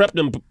just didn't prep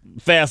them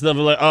fast enough.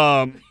 Like,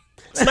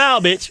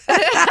 smile, bitch.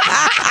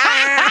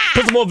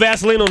 Put some more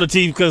Vaseline on the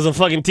teeth because the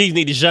fucking teeth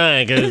need to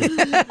shine.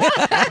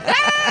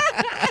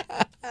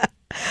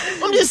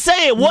 I'm just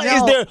saying,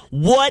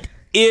 what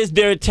is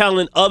their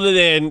talent other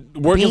than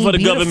working Being for the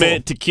beautiful.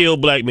 government to kill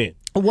black men?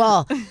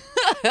 Well,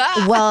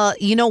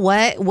 you know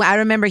what? I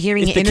remember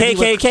hearing It's an the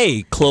interview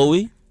KKK.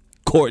 Chloe,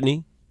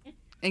 Courtney,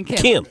 and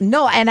Kim.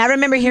 No, and I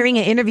remember hearing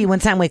an interview one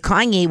time with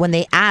Kanye when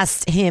they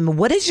asked him,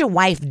 "What does your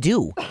wife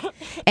do?"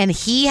 And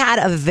he had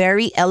a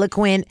very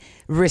eloquent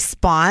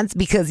response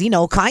because, you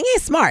know, Kanye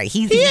is smart.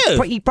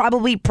 He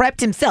probably prepped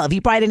himself. He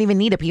probably didn't even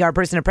need a PR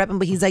person to prep him,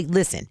 but he's like,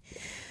 "Listen,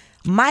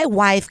 my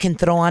wife can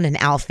throw on an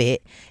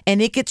outfit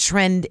and it could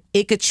trend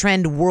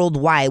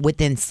worldwide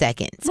within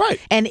seconds. Right.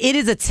 And it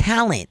is a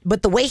talent."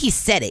 But the way he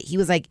said it, he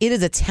was like, it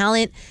is a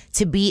talent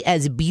to be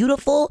as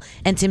beautiful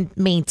and to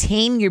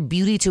maintain your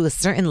beauty to a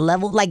certain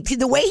level. Like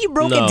the way he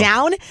broke it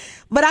down.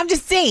 But I'm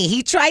just saying,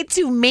 he tried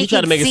to make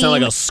it sound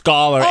like a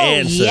scholar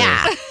answer.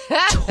 Yeah,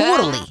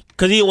 totally.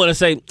 Because he didn't want to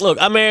say, look,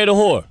 I married a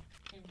whore.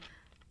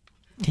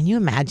 Can you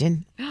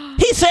imagine?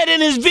 He said in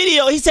his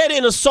video, he said it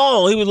in a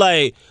song, he was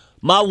like,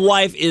 my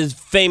wife is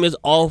famous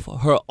off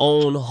her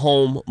own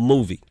home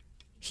movie.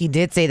 He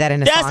did say that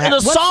in a That's song. in a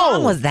what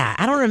song was that?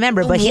 I don't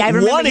remember, but I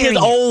remember one of his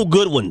old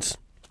good ones.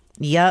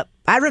 Yep,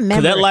 I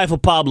remember. Because that Life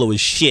of Pablo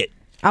is shit.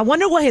 I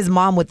wonder what his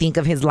mom would think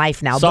of his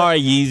life now.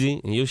 Sorry,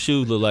 Yeezy. And your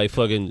shoes look like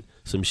fucking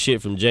some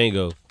shit from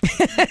Django.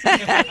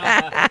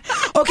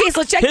 Okay,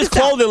 so check his this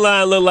out. clothing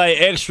line look like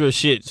extra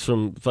shit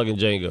from fucking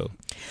Django.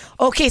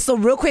 Okay, so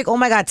real quick, oh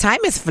my God, time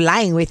is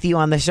flying with you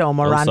on the show,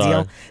 Moranzio.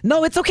 sorry.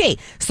 No, it's okay.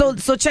 So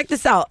check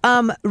this out.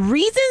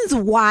 Reasons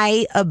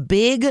why a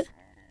big...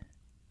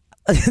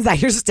 Is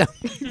that your stomach?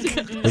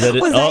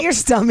 Was that your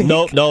stomach?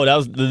 No, that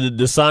was the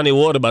Dasani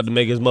water about to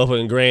make his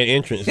motherfucking grand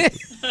entrance.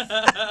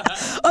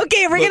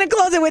 Okay, we're going to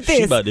close it with She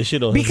this. about to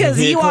shit on because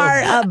his you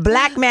head. are a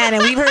black man,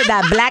 and we've heard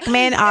that black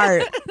men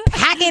are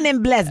packing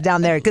and blessed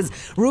down there. Because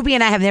Ruby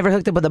and I have never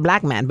hooked up with a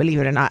black man, believe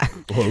it or not.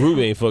 Well,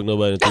 Ruby ain't fucked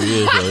nobody in 3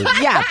 years, though.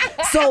 Yeah.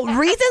 So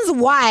reasons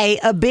why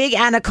a big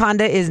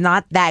anaconda is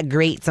not that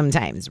great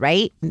sometimes,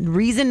 right?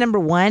 Reason number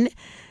one,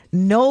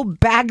 no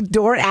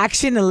backdoor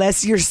action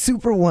unless you're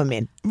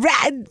Superwoman.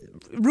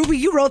 Ruby,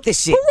 you wrote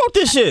this shit. Who wrote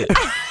this shit?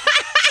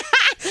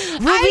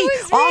 Ruby,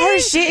 all her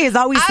shit is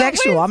always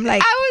sexual. I'm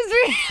like,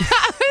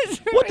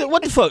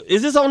 What the fuck?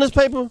 Is this on this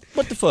paper?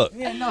 What the fuck?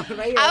 Yeah, no,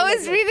 right I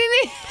was reading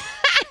it.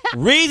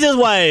 Reasons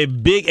why a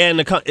big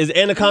anaconda is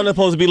anaconda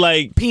supposed to be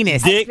like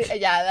penis? Dick?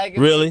 Yeah, like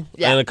Really?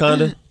 Yeah.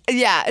 Anaconda?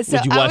 Yeah. So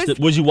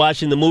Was you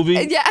watching the movie?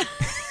 Yeah.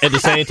 At the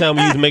same time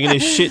when you was making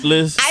this shit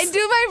list? I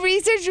do my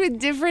research with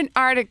different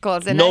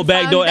articles. And No I found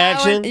backdoor that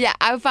action? one- yeah,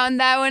 I found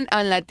that one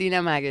on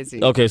Latina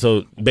Magazine. Okay,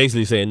 so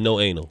basically saying no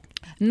anal.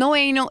 No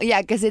anal,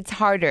 yeah, because it's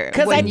harder.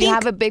 'Cause when I you think-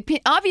 have a big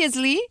penis.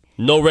 Obviously.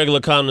 No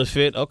regular condoms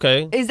fit.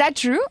 Okay. Is that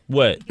true?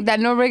 What? That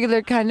no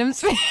regular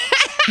condoms fit?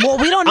 Well,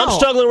 we don't know. I'm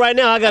struggling right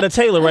now. I got a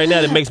tailor right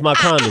now that makes my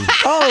condoms.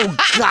 Oh,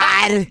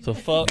 God. So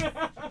fuck.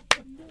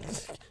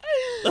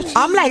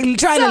 I'm like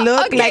trying to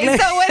look okay, like.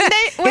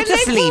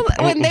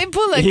 So when they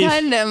pull a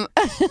condom,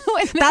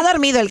 Está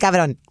dormido el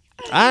cabrón.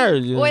 I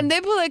heard you. When they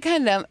pull a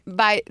condom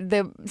by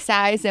the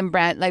size and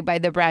brand, like by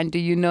the brand, do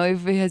you know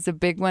if it has a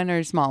big one or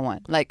a small one?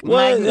 Like,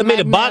 Well, I mean,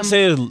 the box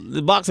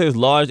Magnum- says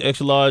large,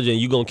 extra large, and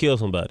you gonna kill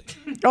somebody.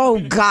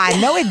 Oh,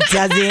 God. No, it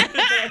doesn't.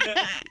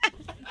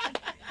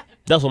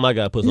 That's what my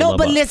guy puts on No, my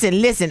but box.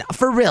 listen,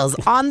 for reals,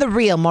 on the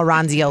real,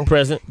 Moranzio.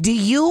 Present. Do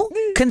you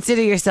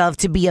consider yourself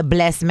to be a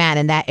blessed man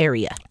in that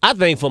area? I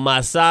think for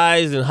my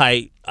size and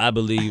height, I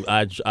believe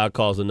I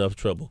cause enough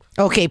trouble.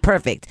 Okay,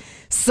 perfect.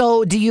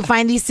 So, do you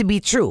find these to be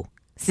true?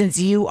 Since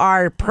you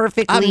are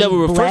perfectly I've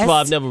never. blessed? First of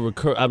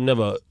all, I've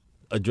never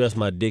addressed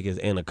my dick as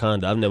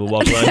anaconda. I've never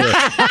walked around here.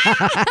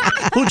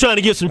 Who trying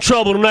to get some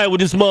trouble tonight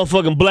with this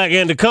motherfucking black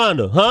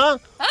anaconda? Huh?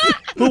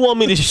 Who want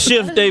me to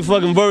shift they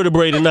fucking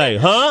vertebrae tonight?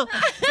 Huh?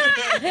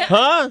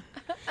 Huh?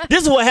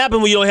 This is what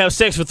happened when you don't have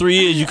sex for 3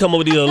 years. You come up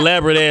with these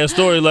elaborate ass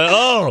stories like,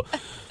 oh,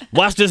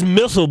 watch this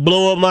missile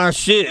blow up my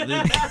shit.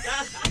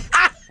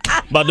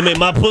 About to make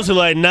my pussy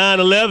like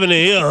 9/11 in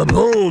here.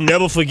 Boom,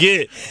 never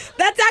forget.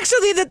 That's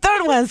actually the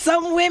third one.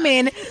 Some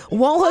women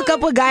won't hook up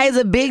with guys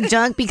with big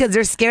junk because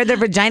they're scared their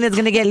vagina is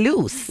going to get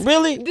loose.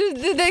 Really? Do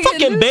they get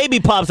Fucking loose? baby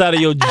pops out of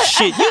your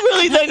shit. You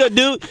really think a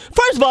dude?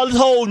 First of all, this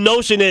whole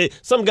notion that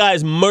some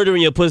guy's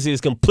murdering your pussy is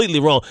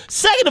completely wrong.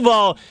 Second of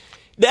all,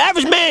 the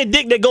average man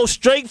dick that goes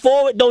straight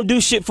forward don't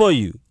do shit for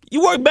you.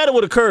 You work better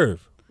with a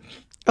curve.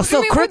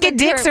 So crooked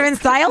dicks are in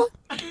style?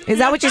 Is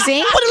that what you're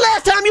saying? When the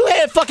last time you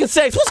had fucking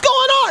sex? What's going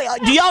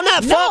on? Do y'all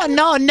not fuck?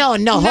 No.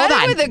 Hold Not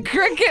on. with a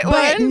crooked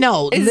But one.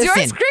 no, Is listen.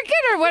 yours crooked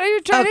or what are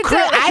you trying to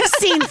tell?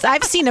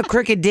 I've seen a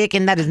crooked dick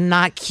and that is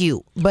not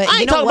cute. But I you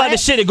ain't know talking what? about the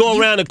shit that go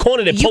around the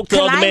corner that poke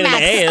the other man in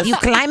the ass. You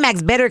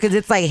climax better because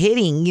it's like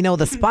hitting,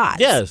 the spots.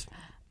 Yes.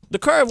 The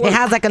curve It works.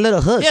 has like a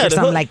little hook Yeah, or the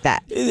something hook- like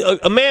that.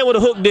 A man with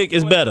a hook dick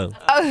is better.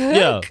 A hook?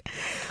 Yeah.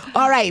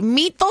 All right,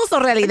 mitos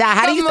o realidad.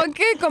 How do you ¿Como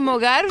qué? ¿Como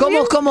Garfield?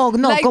 Como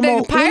like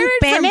como the pirate un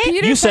from pene?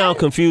 Peter You Pan? sound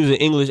confused in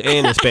English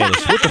and in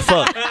Spanish. What the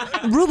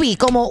fuck? Ruby,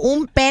 como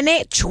un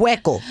pene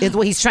chueco is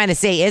what he's trying to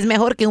say. Es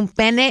mejor que un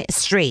pene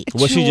straight.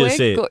 What she just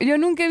said. Chueco. Yo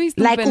nunca he visto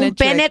Like un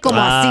pene chueco. como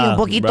así, un Ah,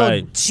 poquito.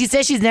 right. She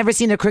says she's never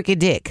seen a crooked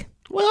dick.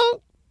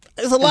 Well,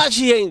 there's a lot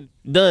she ain't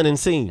done and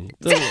seen.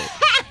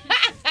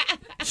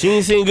 She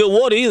ain't seen good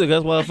water either.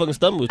 That's why her fucking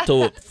stomach was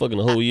tore up fucking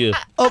the whole year.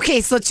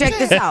 Okay, so check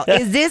this out.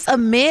 Is this a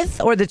myth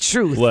or the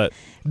truth? What?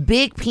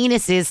 Big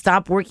penises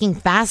stop working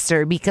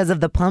faster because of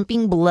the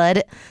pumping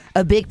blood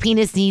a big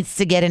penis needs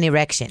to get an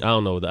erection. I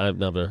don't know. I've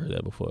never heard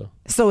that before.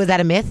 So is that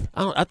a myth?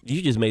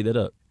 You just made that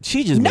up.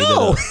 She just made that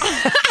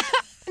up.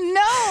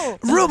 No.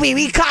 Ruby,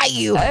 we caught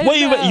you. Where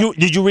you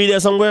did you read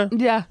that somewhere?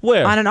 Yeah.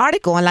 Where? On an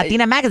article on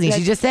Latina Magazine.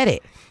 She just said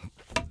it.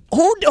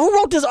 Who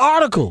wrote this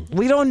article?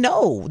 We don't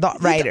know the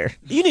writer.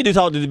 You need to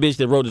talk to the bitch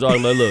that wrote this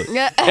article. Look,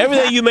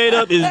 everything you made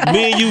up is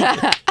me and you.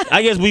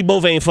 I guess we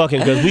both ain't fucking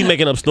because we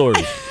making up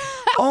stories.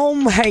 Oh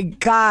my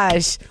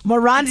gosh.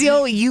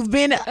 Moranzio, you've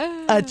been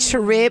a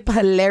trip,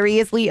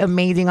 hilariously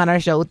amazing on our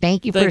show.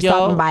 Thank you for Thank y'all.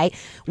 stopping by.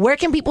 Where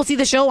can people see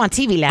the show? On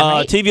TV Land,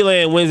 right? TV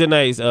Land Wednesday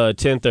nights,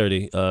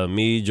 10:30.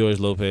 Me, George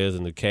Lopez,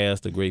 and the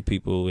cast of great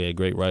people. We had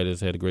great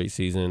writers. Had a great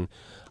season.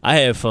 I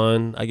had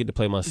fun. I get to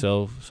play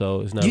myself,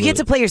 so it's not. You get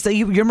to play yourself.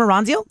 You're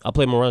Moranzio? I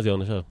play Moranzio on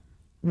the show.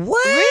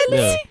 What?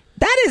 Yeah.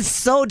 That is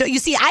so dope. You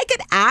see, I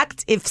could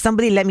act if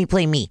somebody let me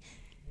play me.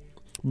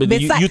 But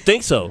Besides- you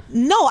think so?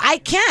 No, I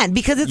can't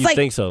because it's You like.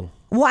 think so?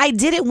 Well, I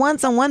did it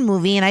once on one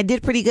movie and I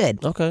did pretty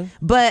good. Okay.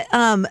 But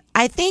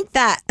I think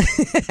that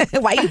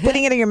why are you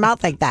putting it in your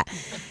mouth like that?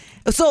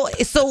 So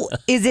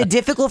is it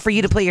difficult for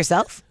you to play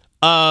yourself?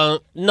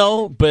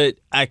 No, but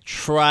I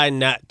try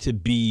not to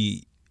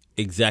be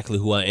exactly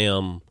who I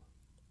am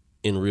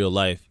in real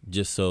life,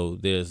 just so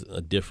there's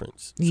a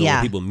difference. So Yeah.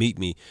 when people meet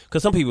me,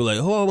 because some people are like,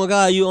 oh my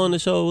God, you on the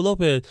show,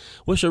 Lopez.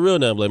 What's your real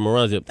name? I'm like,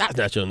 Moranzio. That's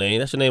not your name.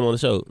 That's your name on the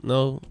show.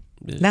 No.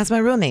 That's my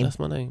real name. That's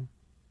my name.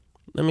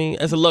 I mean,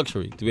 it's a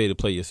luxury to be able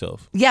to play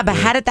yourself. Yeah, but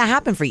how did that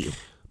happen for you?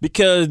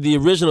 Because the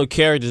original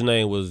character's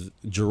name was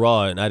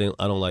Gerard, and I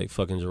don't like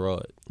fucking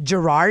Gerard.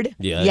 Gerard?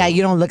 Yeah. Yeah,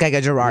 you don't look like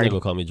a They're Gerard. gonna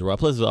call me Gerard.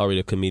 Plus, there's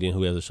already a comedian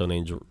who has a show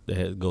named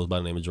that goes by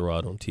the name of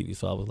Gerard on TV.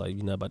 So I was like,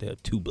 you're not about to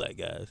have two black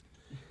guys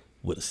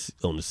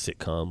on the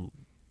sitcom,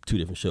 two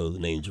different shows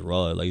named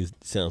Gerard. Like, it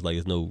sounds like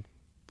there's no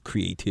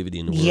creativity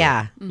in the world.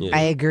 Yeah,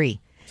 I agree.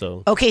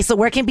 So Okay, so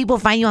where can people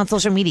find you on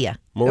social media?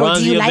 Or do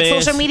Moranzio you like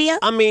Vance, social media?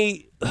 I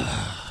mean,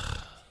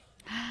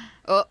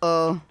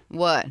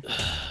 What?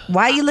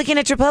 Why are you looking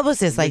at your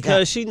publicist like that?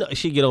 because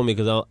she get on me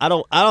because I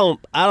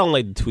don't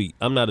like to tweet.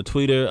 I'm not a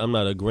tweeter. I'm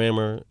not a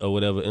grammer or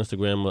whatever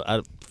Instagrammer.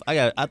 I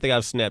think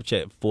I've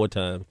Snapchat 4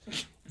 times.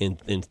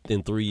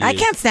 in 3 years. I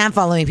can't stand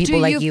following people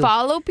like you. Do you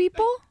follow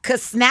people?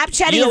 Because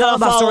Snapchatting You know is what all I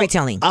about follow?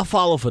 storytelling. I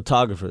follow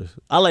photographers.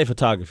 I like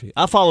photography.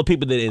 I follow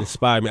people that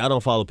inspire me. I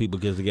don't follow people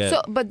because they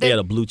got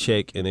a blue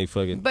check and they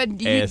fucking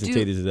ass and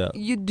titties is out.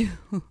 You do.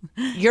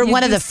 You're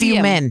one of the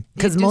few men,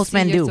 because most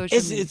men do.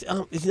 It's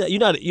not, you're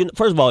not.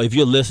 First of all, if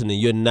you're listening,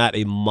 you're not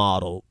a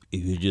model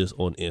if you're just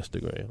on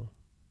Instagram.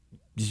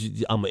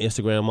 I'm an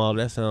Instagram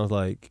model. That sounds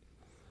like.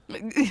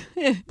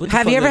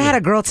 Have you ever had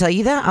a girl tell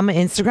you that? I'm an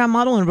Instagram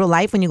model in real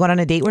life when you go on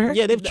a date with her?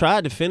 Yeah, they've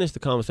tried to finish the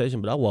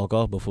conversation, but I walk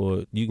off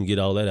before you can get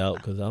all that out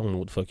because I don't know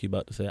what the fuck you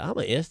about to say. I'm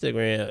an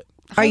Instagram.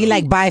 Are you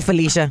like, bye,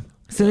 Felicia?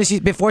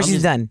 Before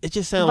she's done. It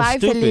just sounds Bye,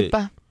 stupid.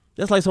 Felipa.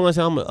 That's like someone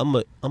saying I'm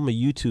a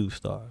YouTube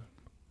star.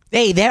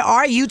 Hey, there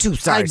are YouTube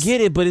stars. I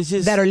get it, but it's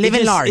just that are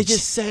living large. It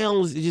just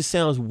sounds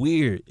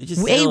weird. It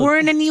just hey, we're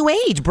in a new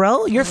age,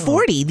 bro. You're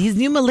 40. These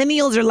new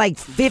millennials are like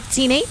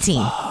 15,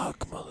 18.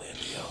 Fuck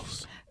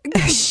millennials.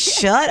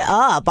 Shut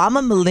up. I'm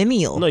a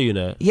millennial. No, you're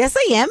not. Yes,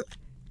 I am.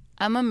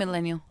 I'm a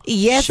millennial.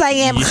 Yes, I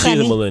am. She's a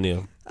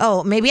millennial.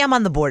 Oh, maybe I'm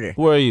on the border.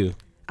 Where are you?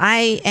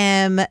 I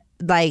am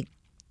like,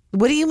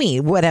 what do you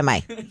mean? What am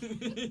I?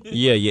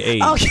 Yeah, you're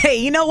 8. Okay,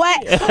 you know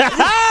what? You're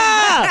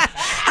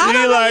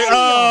like,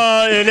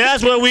 and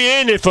that's what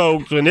we in it,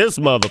 folks, in this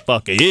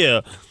motherfucker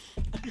here.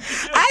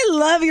 I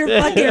love your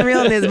fucking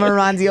realness,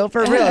 Moranzio,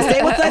 for real.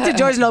 Say what's up to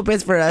George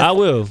Lopez for us. I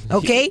will.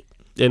 Okay?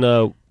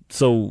 And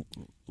so,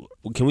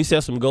 can we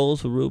set some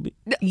goals for Ruby?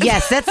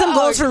 Yes, set some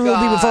goals for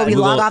Ruby before we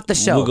log off the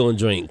show. We're going to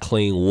drink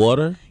clean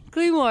water.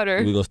 Clean water.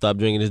 We're going to stop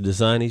drinking this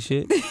Dasani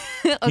shit.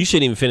 You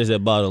shouldn't even finish that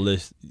bottle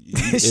unless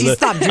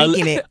stopped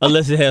drinking it.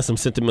 Unless it has some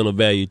sentimental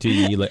value to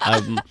you. You're like,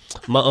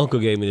 my uncle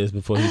gave me this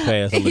before he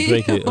passed. I'm going to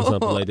drink it or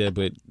something like that.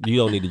 But you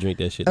don't need to drink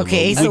that shit. No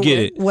okay, more. so we get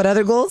it. What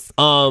other goals?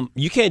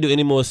 You can't do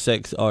any more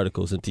sex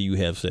articles until you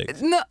have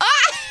sex. No.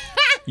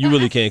 You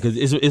really can't, because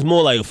it's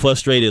more like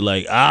frustrated,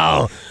 like,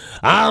 oh,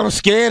 I'm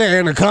scared of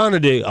anaconda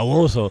dick. I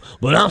want some,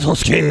 but I'm so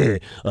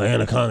scared of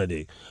anaconda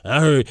dick.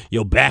 I heard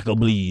your back will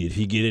bleed if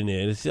you get in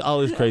there. It's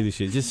all this crazy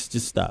shit. Just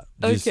stop.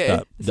 Just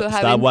stop. So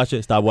Stop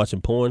watching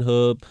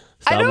Pornhub.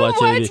 Stop I don't watch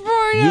porn.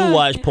 You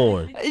watch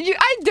porn.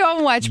 I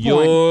don't watch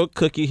porn. Your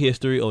cookie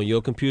history on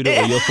your computer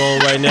or your phone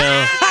right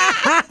now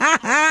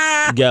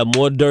got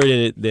more dirt in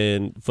it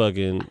than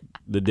fucking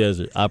the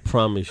desert. I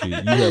promise you.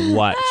 You have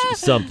watched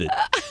something.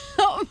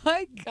 Oh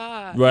my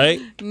God.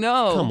 Right?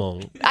 No. Come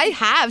on. I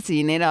have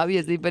seen it,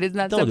 obviously, but it's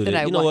not Don't something do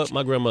that. I You know watch. what?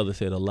 My grandmother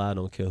said, a lie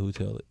don't care who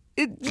tell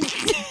it.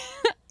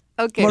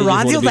 Okay.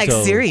 Moranzio's like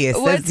serious.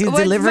 What's He's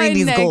delivering my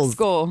these next goals.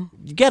 goal?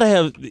 You gotta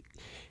have,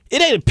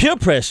 it ain't peer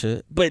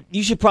pressure, but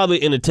you should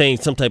probably entertain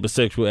some type of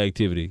sexual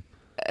activity,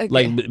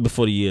 like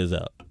before the year's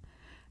out.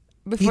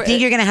 You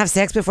think you're going to have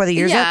sex before the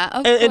year's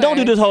up? And don't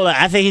do this whole,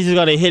 I think he's just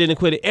gonna hit it and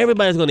quit it.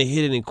 Everybody's gonna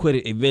hit it and quit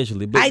it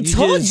eventually. But I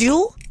told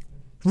you.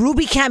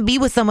 Ruby can't be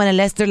with someone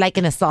unless they're like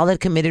in a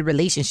solid, committed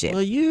relationship.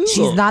 Well,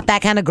 She's not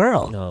that kind of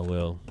girl. Oh,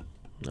 well.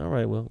 All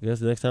right, well, I guess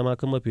the next time I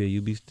come up here,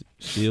 you be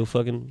still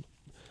fucking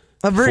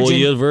a virgin. 4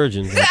 years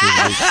virgin.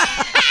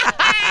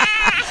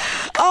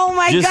 Oh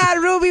my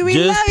God, Ruby,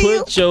 we love you.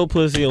 Just put your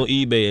pussy on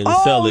eBay and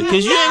sell it,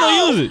 because you ain't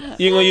gonna use it.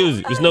 You ain't gonna use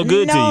it. It's no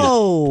good to you.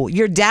 No,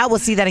 your dad will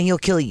see that and he'll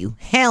kill you.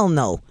 Hell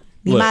no.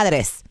 Ni What?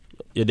 madres.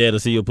 Your dad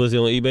will see your pussy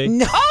on eBay?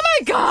 No. Oh my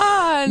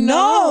God.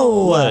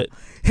 No. What?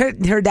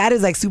 Her dad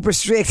is like super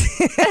strict.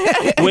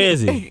 Where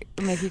is he?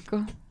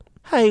 Mexico.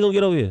 How you gonna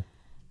get over here?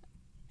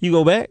 You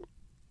go back?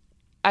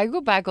 I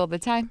go back all the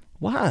time.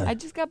 Why? I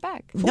just got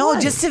back. No,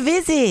 just to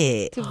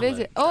visit. To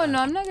visit. Oh, no,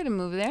 I'm not going to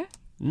move there.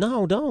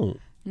 No, don't.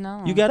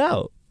 No. You got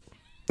out.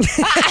 No,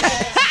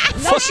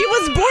 she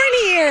was born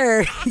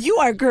here. You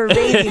are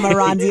crazy,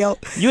 Moranzio.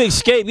 You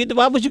escaped.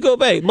 Why would you go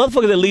back?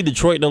 Motherfuckers that leave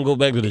Detroit don't go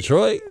back to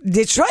Detroit.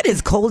 Detroit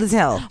is cold as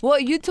hell. Well,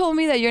 you told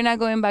me that you're not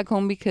going back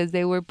home because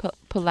they were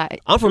polite.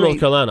 I'm from North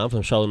Carolina. I'm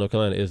from Charlotte, North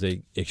Carolina. It's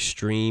a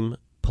extreme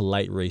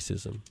polite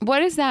racism.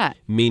 What is that?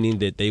 Meaning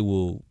that they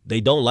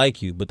don't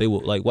like you, but they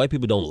will, like, white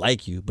people don't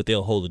like you, but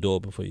they'll hold the door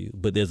open for you.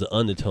 But there's an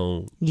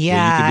undertone. Yeah.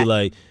 Where you could be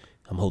like,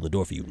 I'm holding the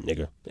door for you,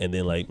 nigger. And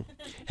then, like,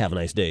 have a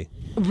nice day.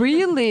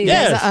 Really?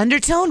 Yes. There's an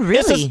undertone?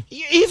 Really?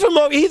 He's from,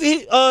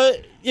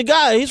 your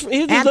guy, he's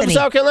from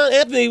South Carolina.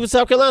 Anthony was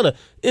South Carolina.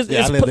 It's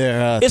I lived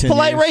there it's 10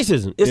 polite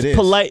years. racism. It is.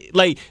 Polite,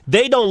 like,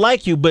 they don't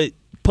like you, but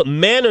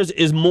manners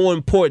is more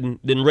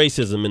important than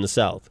racism in the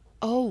South.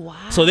 Oh, wow.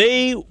 So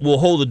they will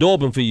hold the door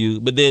open for you,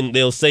 but then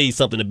they'll say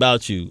something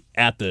about you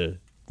after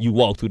you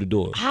walk through the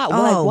door. How?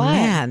 Oh, Why?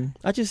 man.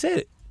 I just said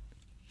it.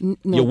 No.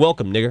 You're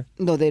welcome, nigger.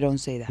 No, they don't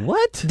say that.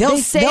 What? They'll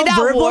say they'll that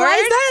verbalize word?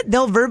 that?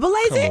 They'll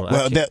verbalize Come it? on,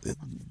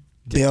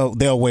 Well,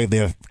 they'll wave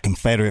their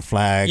Confederate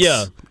flags.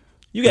 Yeah.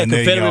 You got in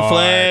their Confederate yard,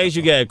 flags.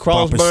 You got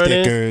cross bumper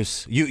burning.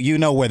 stickers. You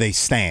know where they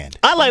stand.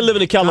 I like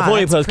living in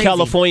California that's because crazy.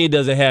 California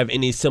doesn't have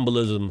any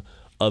symbolism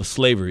of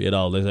slavery at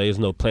all. There's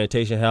no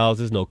plantation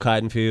houses, no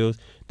cotton fields.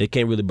 They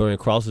can't really burn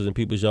crosses in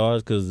people's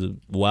yards because of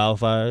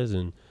wildfires,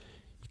 and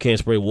you can't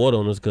spray water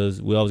on us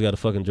because we always got a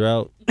fucking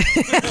drought.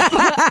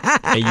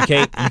 And you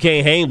can't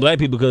hang black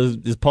people because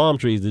it's palm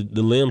trees.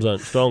 The limbs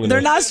aren't strong enough.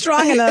 They're not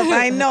strong enough.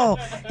 I know.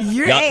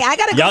 I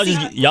gotta go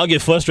y'all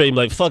get frustrated,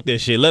 like fuck that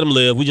shit. Let them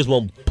live. We just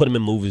won't put them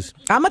in movies.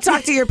 I'm gonna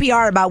talk to your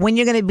PR about when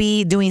you're gonna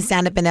be doing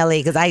stand up in LA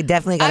because I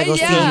definitely gotta go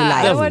see you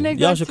live.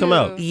 Y'all should come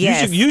out.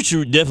 Yes. You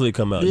should definitely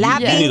come out.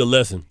 Laughing you need a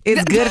lesson.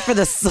 It's good for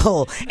the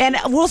soul, and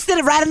we'll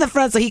sit right in the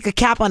front so he could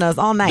cap on us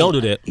all night. Don't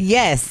do that.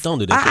 Yes. Don't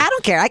do that. I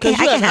don't care. I can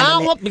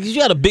handle it. Because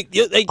you got a big.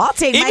 I'll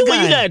take my even when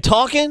gun. you're not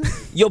talking,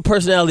 your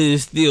personality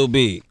is still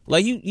big.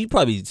 Like you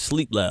probably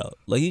sleep loud.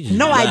 Like you just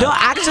No, loud. I don't.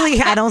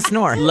 Actually, I don't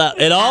snore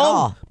at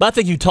all. But I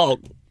think you talk.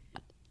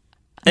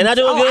 And I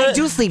doing good. I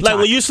do sleep. Like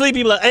when you sleep,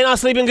 you be like, ain't I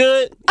sleeping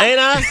good? Ain't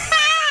I?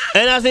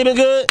 Ain't I sleeping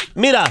good?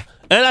 Mira,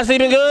 ain't I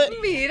sleeping good?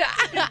 Mira.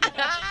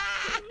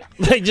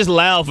 They just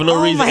loud for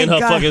no reason in her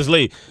fucking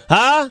sleep.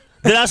 Huh?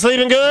 Did I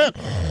sleeping good?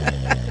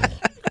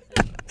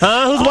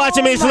 Huh? Who's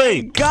watching me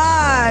sleep?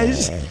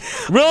 Gosh.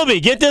 Ruby,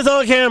 get this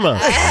on camera.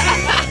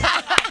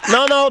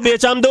 No,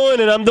 bitch, I'm doing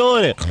it.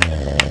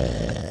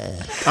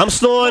 I'm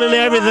snoring and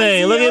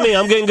everything. Look at me.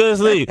 I'm getting good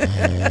sleep.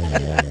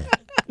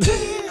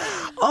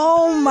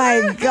 Oh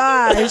my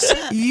gosh.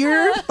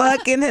 You're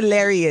fucking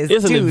hilarious.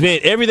 It's an dude.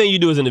 event. Everything you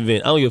do is an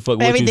event. I don't give a fuck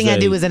what Everything you say. I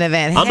do is an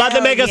event. I'm about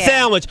to make a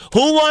sandwich.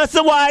 Who wants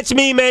to watch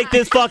me make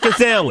this fucking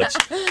sandwich?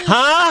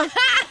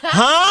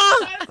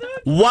 Huh?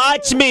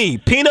 Watch me.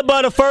 Peanut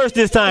butter first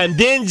this time,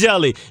 then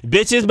jelly.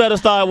 Bitches better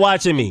start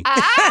watching me.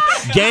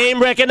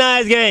 Game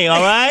recognized game,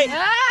 all right?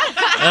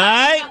 All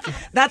right?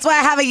 That's why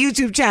I have a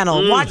YouTube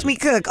channel. Watch me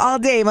cook all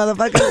day,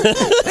 motherfucker.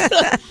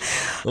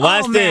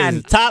 Watch this.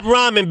 Man. Top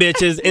ramen,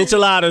 bitches.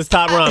 Enchiladas,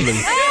 top ramen.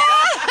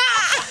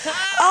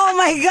 Oh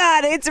my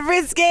God. It's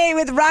Risque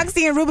with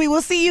Roxy and Ruby.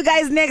 We'll see you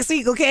guys next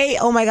week, okay?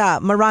 Oh my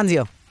God.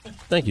 Maranzio.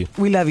 Thank you.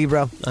 We love you,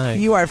 bro. All right.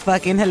 You are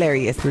fucking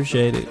hilarious.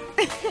 Appreciate it.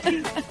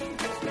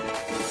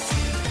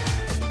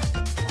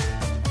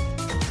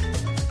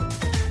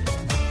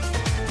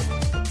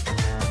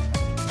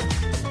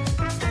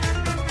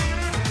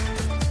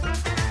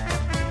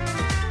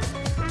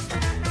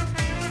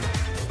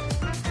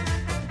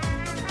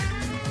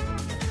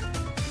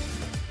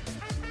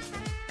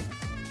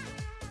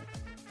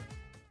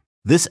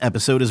 This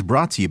episode is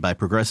brought to you by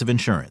Progressive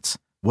Insurance.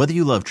 Whether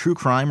you love true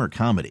crime or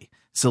comedy,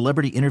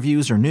 celebrity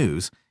interviews or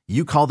news,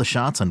 you call the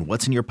shots on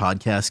what's in your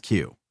podcast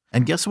queue.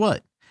 And guess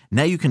what?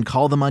 Now you can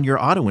call them on your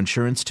auto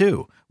insurance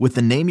too with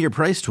the Name Your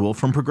Price tool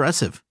from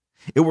Progressive.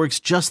 It works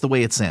just the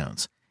way it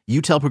sounds.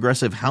 You tell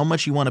Progressive how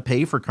much you want to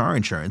pay for car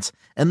insurance,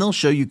 and they'll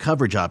show you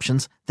coverage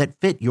options that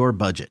fit your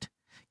budget.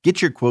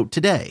 Get your quote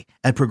today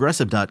at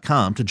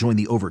Progressive.com to join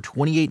the over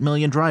 28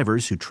 million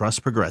drivers who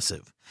trust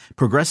Progressive.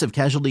 Progressive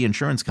Casualty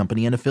Insurance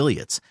Company and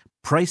Affiliates.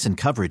 Price and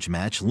coverage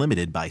match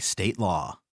limited by state law.